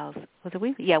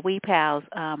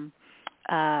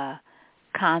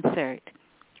concert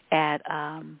at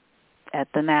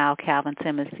the now Calvin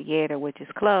Simmons Theater, which is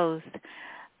closed,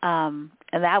 and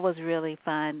that was really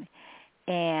fun.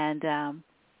 And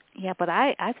but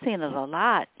I've seen it a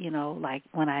lot, like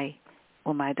when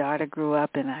my daughter grew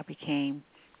up and I became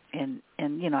and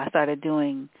I started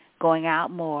going out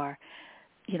more,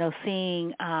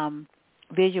 seeing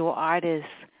visual artists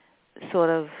sort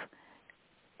of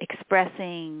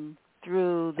expressing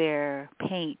through their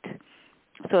paint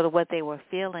sort of what they were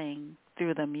feeling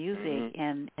through the music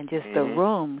and just the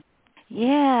room.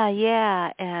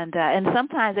 And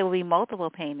sometimes there will be multiple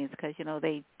paintings because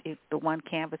the one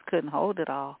canvas couldn't hold it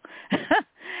all.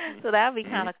 So that would be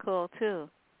kind of cool too.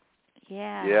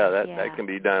 That can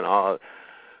be done.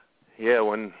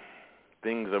 When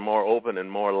things are more open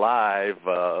and more live,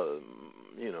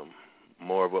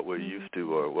 more of what we're used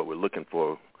to or what we're looking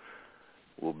for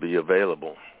will be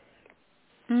available.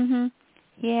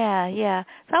 Yeah.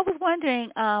 So I was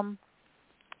wondering,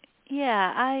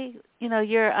 your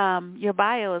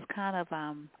bio is kind of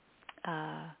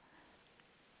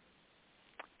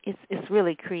it's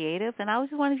really creative, and I was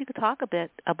just wondering if you could talk a bit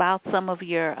about some of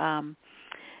your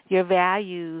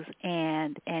values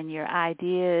and your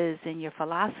ideas and your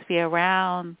philosophy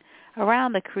around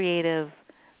the creative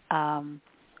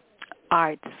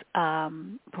arts,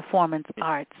 performance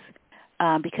arts,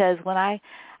 because when I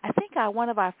think one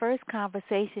of our first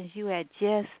conversations, you had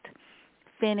just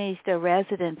finished a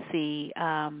residency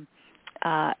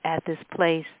at this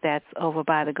place that's over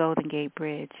by the Golden Gate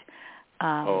Bridge.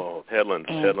 Headland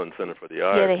Center for the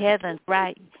Arts. Yeah, the Headlands,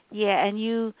 right. Yeah, and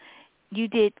you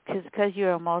did, because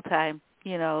you're a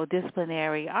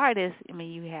multi-disciplinary artist. I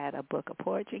mean, you had a book of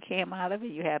poetry came out of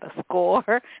it. You had a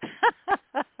score.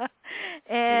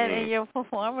 And your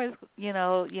performers,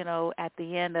 at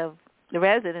the end of the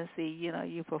residency,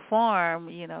 you perform,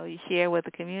 you share with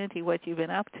the community what you've been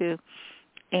up to,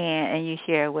 and you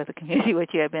share with the community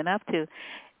what you have been up to.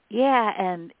 Yeah,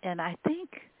 and I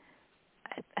think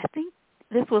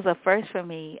this was a first for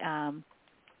me,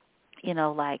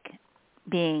 like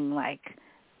being like,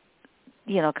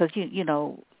 because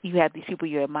you have these people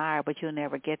you admire, but you'll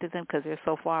never get to them because they're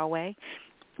so far away.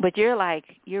 But you're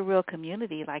real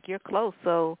community, like you're close,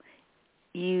 so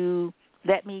you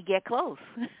let me get close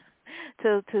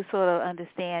to sort of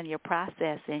understand your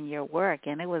process and your work.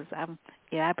 And it was, I've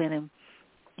been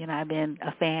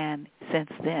a fan since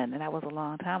then, and that was a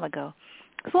long time ago.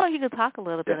 So you could talk a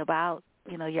little bit about,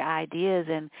 your ideas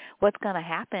and what's going to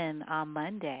happen on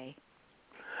Monday.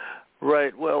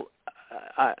 Right. Well,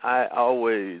 I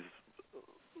always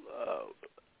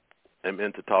am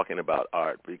into talking about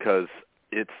art because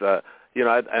it's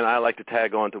and I like to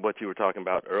tag on to what you were talking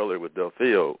about earlier with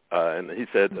Delfeayo, and he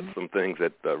said some things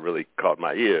that really caught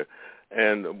my ear.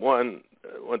 And one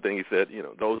thing he said,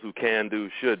 those who can do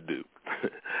should do,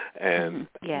 and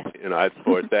yes. I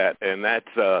support that. And that's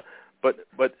but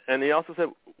he also said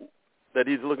that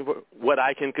he's looking for what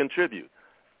I can contribute.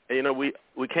 And, we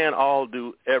can't all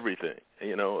do everything.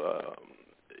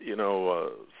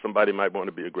 Somebody might want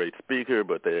to be a great speaker,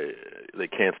 but they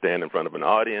can't stand in front of an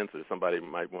audience, or somebody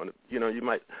might want to, you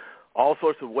might, all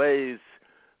sorts of ways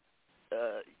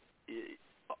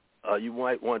you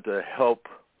might want to help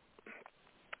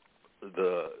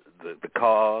the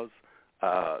cause,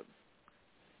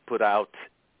 put out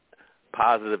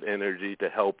positive energy to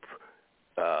help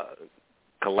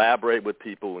collaborate with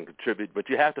people and contribute, but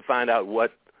you have to find out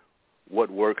what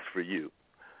works for you.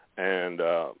 And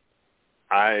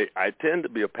I tend to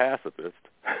be a pacifist,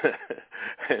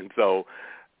 and so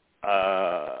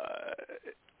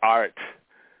art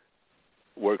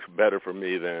works better for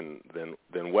me than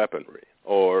weaponry,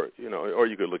 or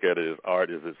you could look at it as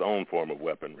art is its own form of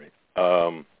weaponry.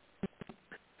 And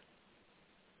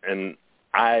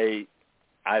I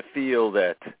feel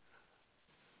that,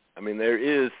 there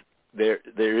is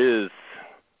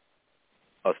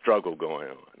a struggle going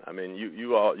on.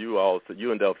 You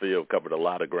and Delfeayo covered a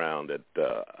lot of ground that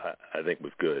I think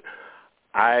was good.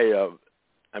 That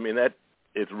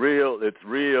it's real. It's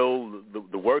real.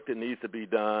 The work that needs to be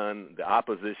done, the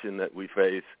opposition that we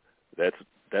face,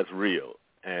 that's real,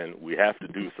 and we have to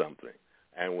do something.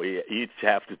 And we each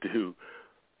have to do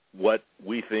what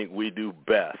we think we do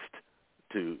best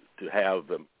to have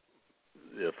the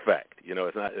effect.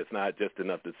 It's not just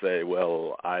enough to say,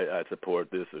 well, I support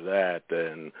this or that,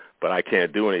 but I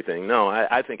can't do anything. No,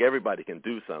 I think everybody can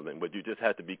do something, but you just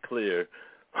have to be clear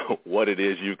what it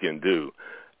is you can do,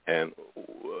 and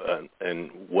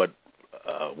what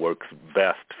works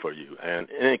best for you. And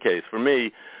in any case, for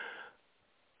me,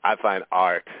 I find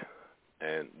art,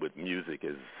 and with music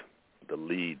as the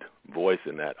lead voice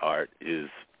in that art, is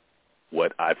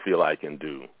what I feel I can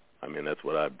do. That's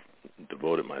what I've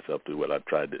devoted myself to, what I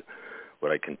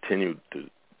continue to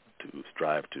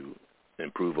strive to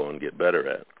improve on and get better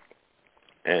at.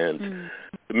 And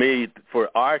to me, for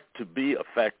art to be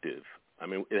effective,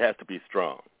 it has to be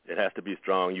strong. It has to be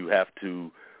strong. You have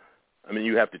to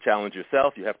challenge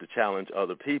yourself. You have to challenge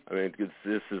other people. Because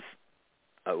this is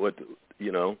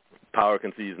power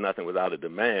conceives nothing without a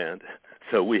demand.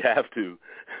 So we have to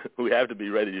be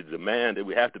ready to demand it.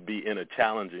 We have to be in a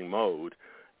challenging mode,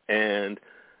 and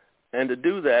to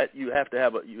do that, you have to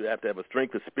have a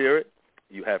strength of spirit.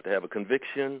 You have to have a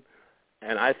conviction,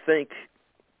 and I think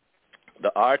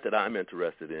the art that I'm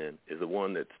interested in is the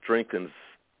one that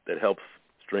helps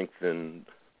strengthen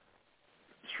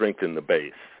the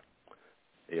base.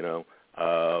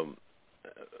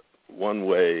 One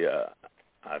way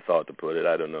I thought to put it,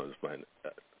 I don't know, this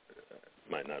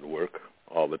might not work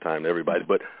all the time to everybody,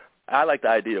 but I like the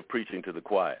idea of preaching to the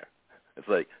choir. It's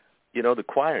like, the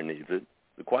choir needs it.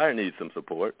 The choir needs some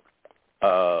support.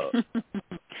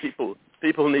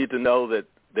 People need to know that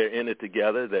they're in it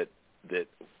together, that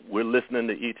we're listening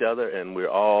to each other, and we're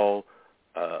all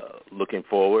looking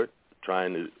forward,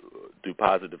 trying to do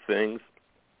positive things.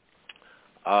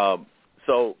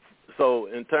 So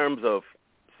in terms of,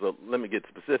 let me get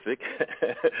specific.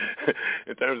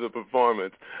 In terms of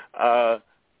performance,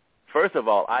 first of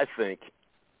all, I think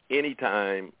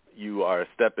anytime you are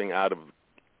stepping out of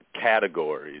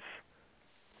categories,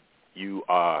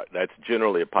 that's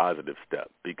generally a positive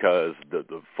step, because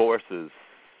the forces,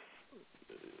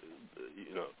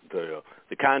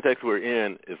 the context we're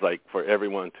in is like for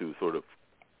everyone to sort of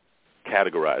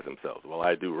categorize themselves. Well,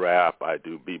 I do rap, I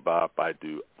do bebop, I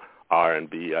do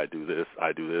R&B, I do this.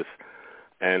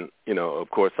 And, of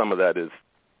course, some of that is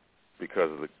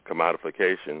because of the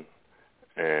commodification,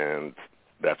 and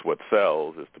that's what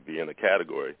sells, is to be in a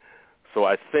category. So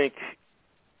I think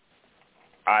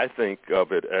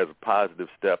of it as a positive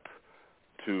step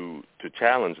to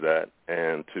challenge that,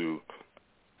 and to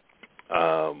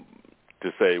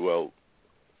say, well,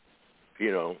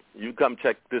 you come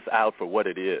check this out for what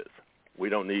it is. We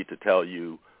don't need to tell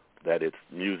you that it's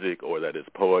music, or that it's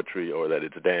poetry, or that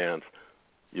it's dance.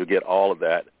 You'll get all of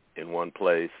that in one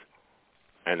place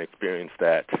and experience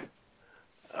that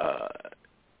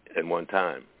in one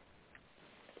time.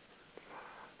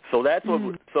 So that's what.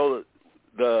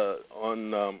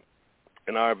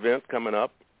 In our event coming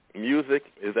up, music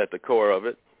is at the core of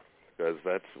it, because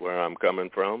that's where I'm coming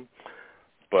from.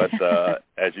 But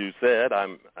as you said,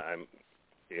 I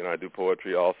do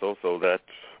poetry also, so that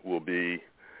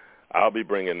I'll be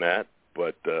bringing that.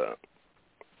 But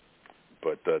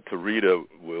Tarita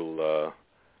will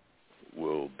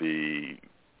will be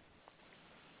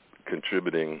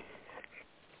contributing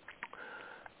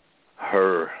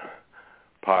her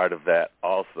part of that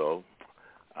also.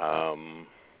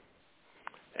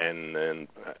 And then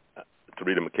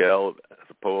Tarita McKell as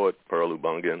a poet, Pearl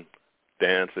Ubungan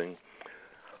dancing.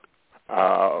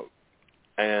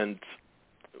 And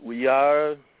we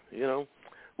are,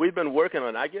 we've been working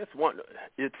on, I guess, one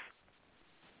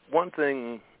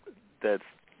thing that's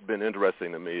been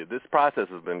interesting to me. This process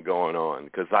has been going on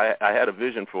because I had a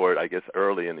vision for it, I guess,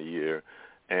 early in the year.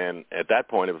 And at that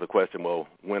point, it was a question, well,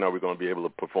 when are we going to be able to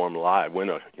perform live? When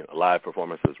are live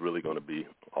performances really going to be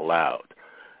allowed?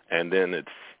 And then it's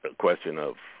a question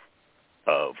of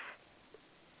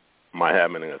my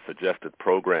having a suggested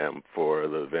program for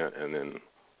the event, and then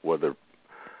whether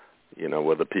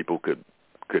people could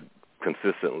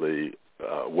consistently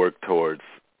work towards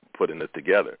putting it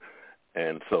together.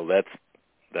 And so that's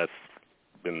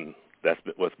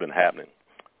what's been happening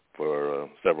for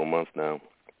several months now.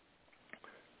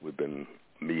 We've been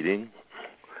meeting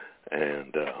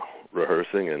and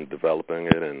rehearsing and developing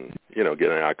it, and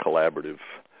getting our collaborative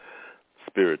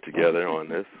spirit together on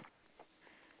this.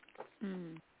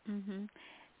 Mm-hmm.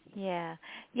 Yeah.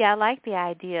 I like the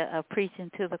idea of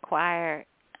preaching to the choir.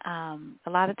 A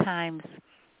lot of times,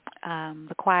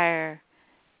 the choir,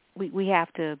 we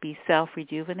have to be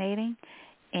self-rejuvenating,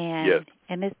 and yes.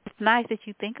 And it's nice that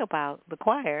you think about the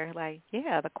choir. Like,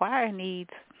 the choir needs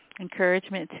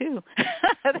encouragement too.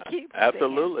 To keep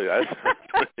absolutely.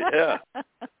 Yeah.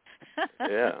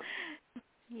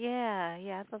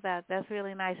 I thought that's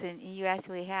really nice, and you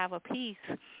actually have a piece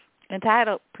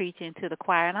entitled "Preaching to the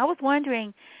Choir." And I was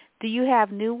wondering, do you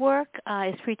have new work?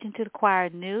 Is "Preaching to the Choir"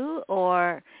 new,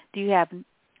 or do you have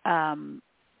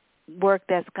work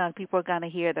that's people are going to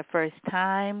hear the first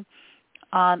time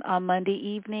on Monday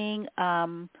evening,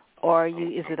 or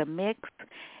is it a mix?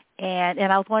 And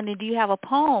I was wondering, do you have a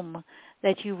poem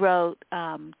that you wrote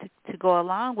to go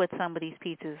along with some of these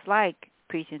pieces, like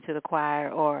 "Preaching to the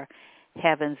Choir" or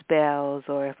 "Heaven's Bells"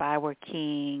 or "If I Were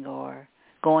King" or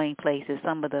 "Going Places"?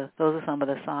 Those are some of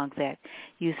the songs that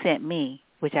you sent me,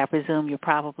 which I presume you're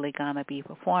probably going to be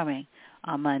performing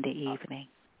on Monday evening.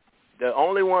 The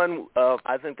only one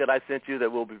I think that I sent you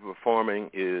that we'll be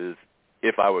performing is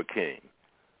 "If I Were King."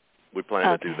 We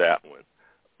plan to do that one.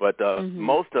 But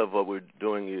most of what we're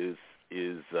doing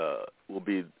is will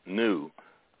be new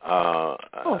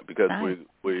because nice.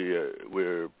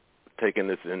 we're taking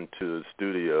this into the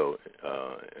studio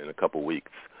in a couple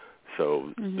weeks.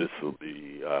 So this will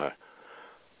be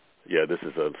this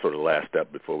is a sort of last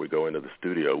step before we go into the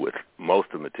studio with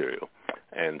most of the material.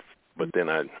 But then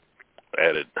I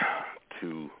added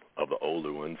two of the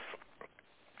older ones.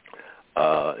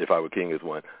 "If I Were King" is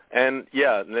one, and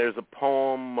there's a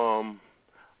poem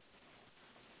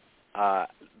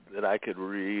that I could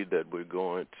read that we're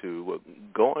going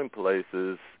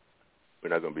places. We're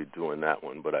not going to be doing that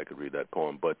one, but I could read that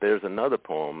poem. But there's another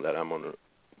poem that I'm going to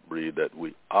read that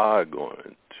we are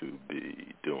going to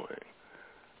be doing.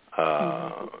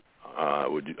 Are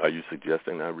you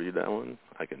suggesting I read that one?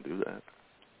 I can do that.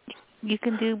 You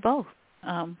can do both.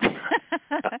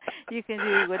 You can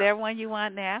do whatever one you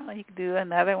want now, and you can do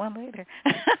another one later.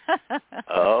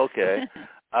 Okay.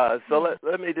 So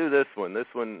let me do this one. This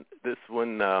one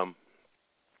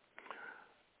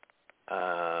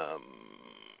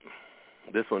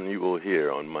you will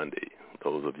hear on Monday,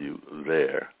 those of you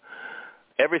there.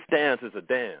 Every stance is a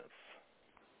dance.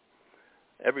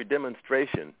 Every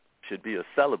demonstration should be a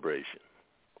celebration.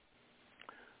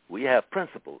 We have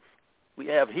principles. We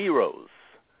have heroes.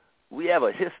 We have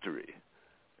a history.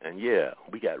 And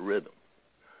we got rhythm.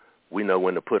 We know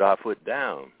when to put our foot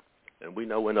down, and we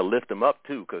know when to lift them up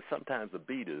too, because sometimes the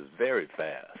beat is very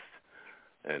fast.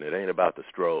 And it ain't about the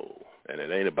stroll, and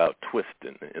it ain't about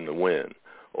twisting in the wind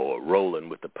or rolling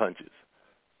with the punches.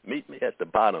 Meet me at the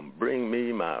bottom. Bring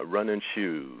me my running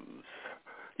shoes.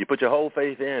 You put your whole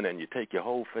faith in, and you take your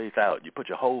whole faith out. You put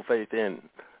your whole faith in,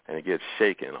 and it gets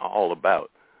shaken all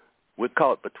about. We're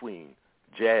caught between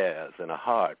jazz and a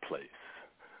hard place.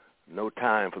 No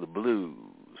time for the blues,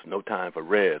 no time for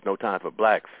reds, no time for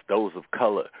blacks, those of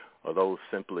color, or those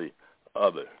simply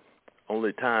other.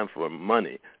 Only time for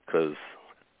money, because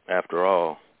after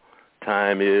all,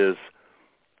 time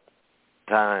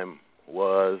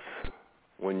was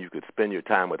when you could spend your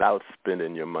time without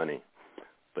spending your money.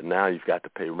 But now you've got to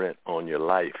pay rent on your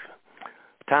life.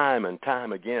 Time and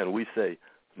time again, we say,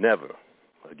 never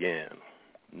again.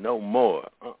 No more.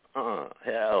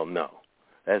 Hell no.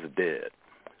 That's dead.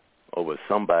 Over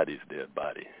somebody's dead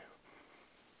body.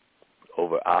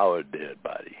 Over our dead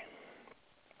body.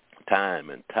 Time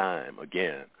and time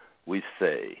again, we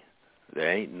say,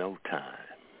 there ain't no time.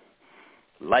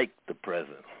 Like the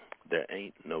present, there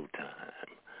ain't no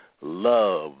time.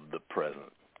 Love the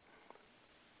present.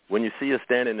 When you see us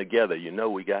standing together, you know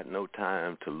we got no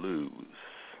time to lose.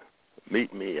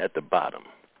 Meet me at the bottom.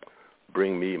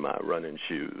 Bring me my running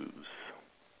shoes.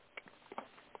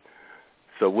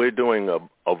 So we're doing a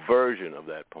version of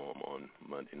that poem on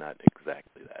Monday. Not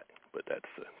exactly that, but that's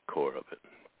the core of it.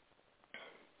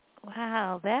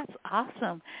 Wow, that's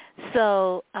awesome.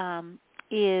 So are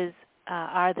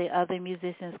the other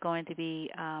musicians going to be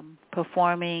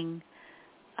performing,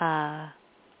 as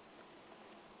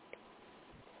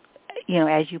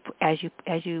you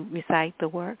recite the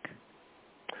work?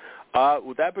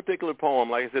 With that particular poem,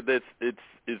 like I said,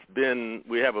 it's been,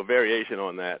 we have a variation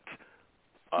on that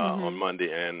on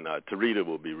Monday, and Tarita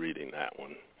will be reading that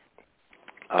one.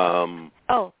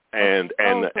 And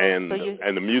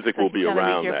the music will be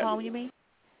around your that. Poem, you mean?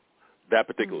 That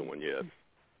particular one, yes.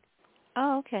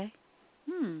 Oh, okay.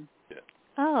 Yeah.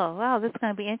 Oh, wow, this is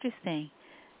going to be interesting.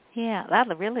 Yeah, I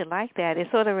really like that. It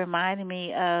sort of reminded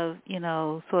me of,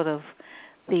 sort of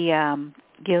the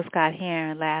Gil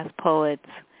Scott-Heron Last Poets,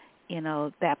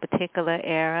 that particular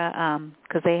era,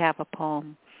 because they have a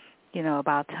poem,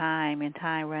 about time and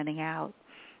time running out.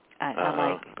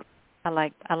 I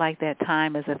like that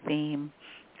time as a theme.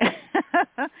 Like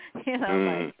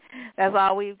that's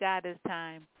all we've got is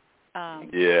time.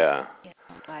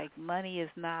 Like money is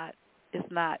not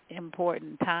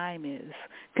important. Time is,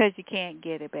 because you can't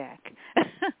get it back.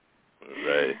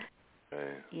 Right.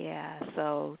 Yeah.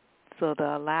 So to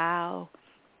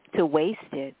waste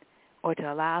it, or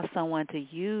to allow someone to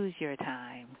use your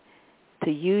time, to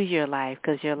use your life,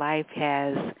 because your life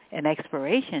has an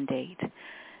expiration date.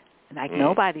 Like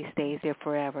nobody stays there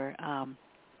forever.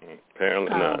 Apparently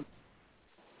not.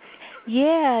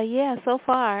 Yeah. So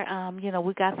far,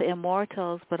 we got the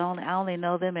immortals, but I only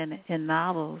know them in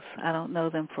novels. I don't know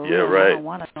them for real. Right. I don't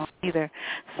want to know them either.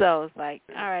 So it's like,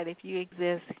 all right, if you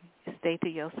exist, stay to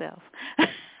yourself.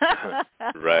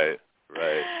 Right.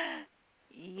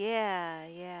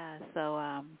 Yeah. So,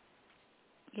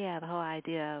 the whole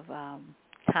idea of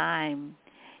time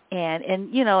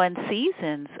and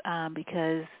seasons,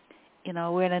 because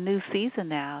we're in a new season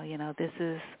now. This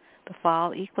is the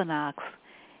fall equinox,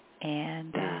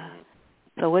 and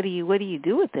so what do you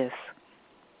do with this?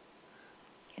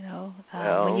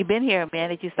 When you've been here a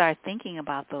minute, you start thinking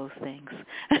about those things.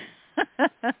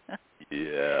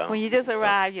 Yeah. When you just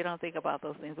arrive, you don't think about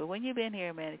those things, but when you've been here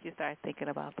a minute, you start thinking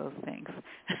about those things.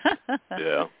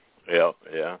 Yeah.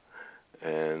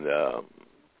 And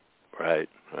right.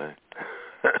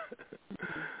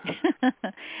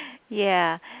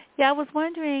 Yeah. I was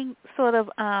wondering, sort of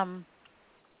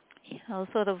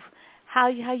how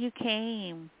you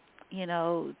came,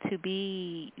 to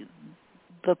be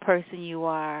the person you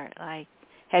are. Like,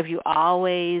 have you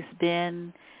always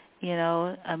been,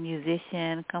 a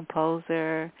musician,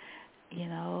 composer,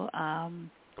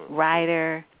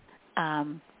 writer?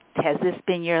 Has this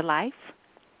been your life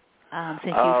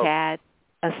since you've had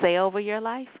a say over your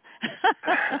life?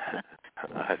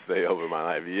 I say over my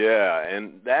life, yeah,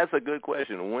 and that's a good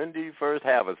question. When do you first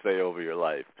have a say over your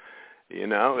life? Is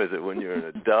it when you're an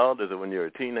adult? Is it when you're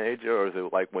a teenager? Or is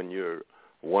it like when you're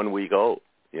 1 week old?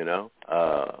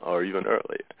 Or even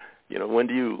earlier? When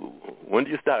do you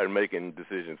start making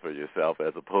decisions for yourself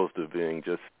as opposed to being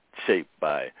just shaped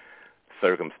by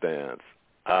circumstance?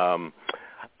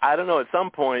 I don't know. At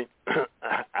some point,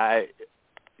 actually,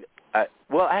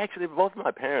 both of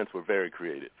my parents were very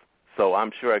creative, so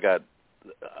I'm sure I got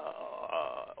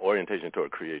orientation toward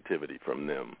creativity from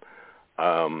them.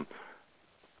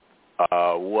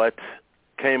 What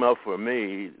came up for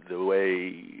me, the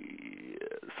way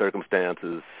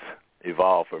circumstances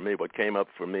evolved for me, what came up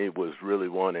for me was really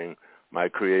wanting my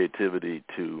creativity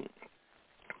to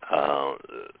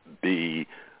be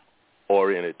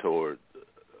oriented toward,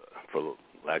 for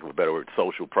lack of a better word,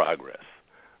 social progress,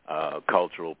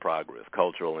 cultural progress,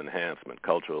 cultural enhancement,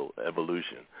 cultural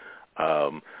evolution.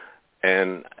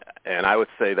 And I would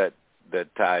say that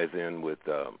ties in with,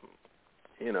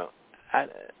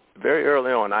 very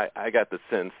early on, I got the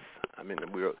sense,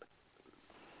 we were,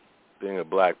 being a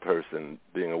black person,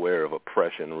 being aware of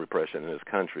oppression and repression in this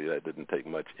country, that didn't take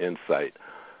much insight.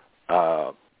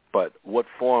 But what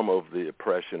form of the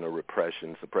oppression or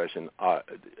repression, suppression are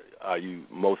you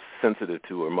most sensitive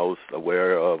to or most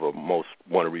aware of or most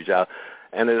want to reach out?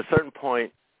 And at a certain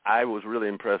point, I was really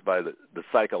impressed by the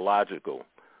psychological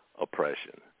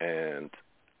oppression and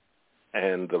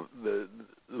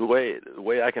the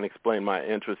way I can explain my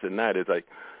interest in that is, like,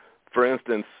 for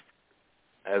instance,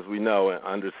 as we know,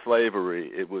 under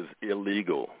slavery, it was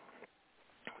illegal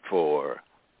for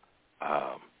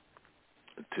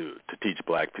to teach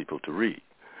black people to read.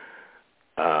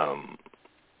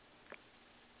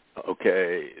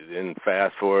 Okay, then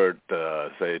fast forward,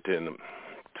 say, to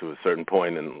a certain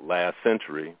point in last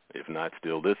century, if not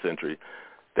still this century,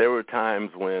 there were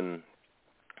times when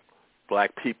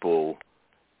black people,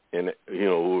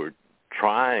 who were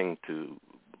trying to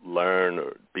learn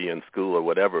or be in school or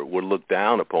whatever, were looked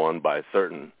down upon by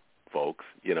certain folks.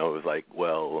 It was like,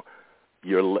 well,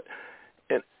 and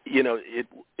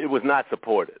it was not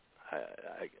supported.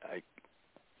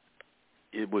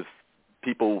 It was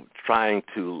people trying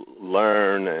to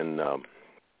learn and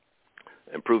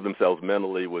improve themselves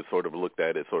mentally was sort of looked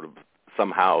at as sort of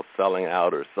somehow selling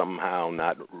out or somehow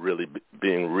not really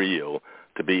being real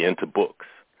to be into books.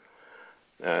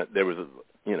 There was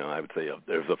I would say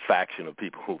there was a faction of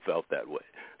people who felt that way,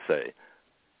 say.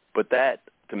 But that,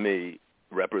 to me,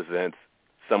 represents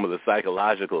some of the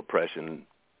psychological oppression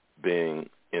being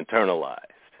internalized,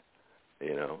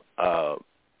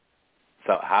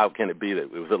 So how can it be that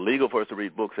it was illegal for us to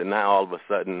read books, and now all of a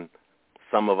sudden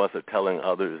some of us are telling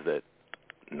others that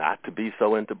not to be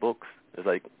so into books? It's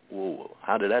like, whoa,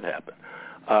 how did that happen?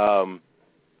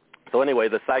 So anyway,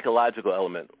 the psychological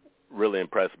element really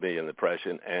impressed me in the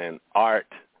Depression, and art,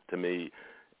 to me,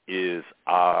 is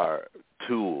our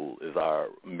tool, is our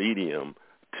medium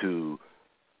to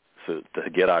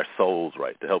get our souls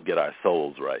right, to help get our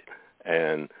souls right.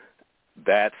 And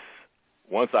that's,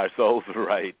 once our souls are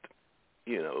right,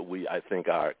 I think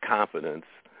our confidence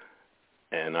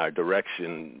and our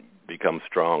direction becomes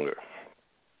stronger.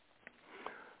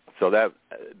 So that's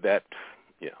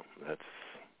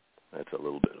a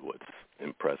little bit of what's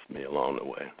impressed me along the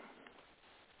way.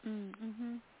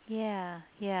 Mm-hmm. Yeah.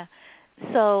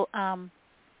 So,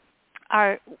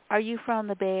 are you from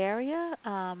the Bay Area?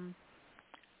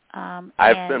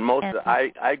 I've spent most.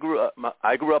 I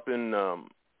grew up in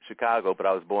Chicago, but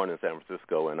I was born in San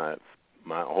Francisco, and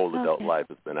my whole adult life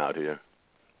has been out here.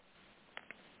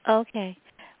 Okay.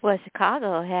 Well,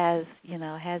 Chicago has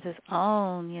its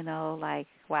own, like,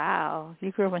 wow,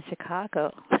 you grew up in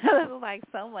Chicago. There's like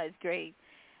so much great,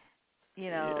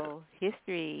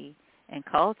 history and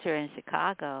culture in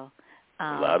Chicago.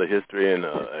 A lot of history and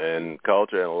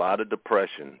culture and a lot of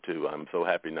depression too. I'm so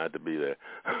happy not to be there.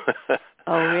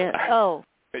 Oh, really? Oh.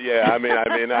 Yeah, I mean,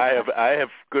 I have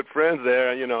good friends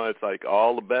there. It's like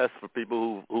all the best for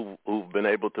people who've been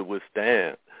able to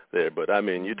withstand there. But I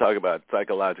mean, you talk about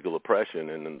psychological oppression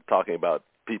and talking about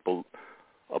people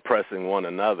oppressing one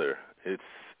another. It's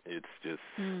just.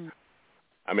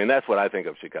 I mean, that's what I think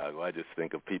of Chicago. I just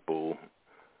think of people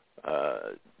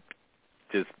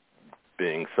just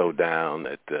being so down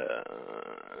that they're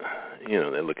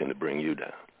looking to bring you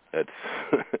down. That's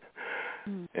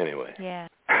anyway. Yeah.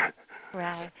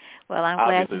 Right. Well, I'm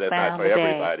obviously glad you that's found not for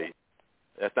everybody.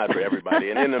 That's not for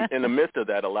everybody. And in the midst of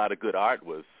that, a lot of good art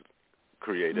was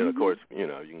created. Mm-hmm. Of course, you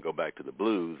can go back to the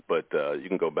blues, but you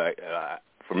can go back.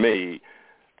 For me,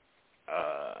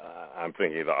 I'm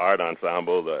thinking the art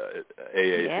ensemble, the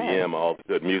AACM, all the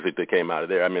good music that came out of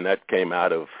there. I mean, that came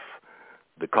out of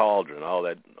the cauldron. All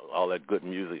that good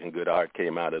music and good art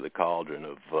came out of the cauldron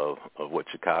of what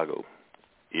Chicago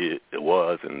it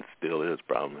was and still is,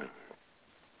 probably.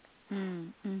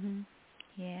 Mm-hmm.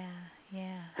 Yeah.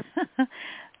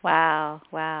 Wow.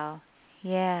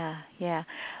 Yeah.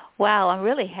 Wow, I'm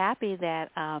really happy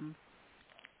that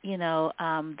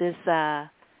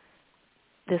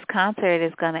this concert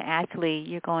is going to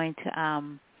you're going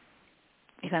to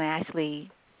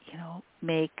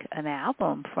make an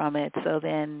album from it. So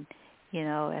then,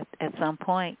 at some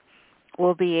point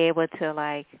we'll be able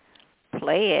to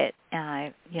play it.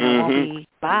 Won't be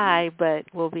live, but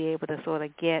we'll be able to sort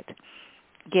of get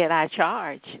our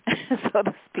charge, so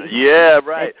to speak. Yeah,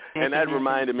 right. And that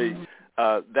reminded me.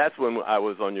 That's when I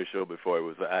was on your show before. It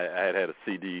was I had a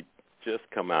CD just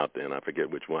come out then. I forget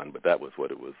which one, but that was what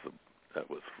it was. That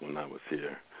was when I was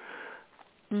here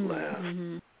last.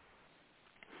 Mm-hmm.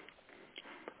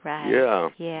 Right.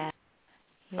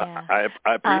 Yeah. I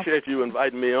appreciate you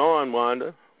inviting me on,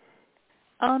 Wanda.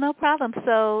 Oh, no problem.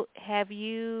 So, have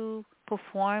you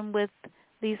performed with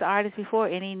these artists before?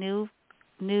 Any new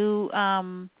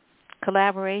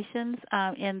collaborations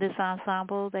in this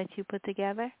ensemble that you put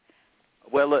together?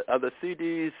 Well, the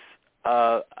CDs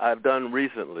I've done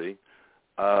recently.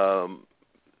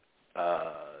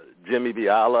 Jimmy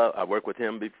Biala, I worked with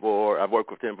him before. I've worked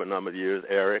with him for a number of years.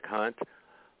 Eric Hunt,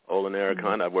 Olin Eric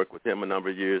Hunt, I've worked with him a number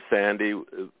of years. Sandy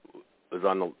was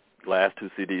on the last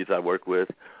two CDs I worked with.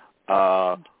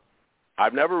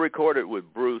 I've never recorded with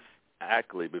Bruce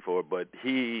Ackley before, but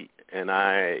he and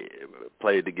I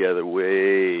played together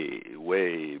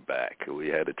way back. We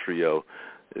had a trio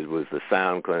it was the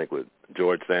sound clinic with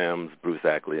George Sams, Bruce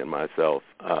Ackley, and myself.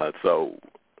 But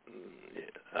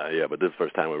this is the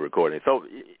first time we're recording. So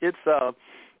it's I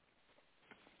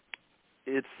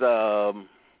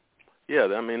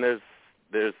mean, there's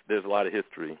a lot of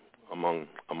history among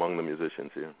the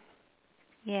musicians here.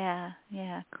 Yeah,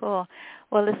 cool.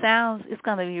 Well, it's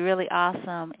going to be really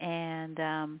awesome, and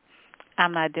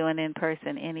I'm not doing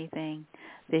in-person anything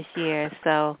this year,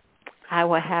 so I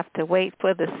will have to wait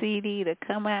for the CD to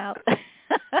come out.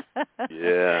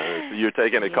 Yeah, so you're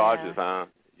taking it cautious, huh?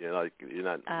 You're not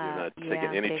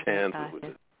taking any chances with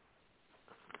it.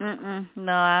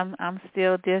 No, I'm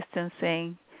still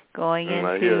distancing, going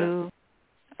into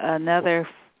a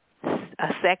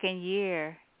second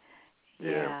year.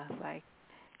 Yeah,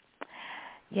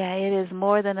 it is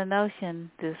more than a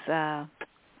notion, this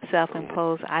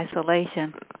self-imposed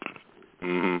isolation.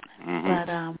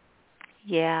 But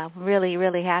really,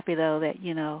 really happy though that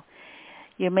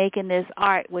you're making this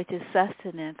art, which is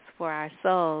sustenance for our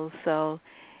souls. So,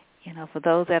 for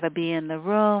those that'll be in the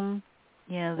room,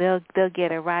 they'll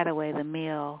get it right away, the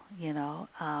meal,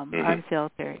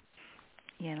 unfiltered,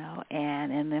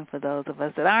 and then for those of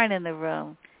us that aren't in the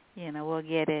room, we'll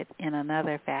get it in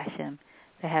another fashion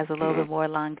that has a little bit more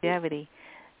longevity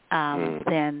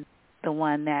than the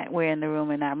one that we're in the room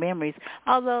in our memories.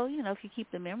 Although, if you keep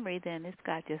the memory, then it's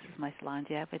got just as much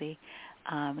longevity.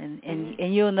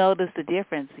 And you'll notice the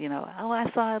difference, I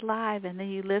saw it live, and then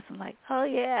you listen like, oh,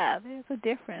 yeah, there's a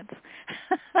difference.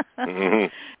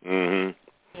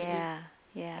 Yeah.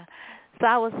 So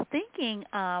I was thinking,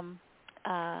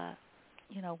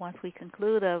 once we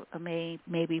conclude,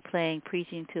 maybe playing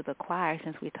Preaching to the Choir,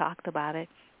 since we talked about it.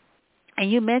 And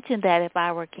you mentioned that If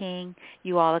I Were King,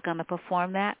 you all are going to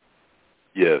perform that?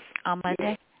 Yes. On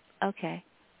Monday? Okay.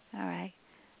 All right.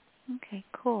 Okay,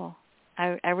 cool.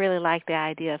 I really like the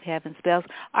idea of Heaven Spells.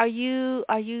 Are you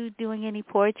doing any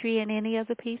poetry in any of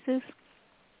the pieces?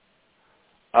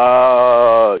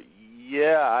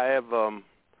 Yeah, I have.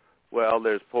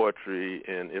 There's poetry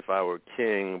in If I Were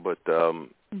King, but I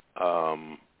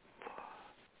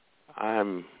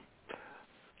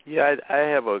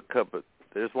have a couple.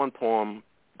 There's one poem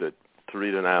that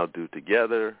Tarita and I'll do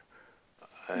together,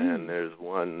 and there's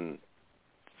one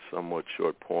somewhat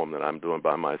short poem that I'm doing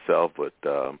by myself, but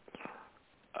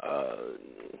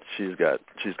she's got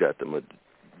the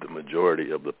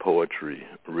majority of the poetry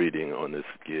reading on this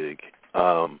gig.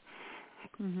 And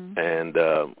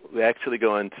we're actually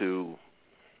going to,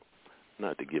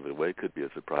 not to give it away, it could be a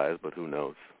surprise, but who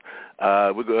knows?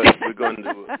 We're going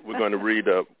to read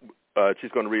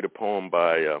she's going to read a poem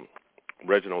by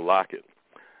Reginald Lockett.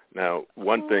 Now,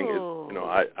 one thing is,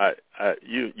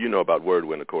 you know about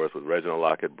Wordwind, of course, with Reginald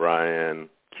Lockett, Brian,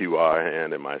 Q.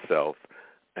 Arhan, and myself.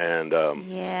 And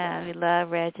we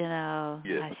love Reginald.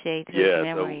 Yes. I shade his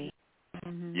memory.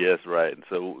 Yes, right. And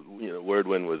so,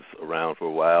 Wordwind was around for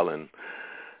a while,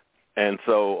 and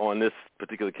so on this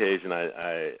particular occasion,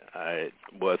 I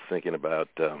was thinking about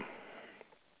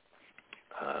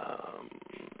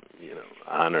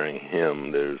honoring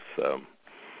him. There's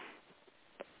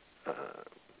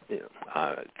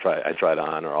I try to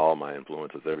honor all my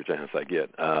influences every chance I get.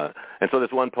 And so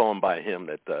there's one poem by him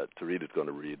that Tarita's going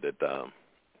to read that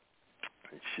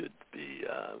it should be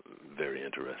very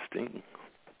interesting.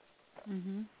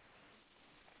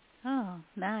 Oh,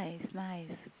 nice.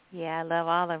 Yeah, I love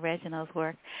all of Reginald's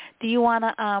work. Do you want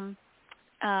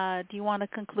to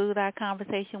conclude our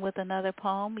conversation with another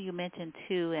poem? You mentioned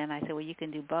two, and I said, well, you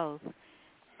can do both.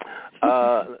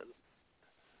 Let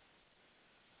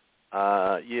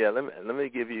me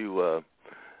give you.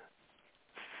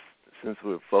 Since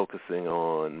we're focusing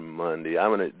on Monday,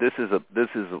 This is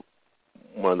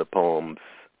one of the poems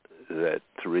that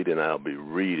Tarita and I'll be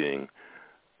reading.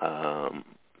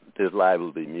 There's liable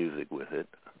to be music with it.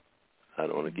 I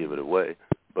don't want to give it away,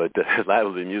 but there's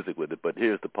liable to be music with it. But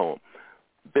here's the poem: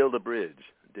 build a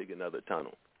bridge, dig another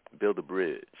tunnel. Build a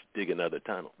bridge, dig another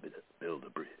tunnel. Build a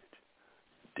bridge,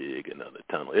 dig another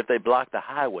tunnel. If they block the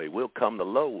highway, we'll come the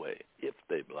low way. If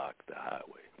they block the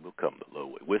highway, we'll come the low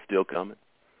way. We're still coming.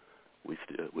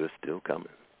 We're still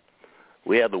coming.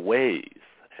 We have the ways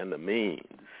and the means.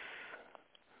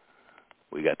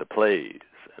 We got the plays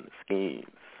and the schemes.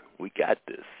 We got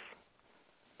this.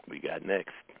 We got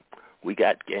next. We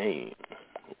got game.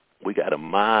 We got a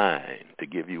mind to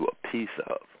give you a piece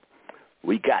of.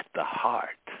 We got the heart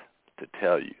to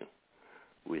tell you.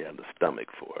 We have the stomach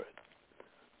for it.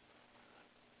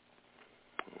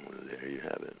 Well, there you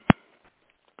have it.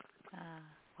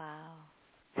 Wow.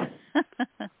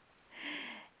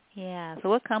 Yeah. So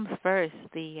what comes first,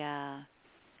 the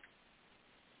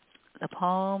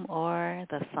poem or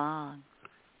the song?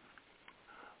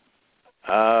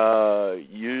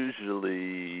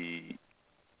 Usually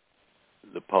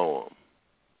the poem.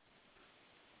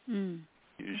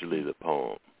 Usually the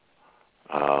poem.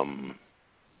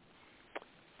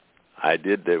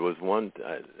 There was one,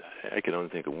 I can only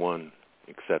think of one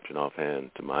exception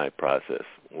offhand to my process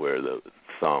where the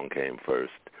song came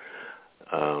first.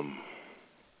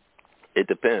 It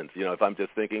depends. If I'm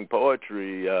just thinking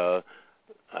poetry,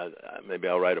 maybe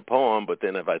I'll write a poem, but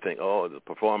then if I think, the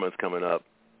performance coming up,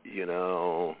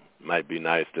 might be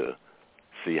nice to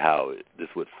see how this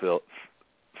would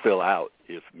fill out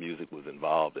if music was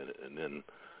involved in it, and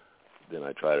then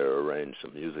I try to arrange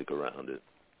some music around it.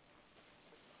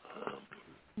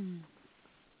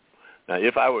 Now,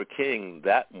 if I Were King,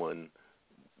 that one,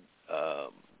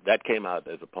 that came out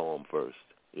as a poem first.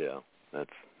 Yeah, that's.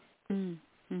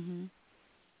 Mm-hmm.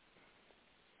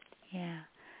 Yeah.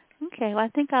 Okay. Well, I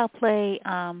think I'll play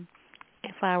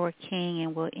If I Were King,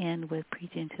 and we'll end with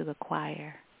Preaching to the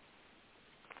Choir.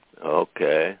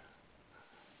 Okay.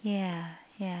 Yeah.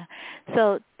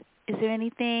 So, is there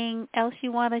anything else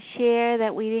you want to share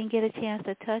that we didn't get a chance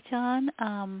to touch on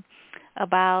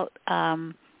about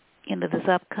this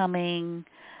upcoming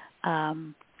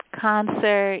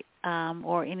concert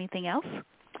or anything else?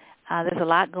 There's a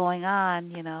lot going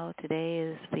on. Today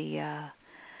is the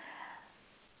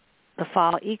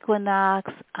fall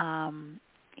equinox.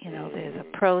 There's a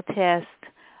protest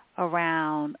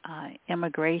around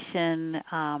immigration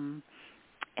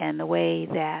and the way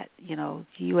that,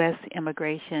 U.S.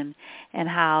 immigration and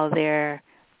how they're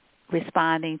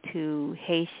responding to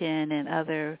Haitian and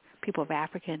other people of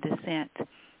African descent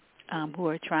who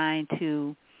are trying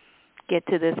to get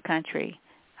to this country.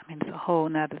 I mean, it's a whole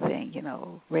other thing,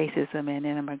 racism and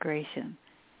immigration.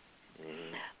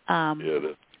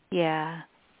 Yeah.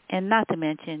 And not to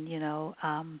mention,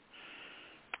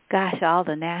 all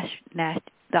the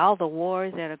all the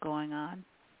wars that are going on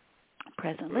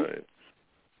presently.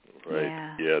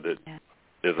 Right. Yeah.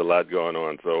 There's a lot going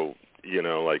on. So,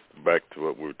 like back to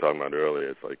what we were talking about earlier,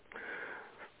 it's like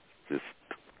just,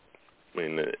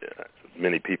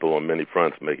 many people on many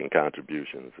fronts making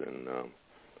contributions, and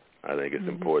I think it's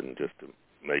important just to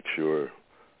make sure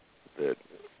that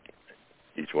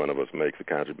each one of us makes a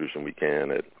contribution we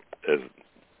can at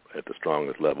the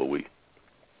strongest level we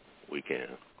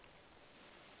can.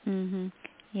 Mhm.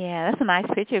 Yeah, that's a nice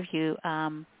picture of you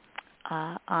on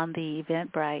the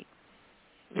Eventbrite.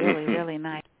 Really, really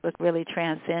nice. Look really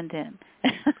transcendent.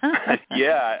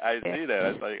 Yeah, I see that.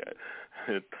 It's like,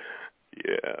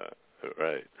 yeah,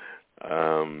 right.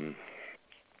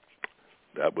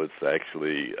 That was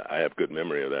actually, I have good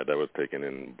memory of that. That was taken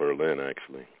in Berlin,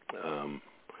 actually.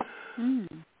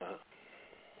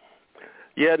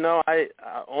 Yeah, no,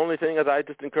 only thing is I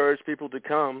just encourage people to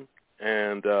come,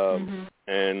 and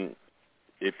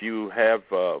if you have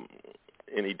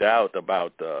any doubt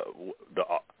about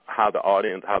how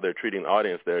they're treating the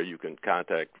audience there, you can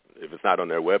contact, if it's not on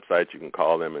their website, you can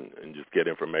call them and just get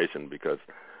information, because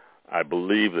I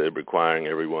believe they're requiring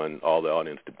all the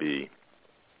audience to be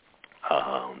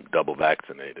double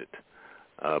vaccinated.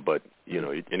 But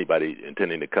anybody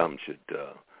intending to come should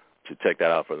check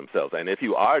that out for themselves. And if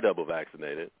you are double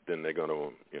vaccinated, then they're going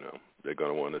to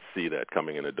want to see that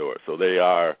coming in the door. So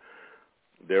they're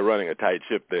running a tight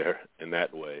ship there in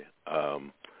that way.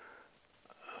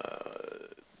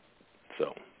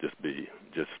 So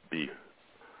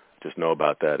just know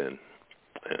about that and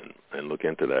look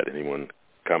into that. Anyone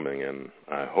coming, and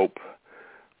I hope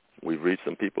we've reached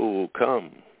some people who will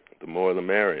come. The more, the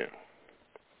merrier.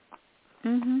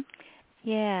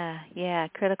 Yeah,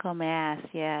 critical mass.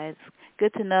 Yeah, it's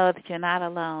good to know that you're not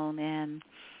alone, and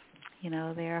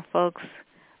there are folks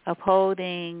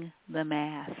upholding the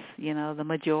mass. The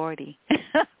majority.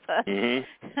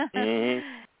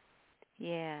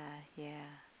 Yeah.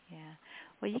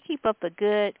 Well, you keep up the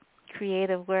good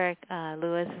creative work,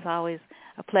 Louis. It's always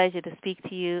a pleasure to speak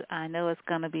to you. I know it's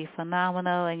going to be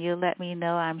phenomenal, and you'll let me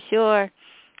know, I'm sure,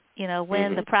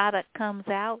 when the product comes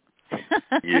out.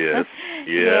 Yes.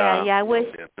 Yeah. I wish.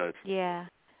 Yeah.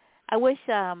 I wish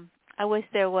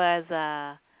there was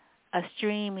a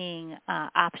streaming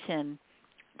option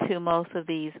to most of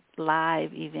these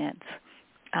live events.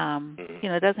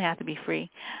 It doesn't have to be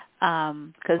free,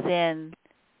 because then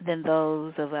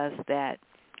those of us that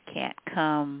can't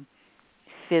come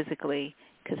physically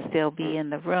could still be in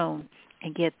the room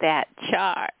and get that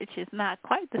charge. It's not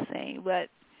quite the same, but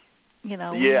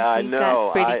yeah, I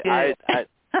know. Pretty good.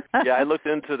 I looked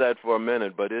into that for a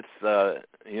minute, but it's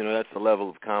that's the level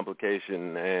of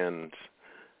complication and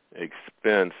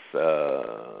expense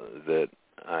that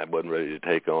I wasn't ready to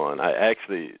take on. I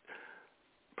actually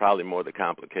probably more the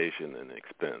complication than the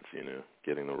expense.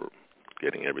 Getting the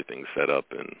getting everything set up,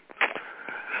 and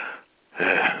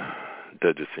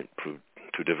that just seemed too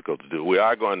difficult to do. We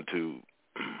are going to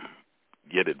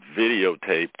get it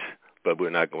videotaped, but we're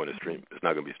not going to stream. It's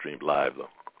not going to be streamed live, though.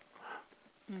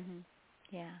 Mhm.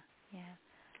 Yeah.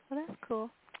 Well, that's cool.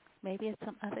 Maybe at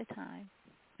some other time.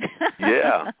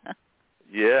 Yeah.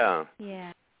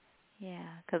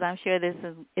 Because I'm sure this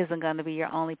isn't going to be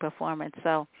your only performance.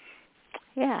 So,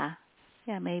 yeah,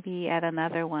 maybe at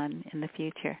another one in the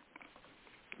future.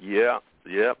 Yeah.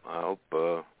 I hope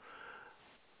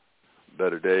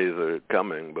better days are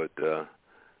coming, but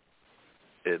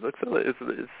it looks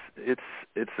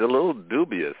it's a little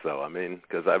dubious, though. I mean,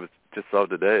 because I just saw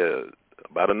today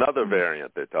about another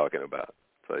variant they're talking about.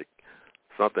 It's like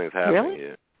something's happening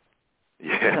here.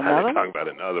 Yeah, they're talking about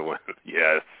another one.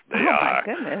 Yes, they are. Oh my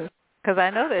goodness! Because I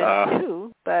know there's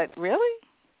two, but really,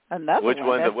 another which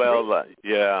one? Which one? Well,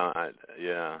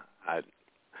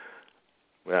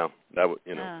 well, that would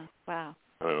wow.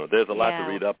 I don't know. There's a lot to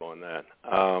read up on that.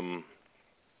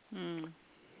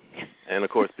 And of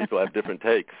course, people have different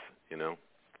takes. You know,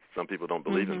 some people don't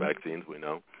believe in vaccines. We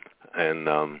know, and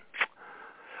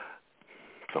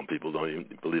some people don't even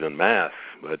believe in masks.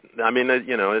 But I mean,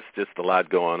 it's just a lot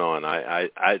going on. I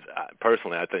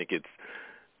personally, I think it's,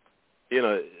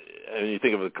 and you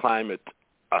think of the climate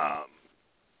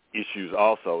issues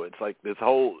also. It's like this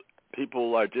whole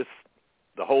people are just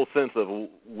the whole sense of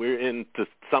we're into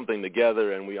something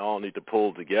together and we all need to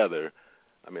pull together.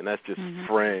 I mean, that's just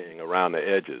fraying around the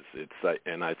edges. It's like,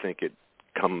 and I think it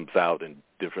comes out in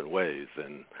different ways.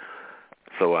 And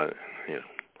so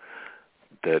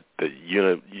that the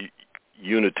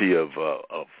unity of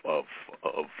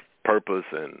purpose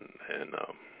and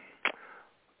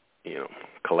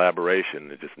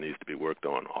collaboration, it just needs to be worked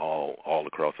on all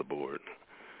across the board.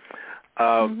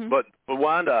 But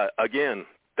Wanda, again,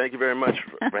 thank you very much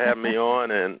for having me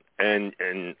on, and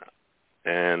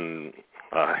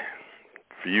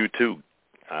for you too.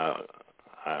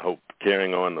 I hope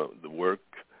carrying on the work,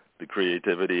 the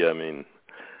creativity. I mean,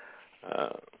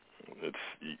 it's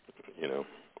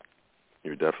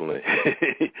you're definitely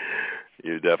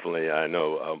I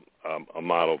know a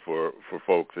model for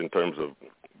folks in terms of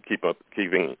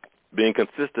being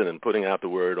consistent and putting out the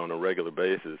word on a regular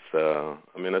basis. I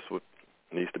mean, that's what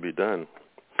needs to be done.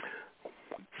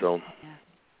 So,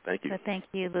 thank you. So thank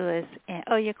you, Louis. And,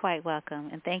 you're quite welcome.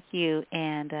 And thank you.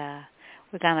 And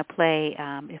we're going to play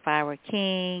If I Were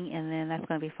King, and then that's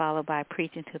going to be followed by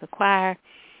Preaching to the Choir.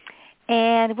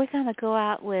 And we're going to go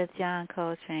out with John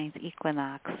Coltrane's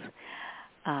Equinox,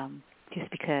 just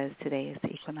because today is the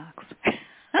equinox.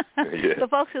 So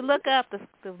folks should look up.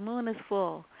 The moon is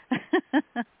full.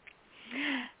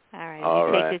 All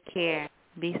right. Take good care.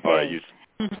 Be safe. All right, you.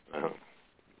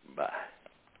 Bye.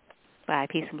 Bye.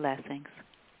 Peace and blessings.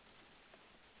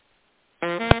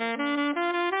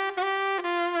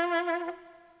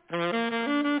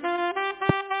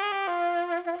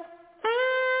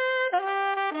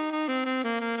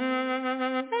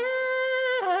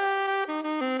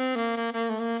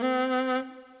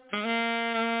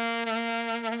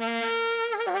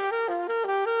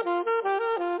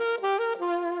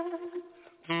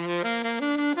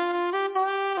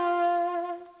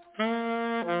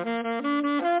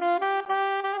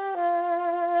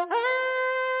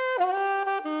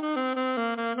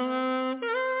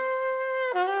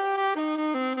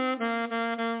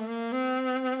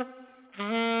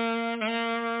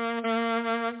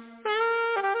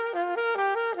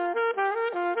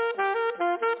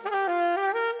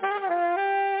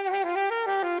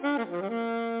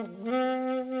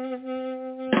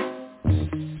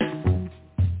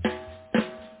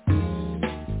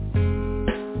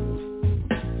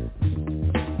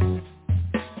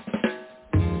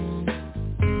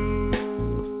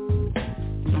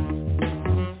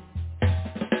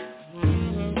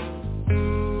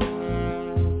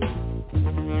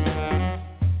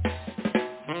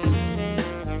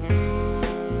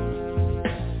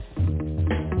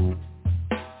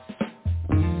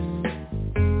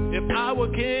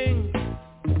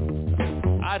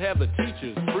 Have the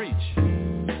teachers preach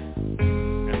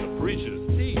and the preachers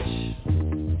teach.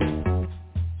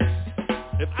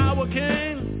 If I were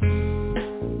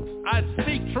king, I'd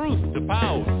speak truth to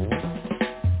power.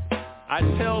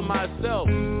 I'd tell myself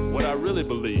what I really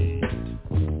believed,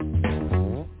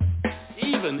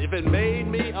 even if it made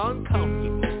me uncomfortable.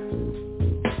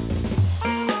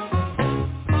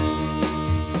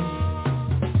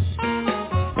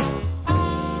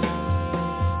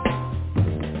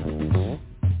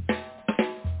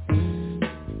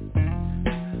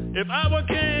 If I were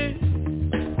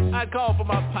king, I'd call for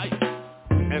my pipe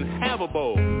and have a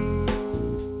bowl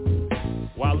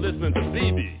while listening to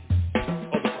BB,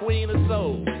 or the Queen of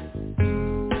Soul,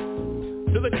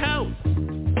 to the Count,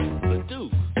 the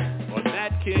Duke, or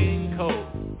Nat King Cole.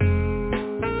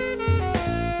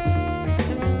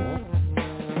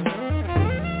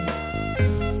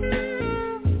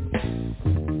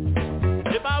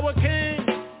 If I were king,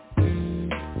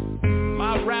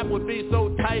 my rap would be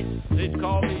so tight, they'd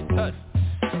call me Tut.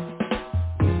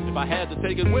 If I had to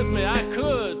take it with me, I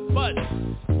could, but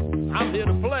I'm here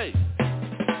to play.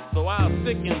 So I'll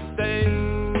stick and stay,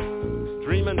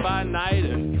 dreaming by night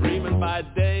and dreaming by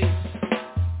day.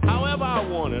 However I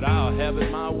want it, I'll have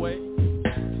it my way.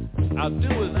 I'll do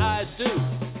as I do,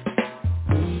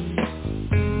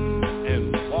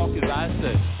 and walk as I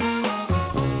say.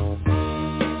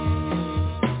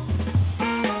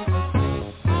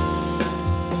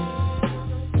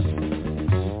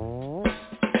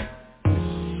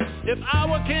 If I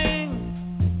were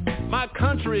king, my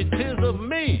country 'tis of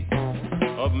me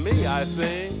I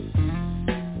sing.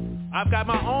 I've got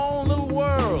my own little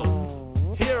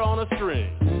world here on a string.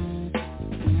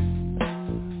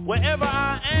 Wherever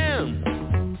I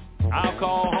am, I'll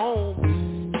call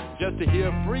home just to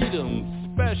hear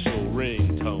freedom's special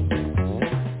ringtone.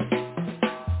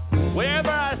 Wherever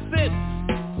I sit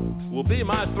will be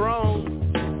my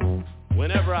throne.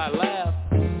 Whenever I laugh,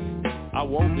 I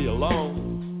won't be alone.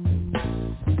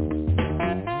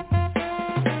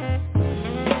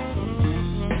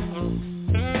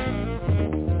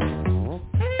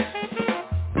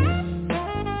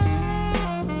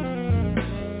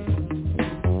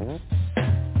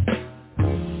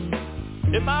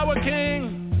 If I were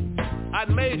king, I'd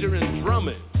major in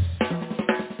drumming,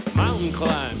 mountain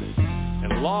climbing,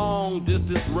 and long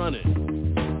distance running.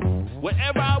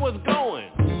 Wherever I was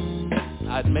going,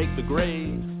 I'd make the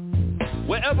grade.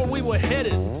 Wherever we were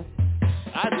headed,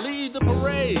 I'd lead the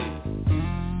parade.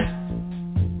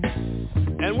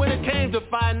 And when it came to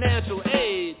financial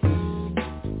aid,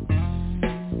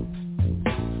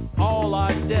 all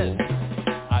our debts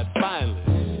I'd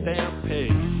finally stamp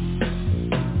paid.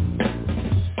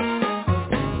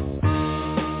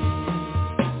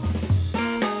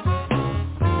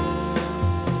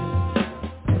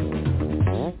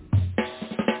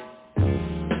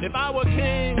 If I were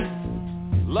king,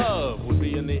 love would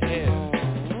be in the air,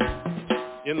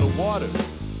 in the water,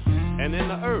 and in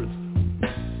the earth.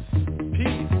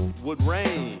 Peace would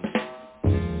reign.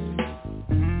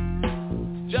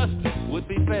 Justice would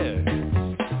be fair.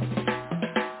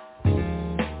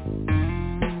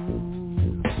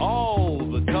 All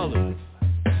the colors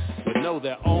would know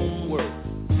their own worth.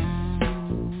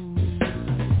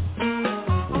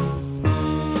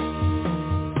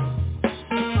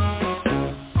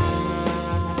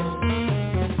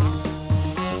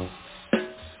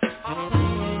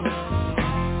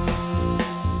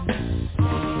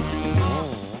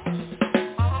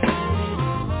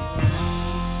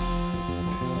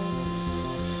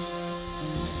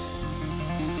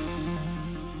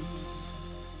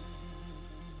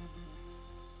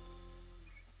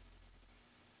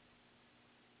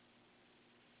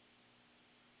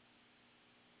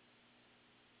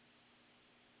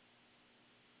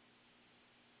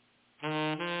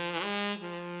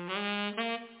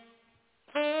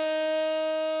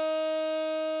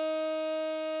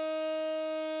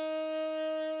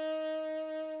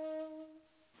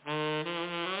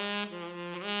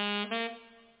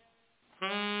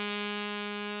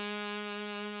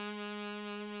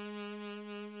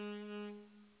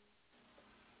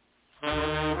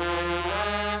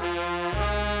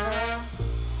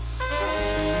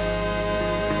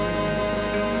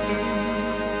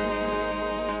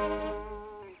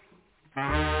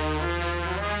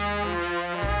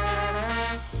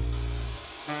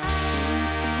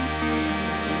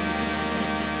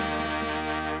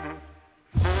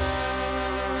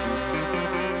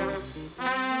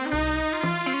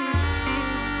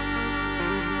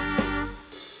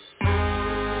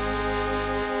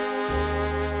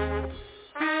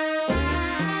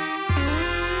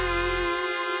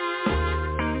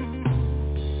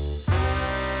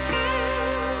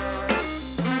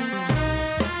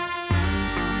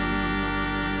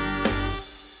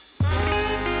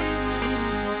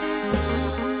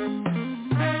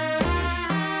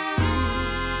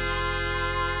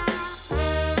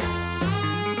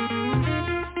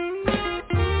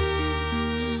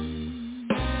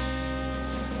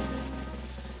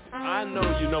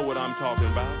 Know what I'm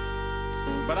talking about,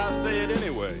 but I'll say it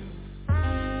anyway.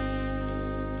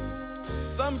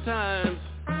 Sometimes,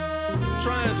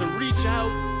 trying to reach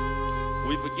out,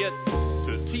 we forget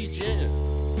to teach in.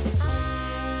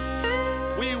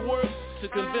 We work to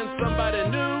convince somebody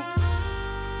new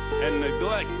and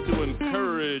neglect to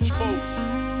encourage folks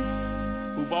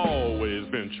who've always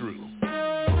been true.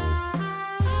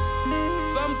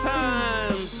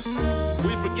 Sometimes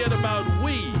we forget about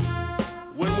we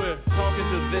when we're talking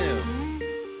to them.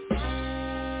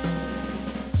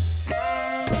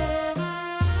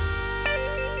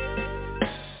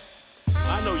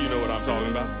 I know you know what I'm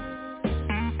talking about.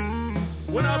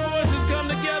 When our voices come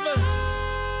together,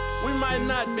 we might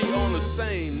not be on the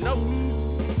same note,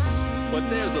 but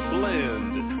there's a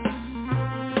blend.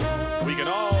 We can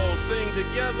all sing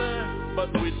together,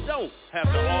 but we don't have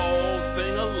to all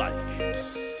sing alike.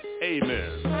 Amen.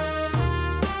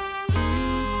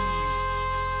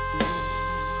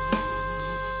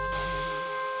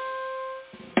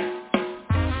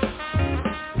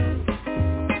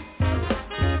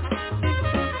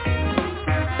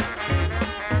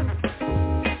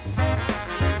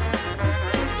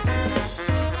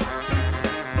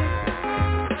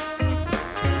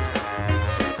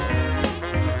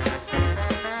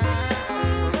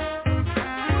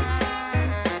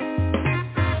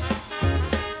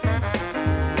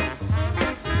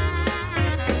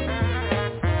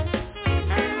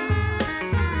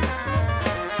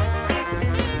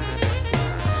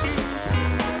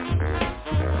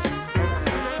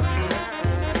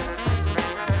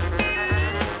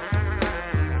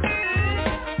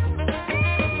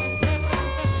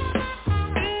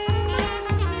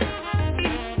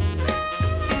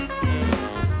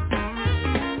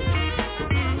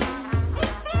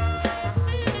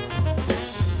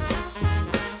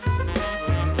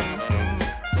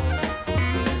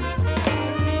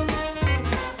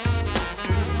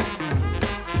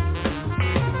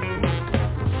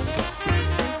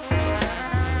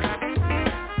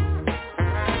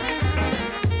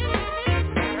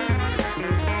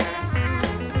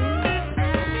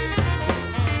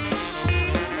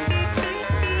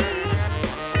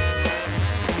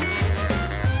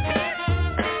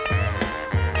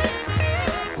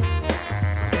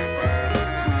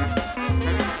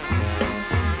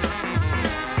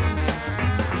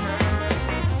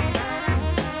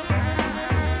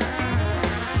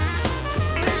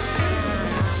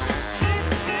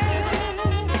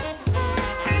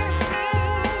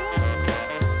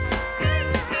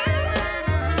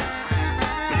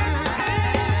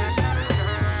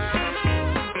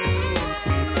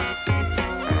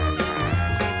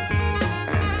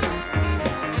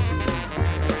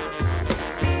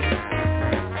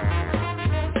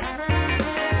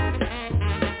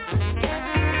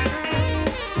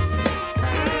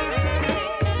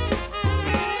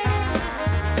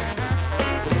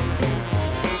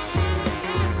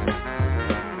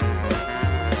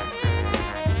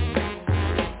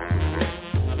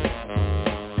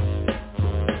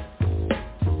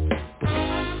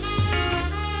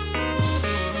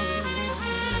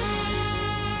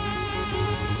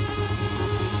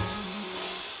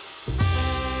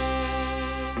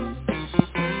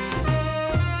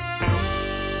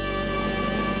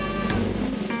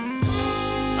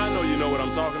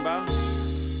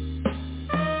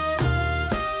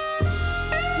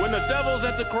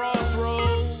 At the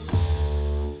crossroads,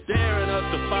 daring us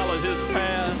to follow his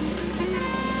path.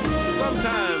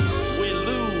 Sometimes we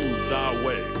lose our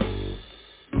way.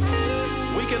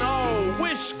 We can all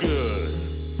wish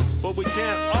good, but we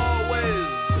can't always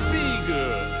be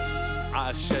good.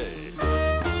 Ashe.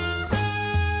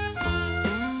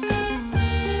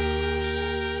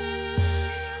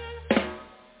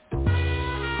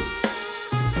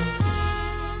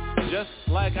 Just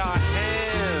like our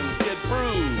hands get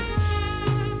bruised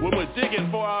when we're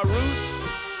digging for our roots,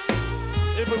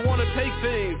 if we want to take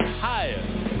things higher,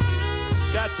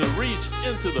 got to reach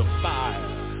into the fire.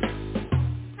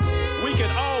 We can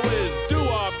always do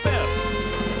our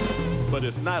best, but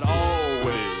it's not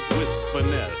always with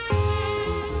finesse.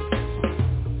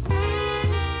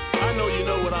 I know you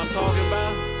know what I'm talking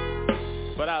about,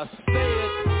 but I'll say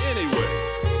it anyway.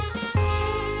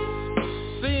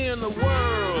 Seeing the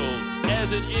world as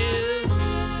it is,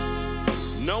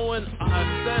 knowing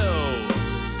ourselves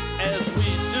as we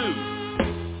do,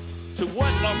 to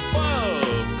what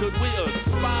above could we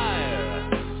aspire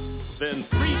than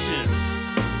preaching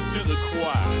to the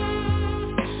choir?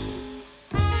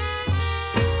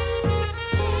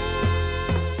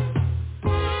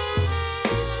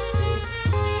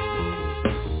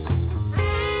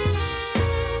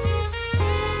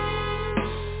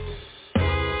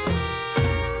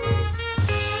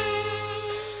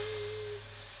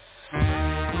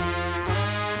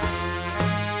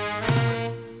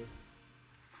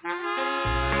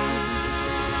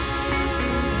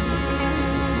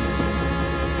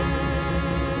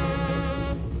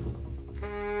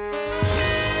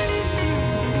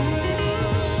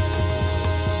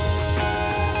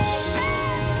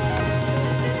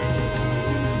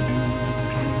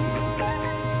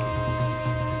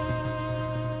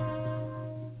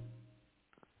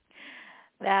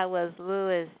 That was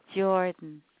Louis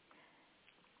Jordan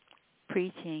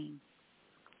preaching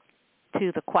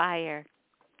to the choir.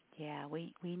 Yeah,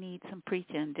 we need some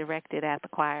preaching directed at the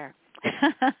choir.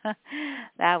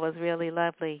 That was really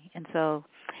lovely. And so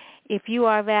if you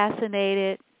are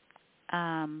vaccinated,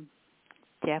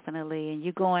 definitely, and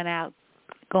you're going to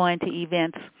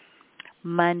events,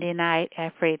 Monday night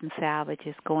at Freight and Salvage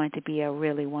is going to be a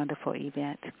really wonderful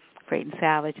event. Freight and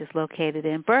Salvage is located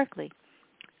in Berkeley.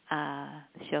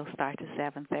 The show starts at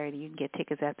 7:30. You can get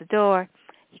tickets at the door.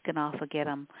 You can also get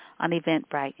them on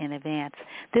Eventbrite in advance.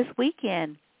 This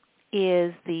weekend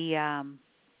is the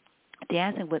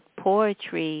Dancing with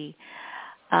Poetry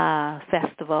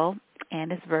Festival,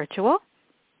 and it's virtual.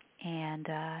 And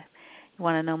you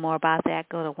want to know more about that,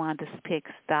 go to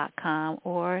wandaspicks.com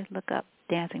or look up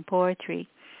Dancing Poetry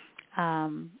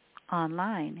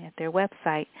online at their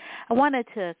website. I wanted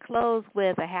to close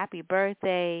with a happy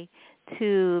birthday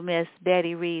to Miss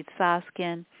Betty Reed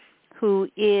Soskin, who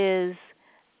is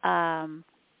the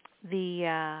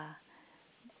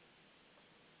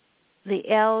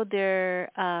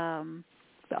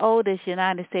oldest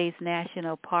United States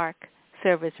National Park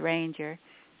Service Ranger.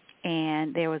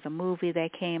 And there was a movie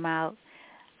that came out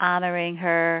honoring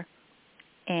her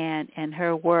and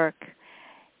her work.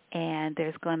 And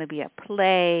there's going to be a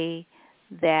play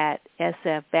that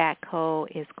SF Backhoe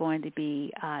is going to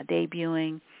be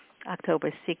debuting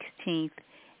October 16th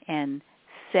and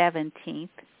 17th.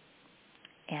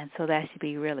 And so that should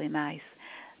be really nice.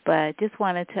 But just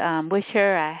wanted to wish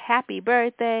her a happy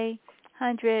birthday,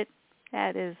 100.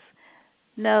 That is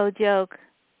no joke.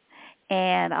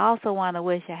 And I also want to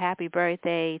wish a happy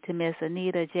birthday to Miss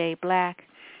Anita J. Black,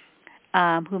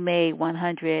 who made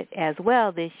 100 as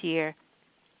well this year,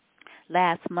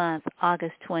 last month,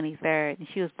 August 23rd. And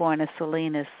she was born in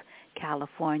Salinas,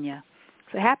 California.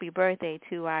 So happy birthday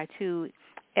to our two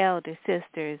elder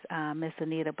sisters. Miss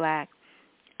Anita Black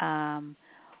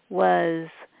was,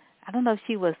 I don't know if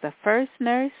she was the first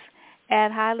nurse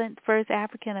at Highland, first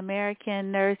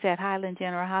African-American nurse at Highland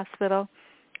General Hospital,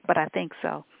 but I think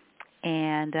so.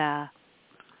 And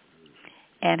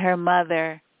her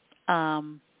mother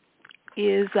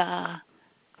is a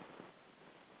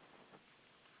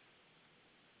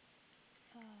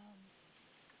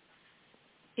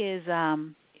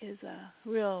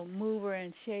real mover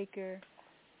and shaker.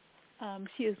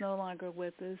 She is no longer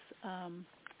with us.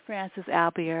 Frances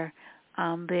Albier.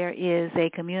 There is a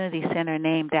community center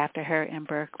named after her in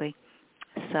Berkeley.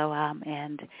 So,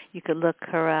 and you could look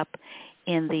her up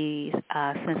in the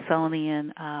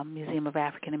Smithsonian Museum of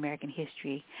African American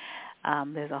History.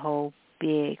 There's a whole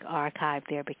big archive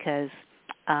there because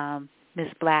Miss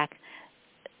Black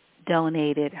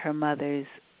donated her mother's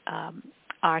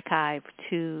archive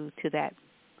to that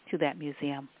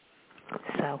museum.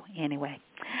 So anyway.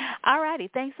 All righty.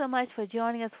 Thanks so much for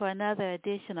joining us for another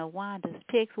edition of Wanda's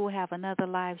Picks. We'll have another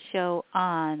live show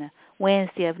on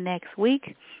Wednesday of next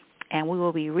week, and we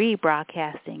will be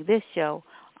rebroadcasting this show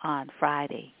on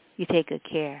Friday. You take good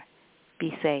care.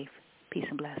 Be safe. Peace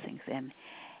and blessings. And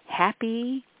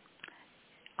happy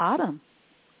autumn.